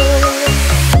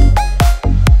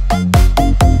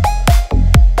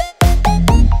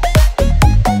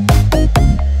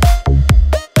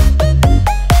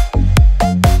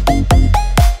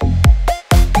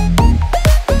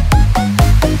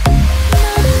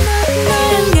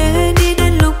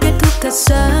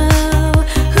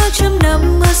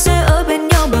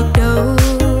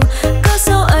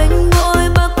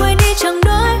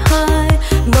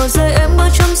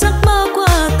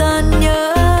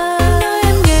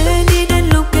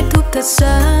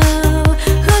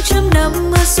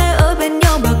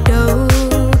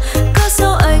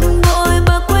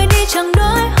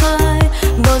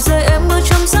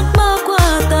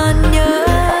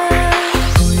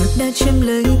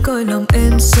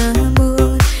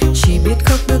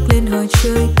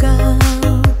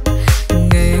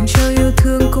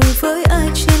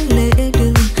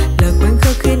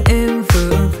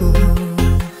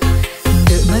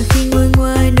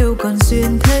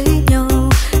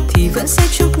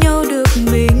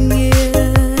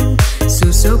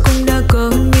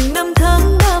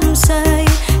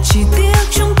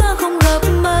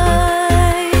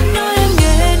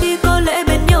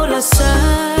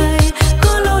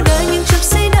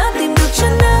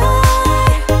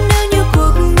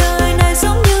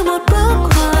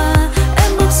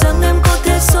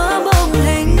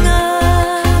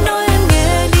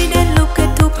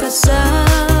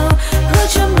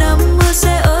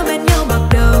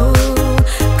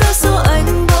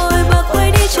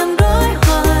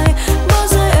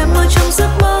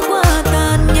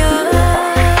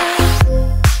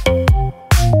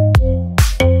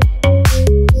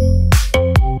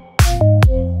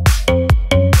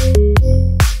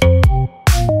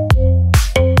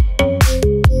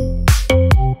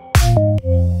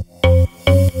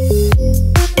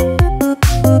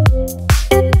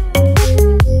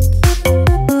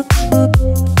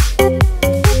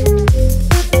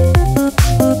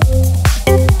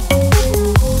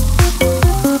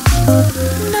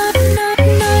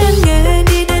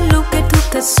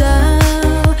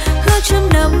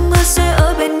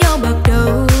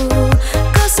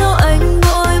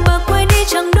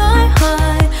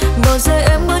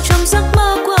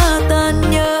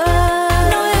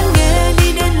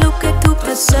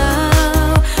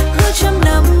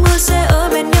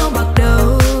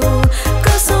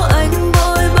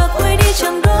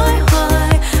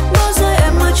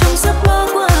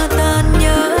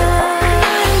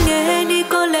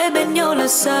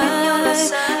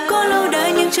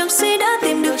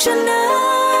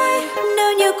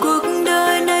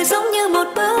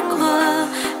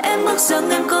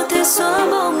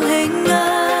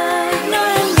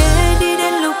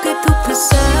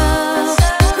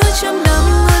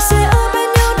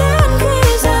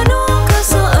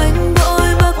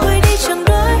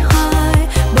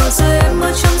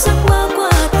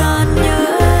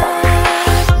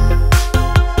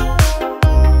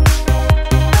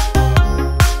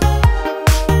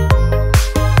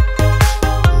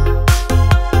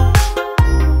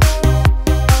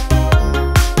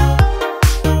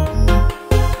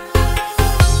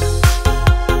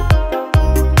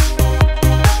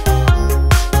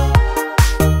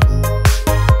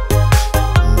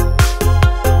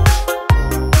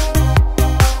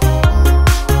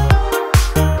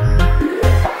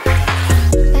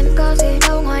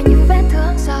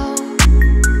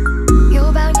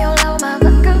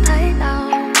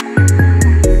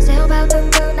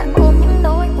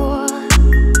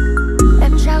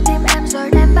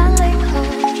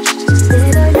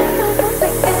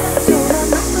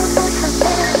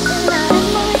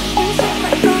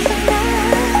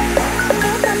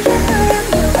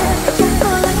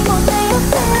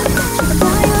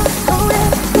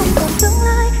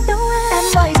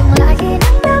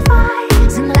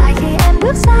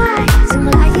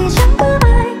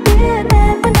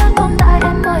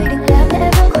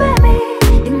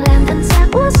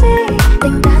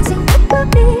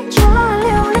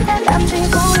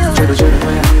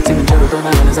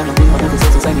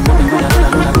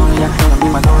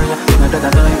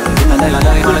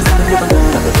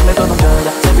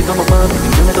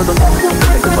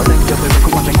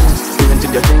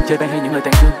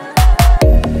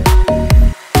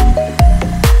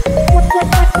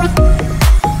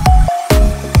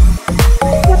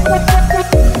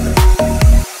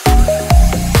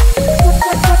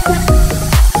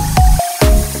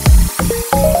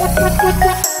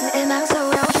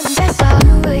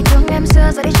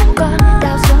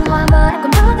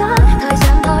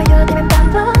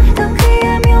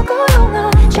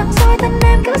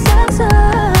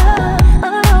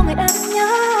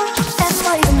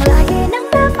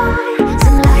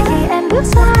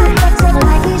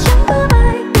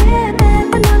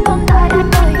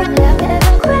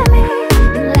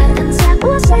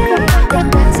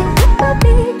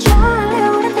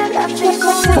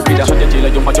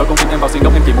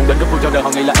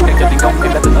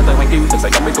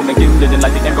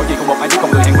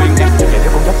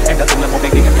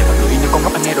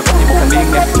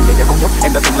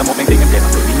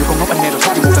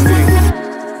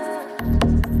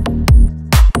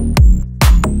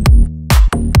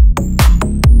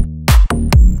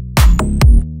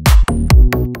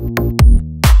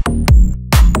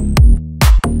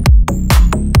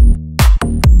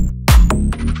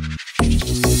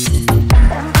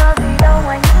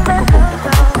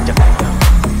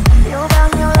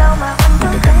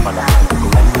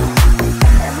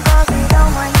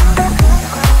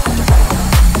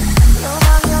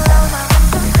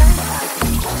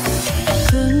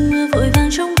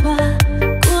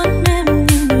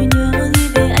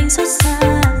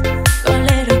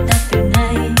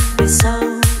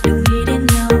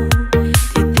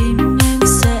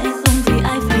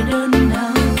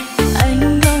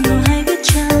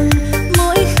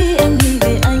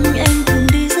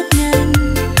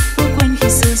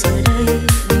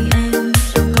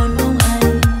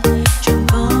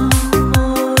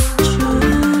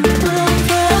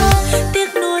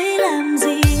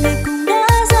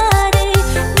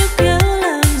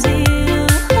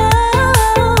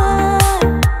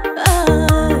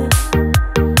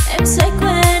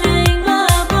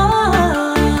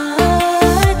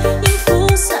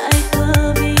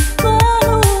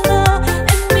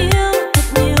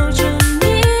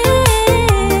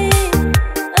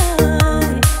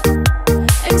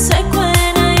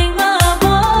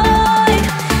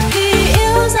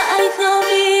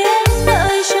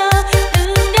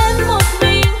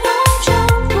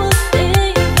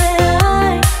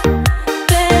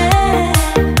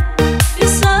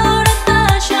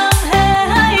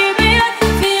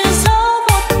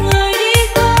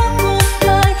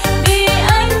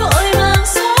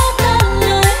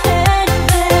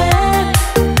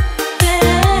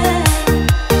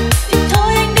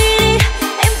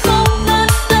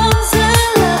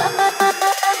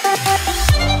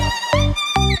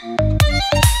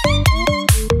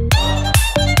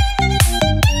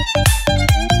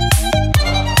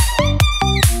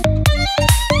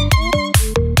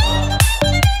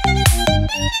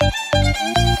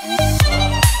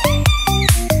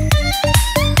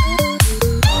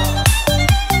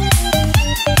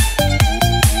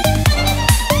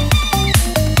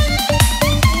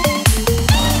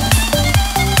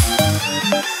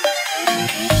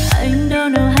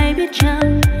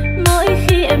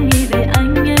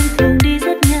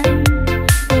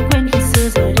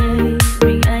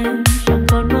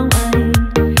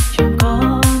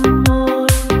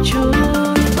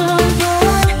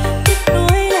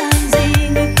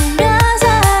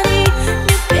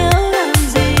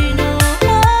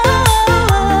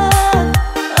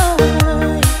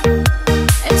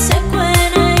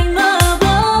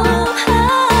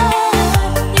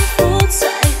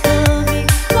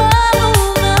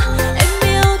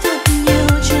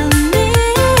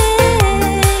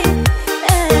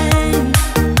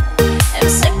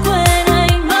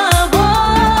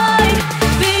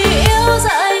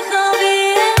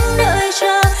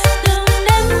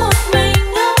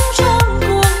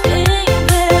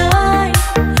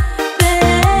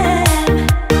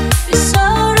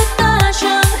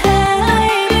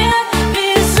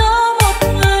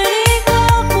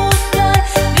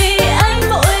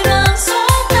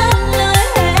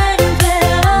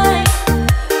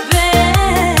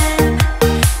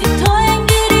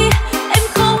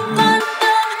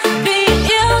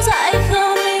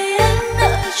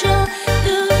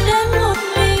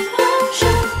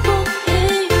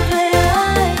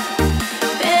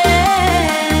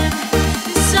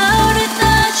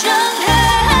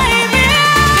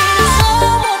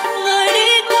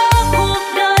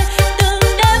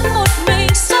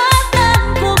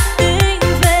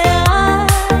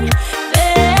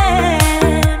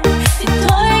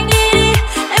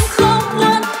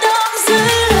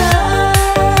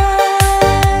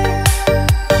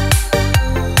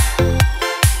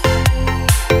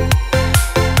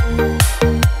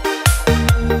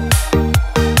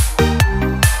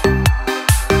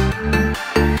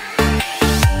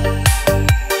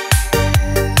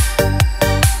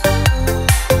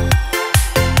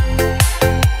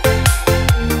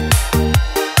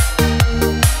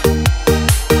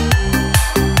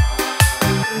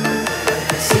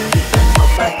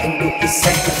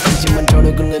 second. Chỉ mong cho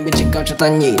đôi con người bên trên cao cho ta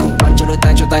nhìn, ban cho đôi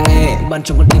tai cho ta nghe, ban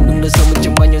cho con tim đung đưa sâu bên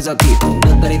trong bao nhiêu da thịt.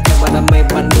 Đưa ta đi theo bao đam mê,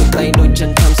 ban đôi tay đôi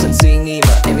chân tham sân suy nghĩ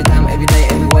mà every time, every day,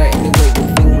 everywhere. Những người được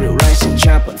vinh real life should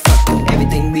chop but fuck it,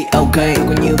 everything be okay.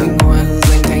 Có nhiều vinh hoa hư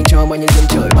danh thay cho bao nhiêu dân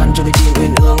trời, ban cho đôi chim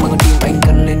uyên ương mà con tim anh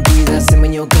cần lên quy ra xem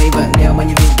bao nhiêu cây vàng đeo bao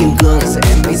nhiêu viên kim cương. Sẽ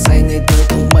em mây say ngây thơ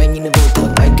tung bay như nơi vô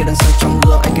tưởng, anh kia đang soi trong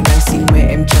gương, anh kia đang xin mê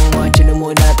em trăng hoa trên đôi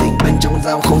môi đa tình bên trong con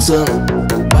dao không xương.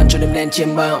 Ban cho đêm đen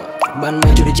chiêm bao, ban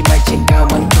mây cho đôi chim bay trên cao,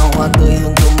 ban cho hoa tươi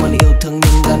hương thơm ban yêu thương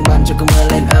nhân gian, ban cho cơn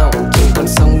mưa lên ao trên con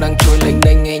sông đang trôi lênh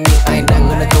đênh, nghe như ai đang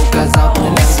ngân câu ca dao từ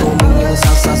đang sâu mình như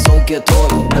sao xa xôi kia thôi.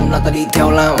 Đâm là ta đi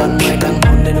theo lao, ban mai đang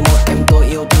hôn lên đôi môi em tôi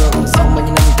yêu thương. Sau bao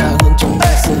nhiêu năm ta hương trong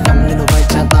đại sương găm lên đôi vai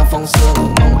cha ta phong sương,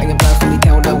 mong anh em ta không đi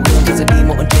theo đau thương. Khi ra đi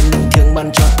mong ơn trên linh thiêng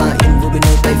ban cho ta yên vui bên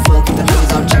nơi tây phương. Khi ta đang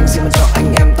giao tranh xin ban cho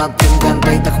anh em ta thêm gan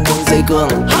tay ta không buông dây cương.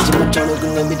 Chỉ ban cho đôi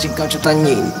con người bên trên cao cho ta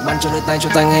nhìn, ban cho đôi tai cho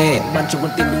ta nghe, ban cho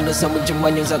con tim đung đưa sâu bên trong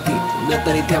bao nhiêu da thịt. Đưa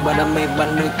ta đi theo bao đam mê,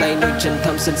 ban đôi tay đôi chân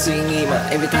thăm sân suy nghĩ mà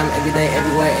every time, every day,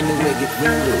 everywhere, anywhere. Get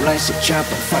real, real life should chop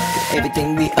but fuck it,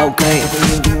 everything be okay. Có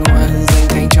nhiều vinh hoa hư danh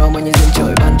thay cho bao nhiêu dân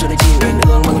trời, ban cho đôi chim uyên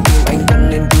ương mà con tim anh cần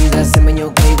lên quy ra xem bao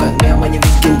nhiêu cây vàng đeo bao nhiêu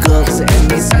viên kim cương. Sẽ em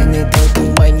mây say ngây thơ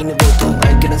tung bay như nơi vô tưởng,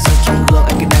 anh kia đang soi trong gương,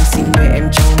 anh kia đang xin mê em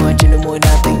trăng hoa trên đôi môi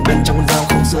đa tình bên trong con dao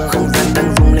không xương. Không gian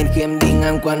đang rung lên khi em đi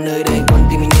ngang qua nơi đây, con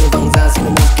tim mình như vàng da xin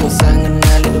một kiểu xa ngân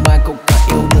nga lên đôi vai câu ca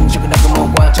yêu đương cho cái đêm có màu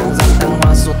qua. Trong gian đang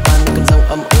hoa xua tan những cơn giông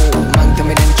âm u, mang theo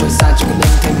mây đen trôi xa cho cái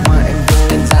đêm thêm hoa. Em vương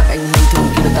lên da anh hư thương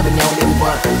khi đôi ta bên nhau đêm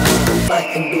qua.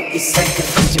 Like anh đủ ít second,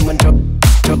 chỉ mong cho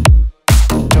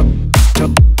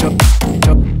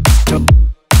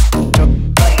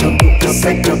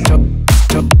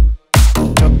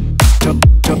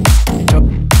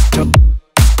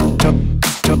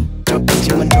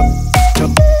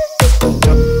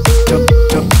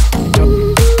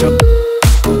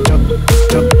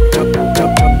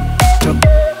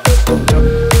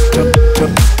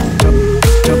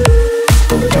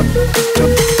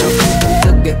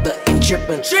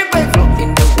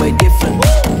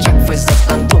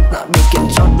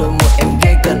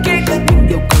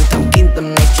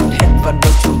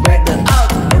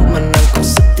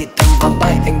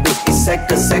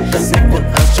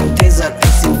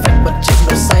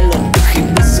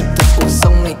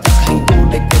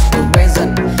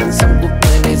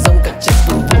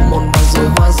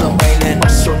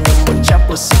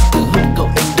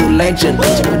legend.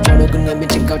 Chỉ muốn cho đôi con người bên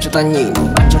trên cao cho ta nhìn,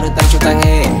 ban cho đôi tai cho ta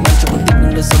nghe, ban cho con tim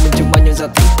đung đưa sâu bên trong bao nhiêu da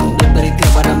thịt. Đưa ta đi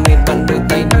theo bao đam mê, ban đôi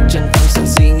tay đôi chân thăm sân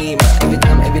suy nghĩ mà every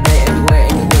time, every day, everywhere.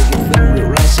 Anywhere get vinh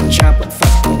real life should chop but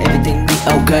fuck it, everything be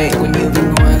okay. Có nhiều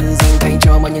vinh hoa hư danh thay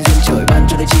cho bao nhiêu duyên trời, ban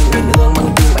cho đôi chim uyên ương mà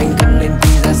con tim anh cần lên quy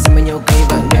ra xem bao nhiêu cây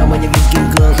vàng đeo bao nhiêu viên kim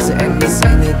cương. Sẽ em mây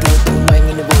say ngây thơ tung bay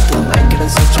như nơi vô tưởng, anh kia đang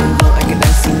soi trong gương, anh kia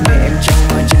đang xin mê em trăng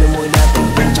hoa trên đôi môi đa tình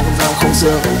bên trong con dao không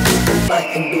xương.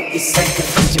 Like anh đủ ít second,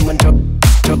 chỉ mong cho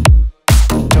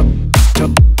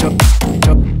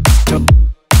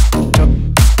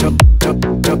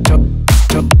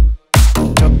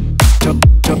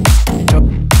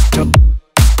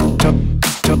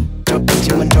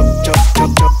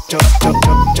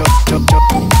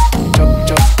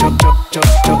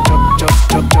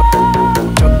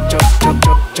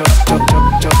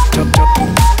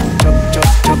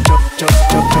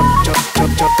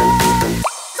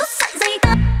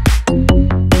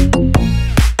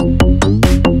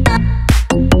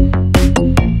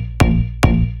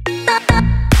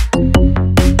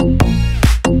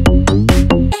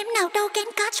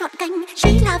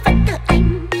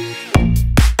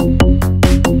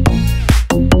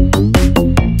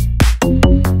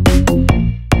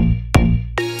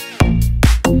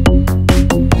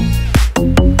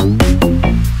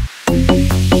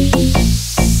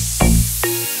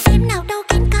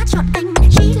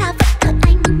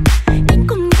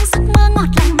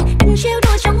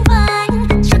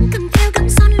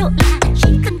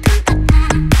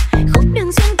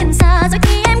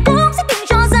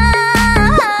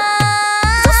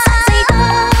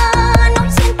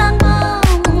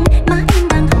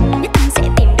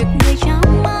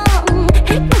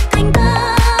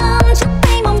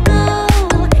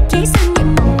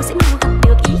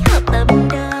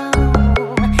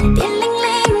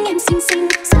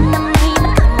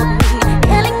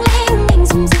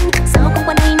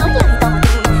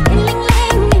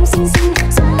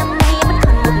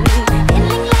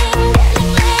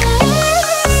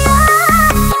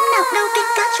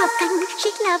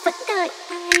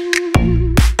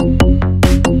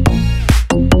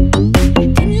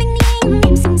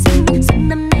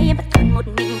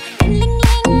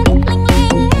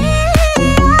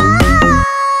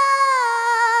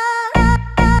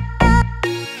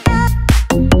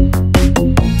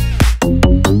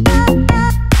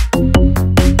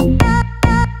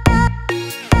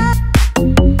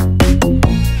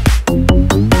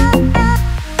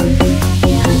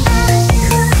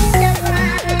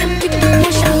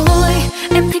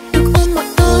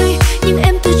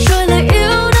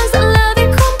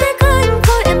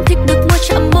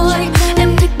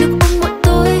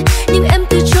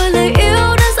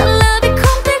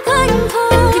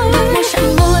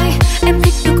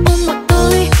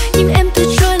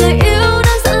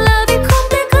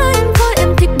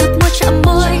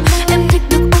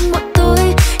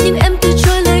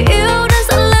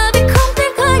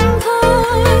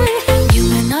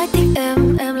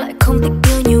không thích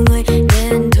yêu nhiều người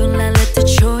nên thường là lời từ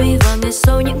chối và nghe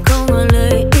sâu những câu ngỏ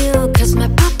lời yêu. Cause my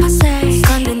papa say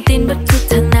con đừng tin bất cứ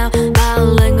thằng nào bao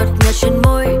lời ngọt ngào trên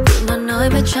môi, tụi nó nói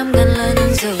 100 ngàn lần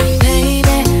rồi. Baby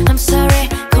I'm sorry,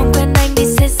 không quen anh đi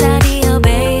xe ra đi, oh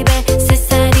baby xe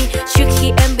ra đi trước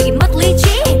khi em bị mất lý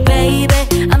trí. Baby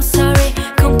I'm sorry,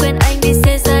 không quen anh đi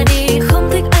xe ra đi, không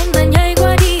thích anh mà nhảy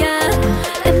qua đi à.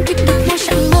 Em thích được môi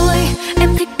chạm môi, em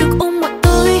thích được ôm một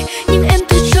tôi, nhưng em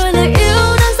từ chối lời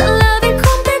yêu đơn giản là vì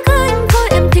không thích anh thôi.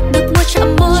 Em thích được môi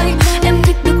chạm môi, em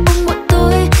thích được ôm một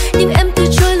tôi, nhưng em từ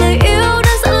chối lời yêu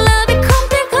đơn giản là vì không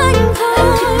thích anh thôi.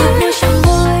 Em thích được môi chạm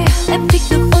môi, em thích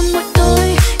được ôm một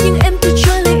tôi, nhưng em từ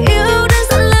chối lời yêu đơn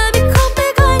giản là vì không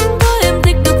thích anh thôi. Em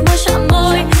thích được môi chạm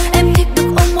môi, em thích được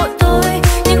ôm một tôi,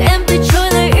 nhưng em từ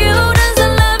chối lời yêu đơn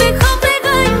giản là vì không thích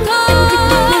anh thôi.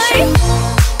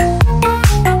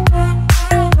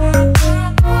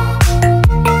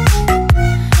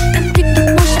 Em thích được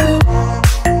môi chạm môi.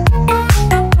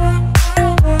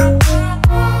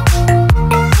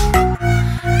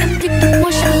 Em thích được môi chạm môi. Em thích được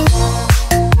môi chạm môi.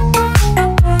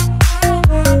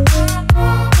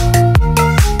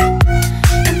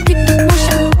 Em thích được môi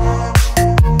chạm môi.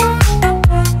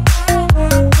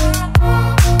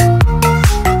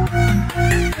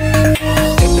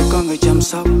 Thích được con người chăm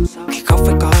sóc khi không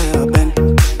phải có ai ở bên.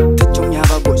 Thích trong nhà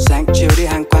vào buổi sáng, chiều đi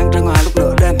hàng quán ra ngoài lúc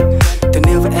nửa đêm. Tình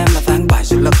yêu với em là ván bài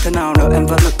dù lực thế nào nữa em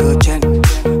vẫn là cửa trên.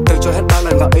 Từ chối hết bao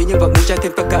lời ngỏ ý nhưng vẫn muốn trái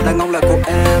tim tất cả đang ngóng lời của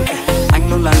em. Anh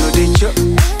luôn là người đi trước,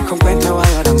 không quen theo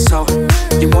ai ở đằng sau.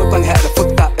 Những mối quan hệ là phức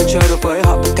tạp, em chơi đối với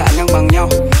họ tất cả ngang bằng nhau.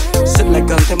 Xích lại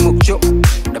gần thêm một chút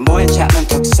để môi anh chạm em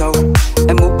thật sâu.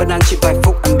 Em muốn bên anh chỉ vài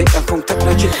phút, anh biết em không thích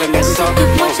nói chuyện về ngày sau.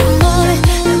 Môi chạm môi,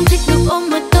 em thích được ôm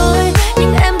một tôi,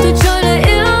 nhưng em từ chối lời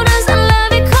yêu đơn giản là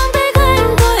vì không thích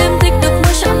anh thôi. Em thích được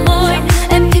môi chạm môi,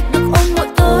 em thích được ôm một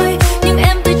tôi, nhưng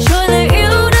em từ chối lời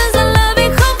yêu đơn giản là vì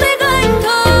không thích anh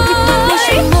thôi. Em thích được môi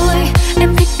chạm môi,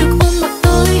 em thích được ôm một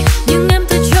tôi, nhưng em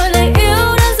từ chối lời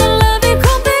yêu đơn giản là vì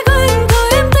không thích anh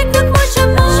thôi. Em thích được môi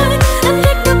chạm môi, em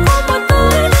thích được ôm một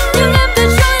tôi, nhưng em từ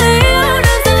chối lời yêu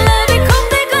đơn giản là vì không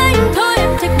thích anh thôi. Em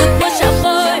thích được môi chạm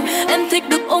môi, em thích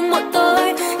được ôm một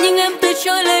tôi, nhưng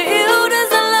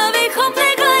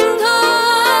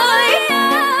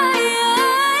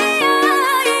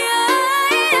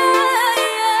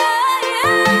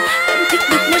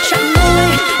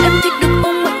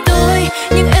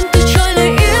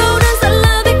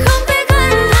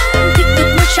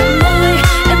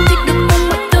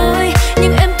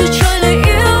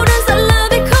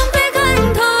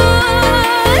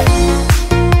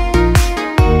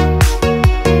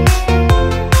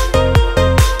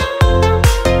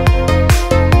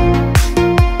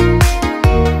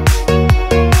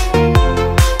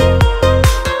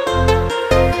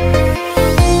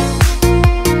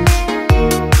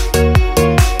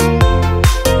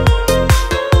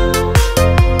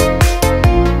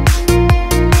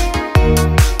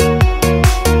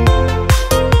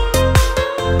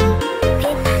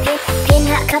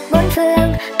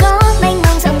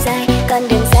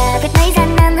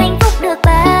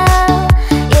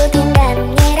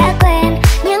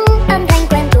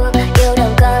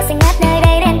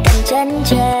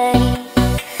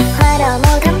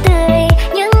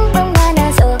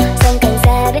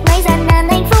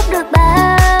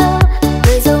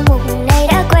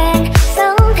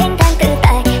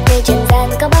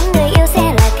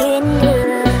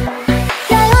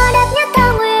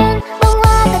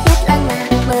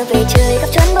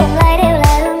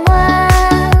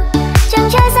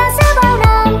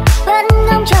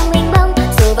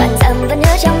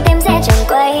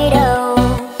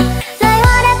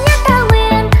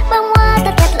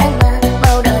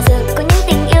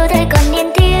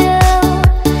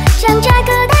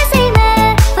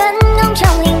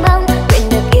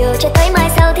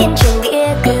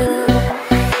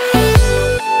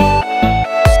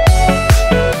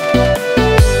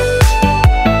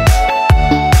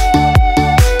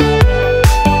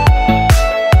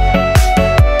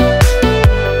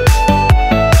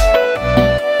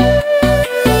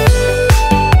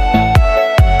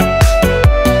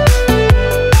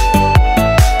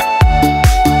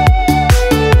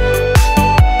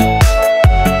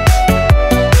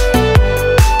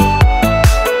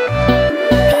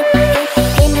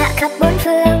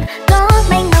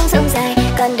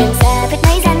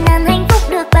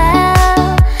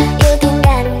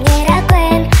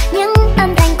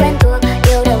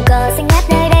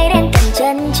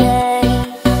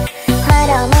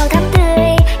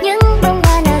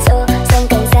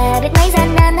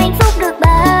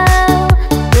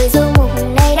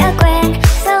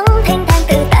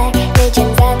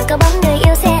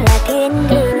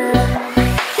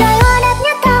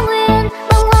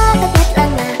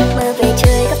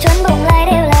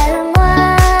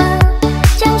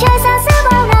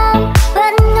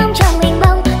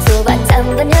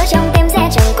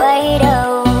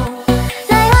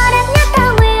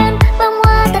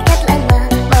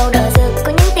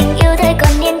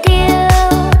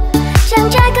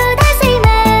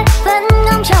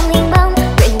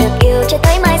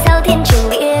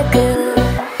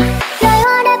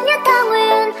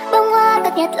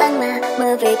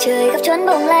về trời góc chốn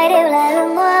bồng lai đều là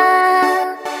hương hoa.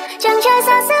 Chàng trai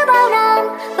xa xứ bao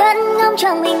năm vẫn ngóng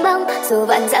trong mình bóng, dù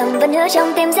vạn dặm vẫn nhớ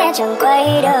trong tim sẽ chẳng quay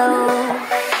đầu.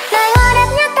 Loài hoa đẹp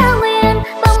nhất thảo nguyên,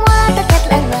 bông hoa tốt nhất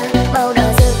là màu đỏ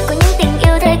rực của những tình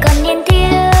yêu thời còn niên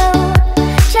thiếu.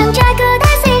 Chàng trai cứ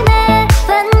thấy si mê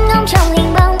vẫn ngóng trong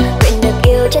hình bóng, nguyện được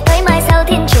yêu cho tới mai sau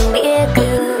thiên trường nghĩa cử.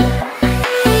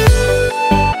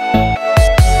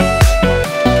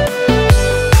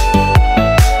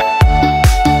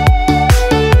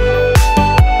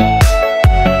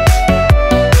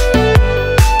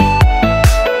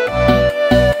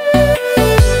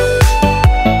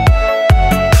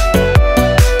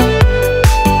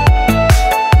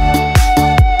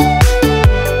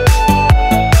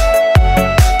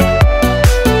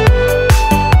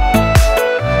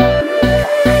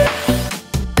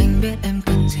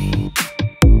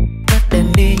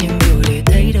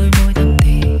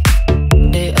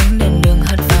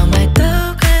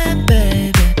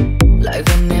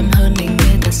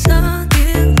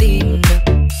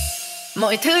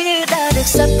 Mọi thứ như đã được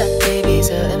sắp đặt thì bây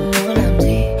giờ em muốn làm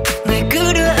gì? Ngày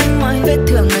cứ đưa anh mọi vết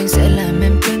thương, anh sẽ làm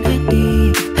em quên hết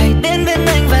đi. Hãy đến bên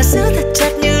anh và giữ thật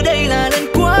chặt như đây là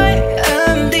lần cuối.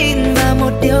 Em tin vào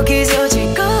một điều kỳ diệu chỉ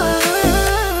có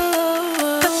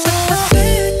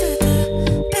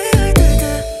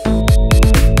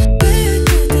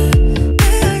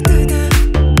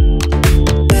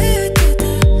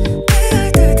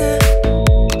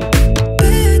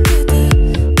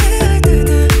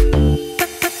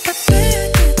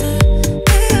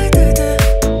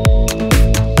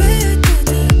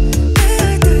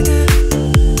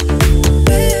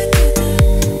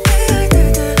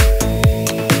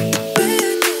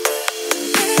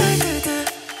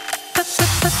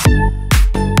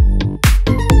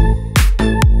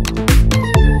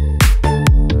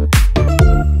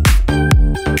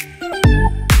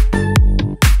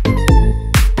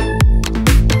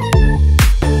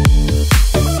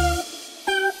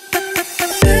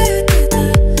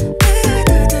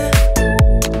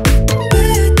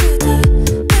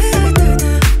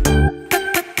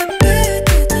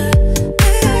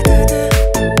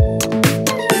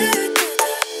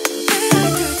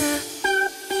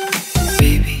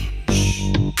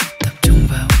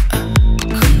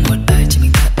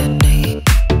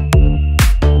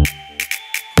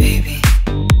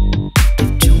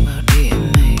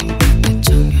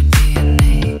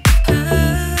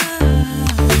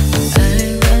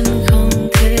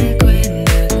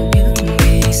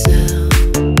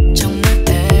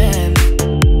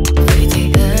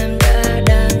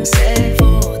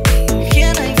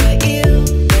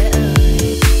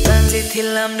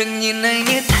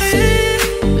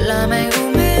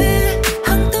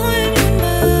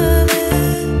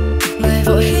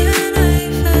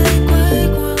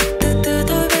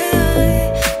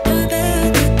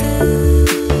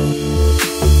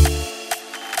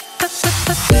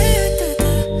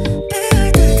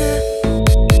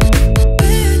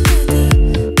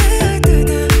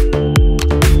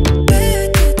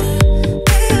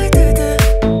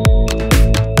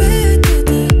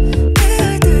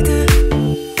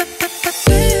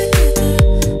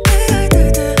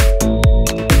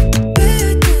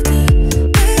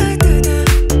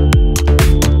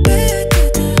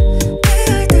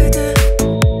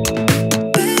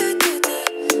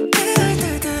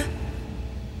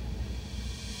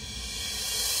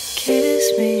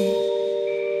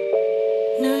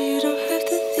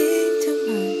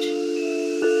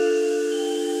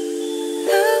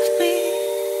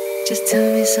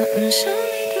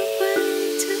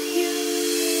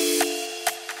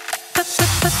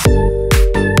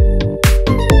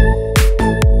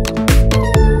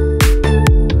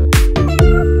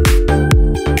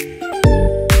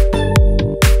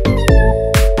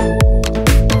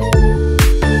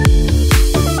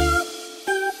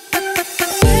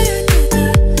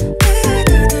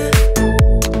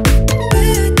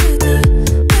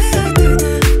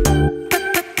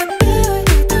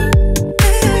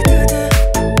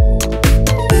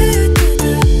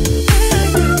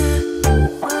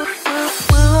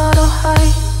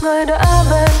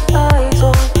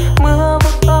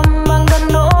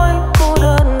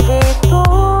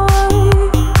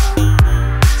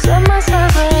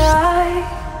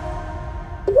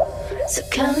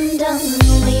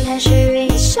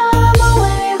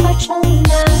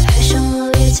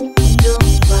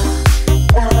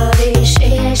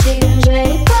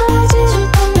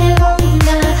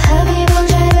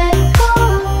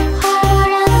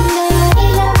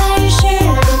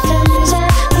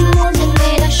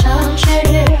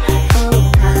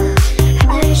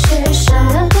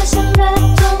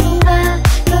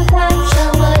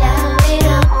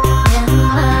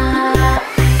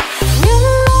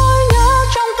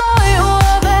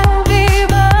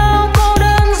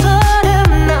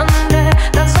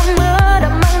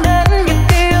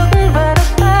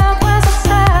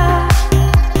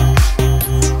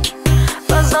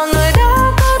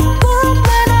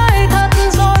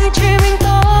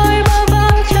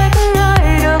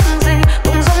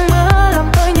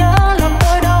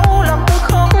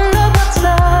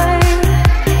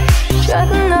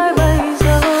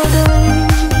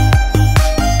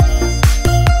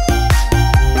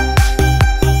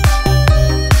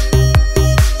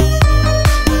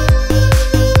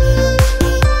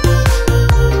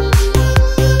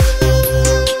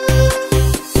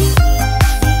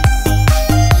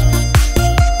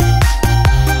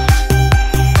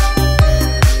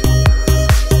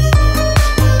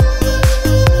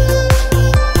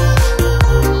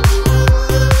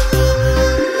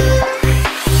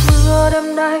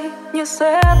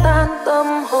tan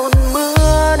tâm hồn.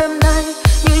 Mưa đêm nay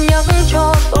như nhắc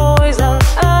cho tôi rằng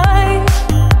ai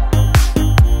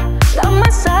đã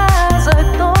mãi xa rời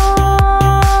tôi.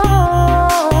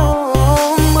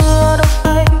 Mưa đâu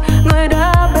đây, người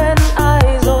đã bên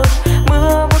ai rồi?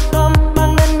 Mưa vô tâm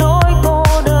mang đến nỗi cô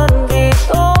đơn vì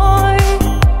tôi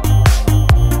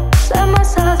sẽ mãi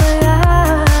xa rời ai.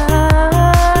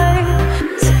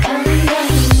 此刻的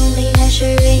梦里还是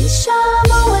云沙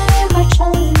梦为化成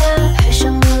那海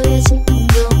上落叶轻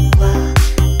融化，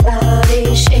到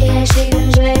底谁爱谁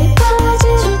怨谁怕？继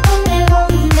续等待风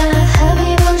大，何必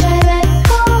风吹北风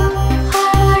哗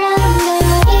然的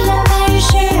一两每日是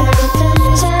不等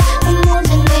价，屏幕前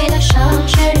你的伤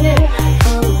是风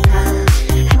大，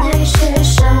还是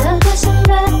伤得可想的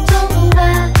痛吧？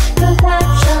刻画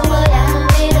上我压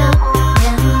力的年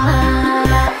华。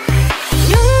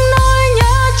 Những nỗi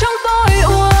nhớ trong tôi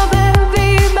ùa về vì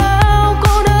bao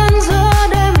cô đơn giữa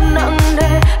đêm nặng nề.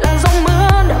 Làn giông mưa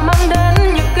đã mang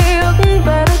đến những ký ức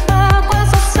về đôi ta quá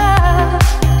xót xa.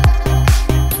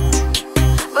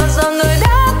 Và giờ người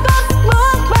đã cất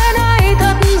bước bên ai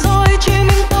thật rồi, chỉ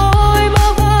mình tôi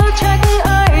bơ vơ trách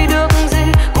ai được gì.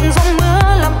 Cùng giông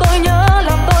mưa làm tôi nhớ,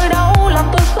 làm tôi đau, làm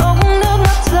tôi không nước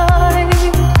mắt rơi.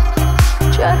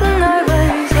 Trách ai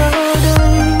bây giờ đây?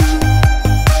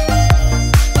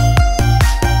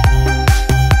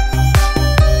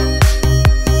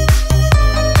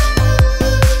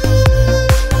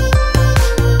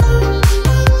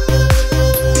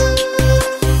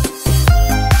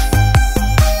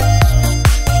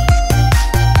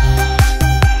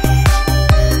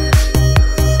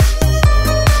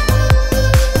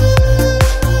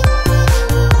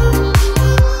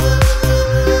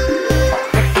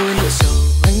 Cắt đôi nỗi sầu,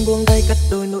 anh buông tay cắt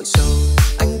đôi nỗi sầu.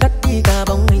 Anh cắt đi cả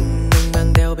bóng hình anh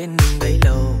mang theo bên mình bấy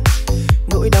lâu.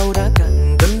 Nỗi đau đã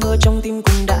cạn, cơn mưa trong tim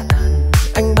cũng đã tàn.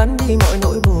 Anh bắn đi mọi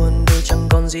nỗi buồn, rồi chẳng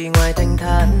còn gì ngoài thanh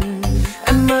thản.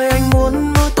 Em ơi anh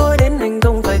muốn mơ tôi đến anh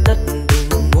không phải thất tình.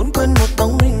 Muốn quên một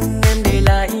bóng hình em để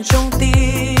lại trong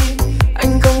tim.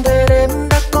 Anh không thể đếm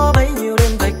đã có bấy nhiêu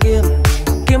đêm phải kiếm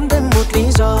tìm, kiếm thêm một lý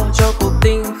do cho cuộc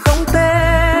tình không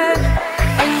tên.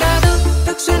 Anh đã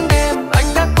thức xuyên đêm, anh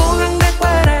đã cố gắng để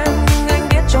quên em, nhưng anh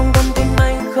biết trong tâm tim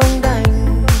anh không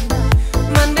đành.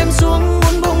 Màn đêm xuống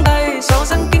muốn buông tay, sau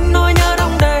răng kín nỗi nhớ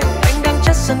đông đầy. Anh đang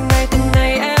chất dần ngày từng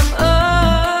ngày em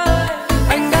ơi.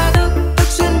 Anh đã thức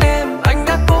xuyên đêm, anh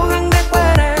đã cố gắng để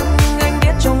quên em, nhưng anh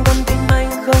biết trong tâm tim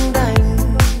anh không đành.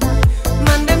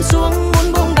 Màn đêm xuống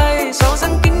muốn buông tay, sau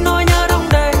răng kín nỗi nhớ đông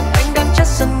đầy. Anh đang chất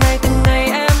dần ngày từng ngày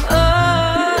em ơi.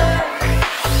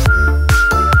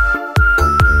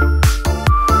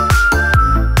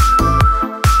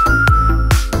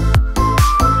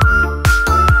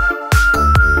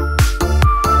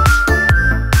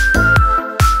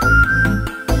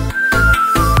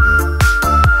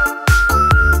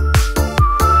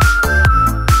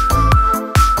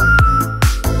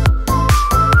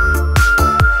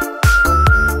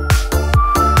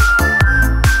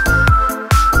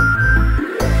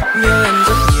 Nhớ em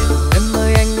rất nhiều, em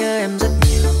ơi anh nhớ em rất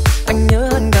nhiều. Anh nhớ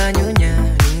hơn cả nhớ nhà,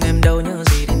 nhưng em đâu nhớ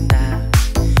gì đến ta.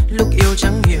 Lúc yêu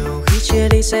chẳng hiểu, khi chia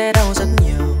ly sẽ đau rất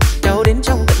nhiều. Đau đến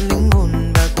trong tận linh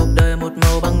hồn và cuộc đời một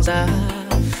màu băng giá.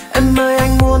 Em ơi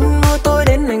anh muốn mơ tôi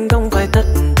đến anh không phải thất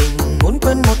tình. Muốn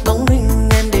quên một bóng hình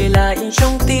em để lại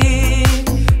trong tim.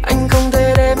 Anh không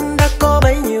thể đếm đã có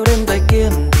bấy nhiêu đêm phải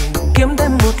kiếm tìm, kiếm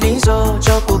thêm một lý do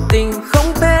cho cuộc tình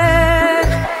không tên.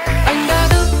 Anh đã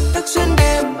thức xuyên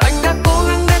đêm, anh đã cố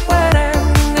gắng để quên em,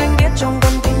 nhưng anh biết trong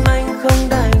tâm tim anh không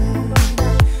đành.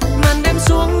 Màn đêm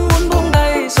xuống muốn buông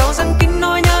tay, sau răng kín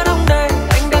nỗi nhớ đông đầy.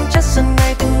 Anh đang chất dần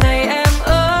ngày từng ngày em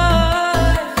ơi.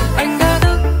 Anh đã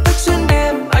thức xuyên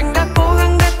đêm, anh đã cố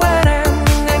gắng để quên em,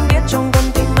 nhưng anh biết trong tâm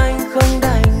tim anh không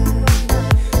đành.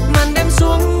 Màn đêm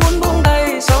xuống muốn buông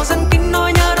tay, sau răng kín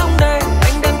nỗi nhớ đông đầy.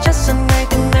 Anh đang chất dần ngày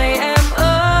từng ngày em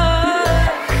ơi.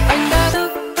 Anh đã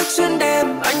thức xuyên đêm,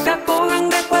 anh đã cố gắng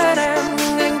để quên em,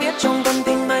 nhưng anh biết trong tâm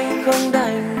tim anh không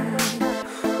đành.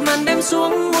 Màn đêm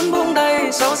xuống muốn buông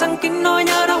tay, sau răng kín nỗi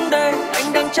nhớ đông đầy.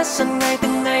 Anh đang chất dần ngày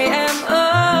từng ngày em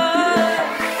ơi.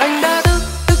 Anh đã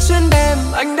thức xuyên đêm,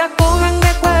 anh đã cố gắng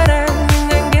để quên em, nhưng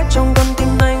anh biết trong tâm tim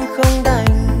anh không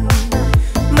đành.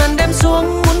 Màn đêm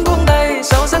xuống muốn buông tay,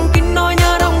 sau răng kín nỗi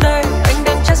nhớ đông đầy. Anh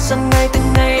đang chất dần ngày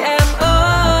từng ngày em ơi.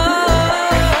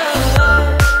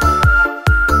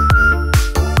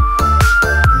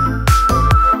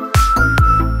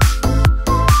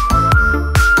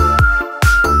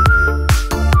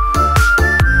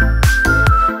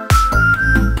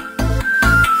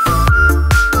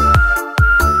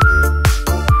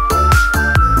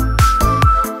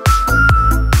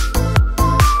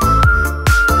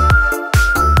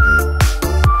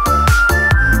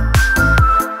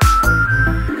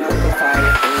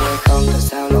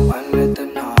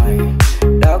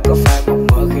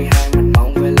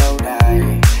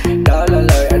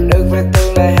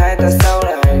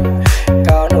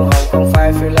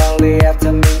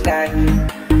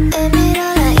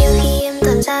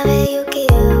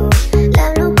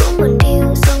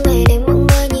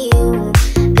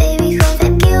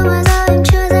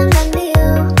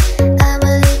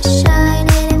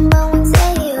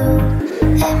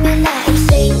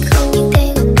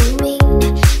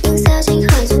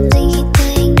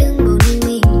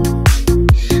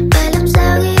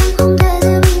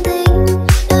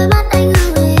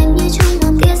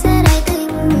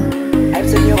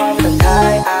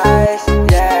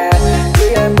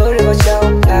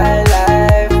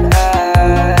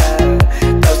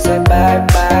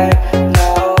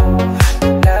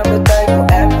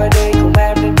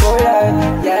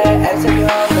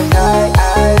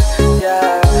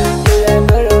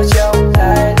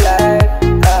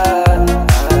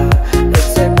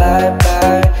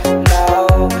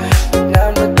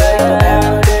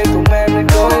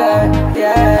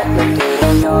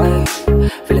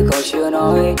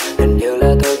 Hình như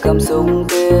là thứ cảm xúc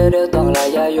kia đều toàn là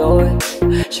giả dối.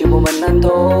 Chỉ một mình anh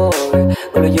thôi,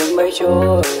 người là dừng mây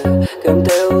trôi, kèm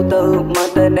theo từ mà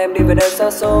tên em đi về nơi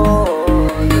xa xôi.